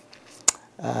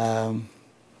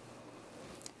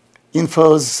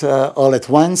infos all at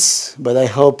once, but I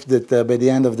hope that by the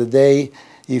end of the day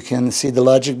you can see the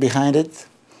logic behind it.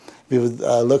 We would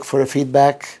look for a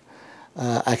feedback.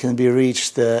 I can be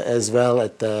reached as well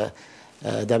at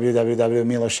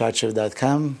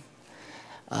www.miloshachev.com.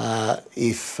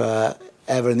 If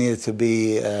ever needed to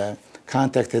be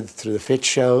contacted through the Fit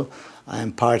Show,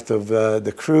 I'm part of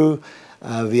the crew.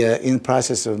 We are in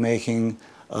process of making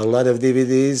a lot of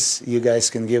DVDs. You guys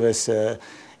can give us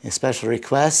special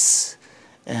requests,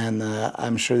 and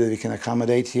I'm sure that we can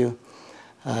accommodate you.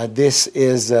 This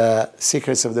is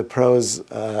Secrets of the Pros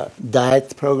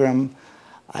diet program.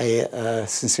 I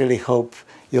sincerely hope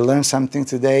you learned something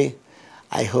today.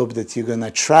 I hope that you're going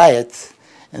to try it,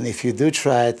 and if you do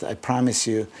try it, I promise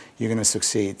you, you're going to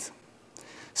succeed.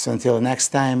 So until next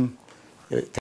time,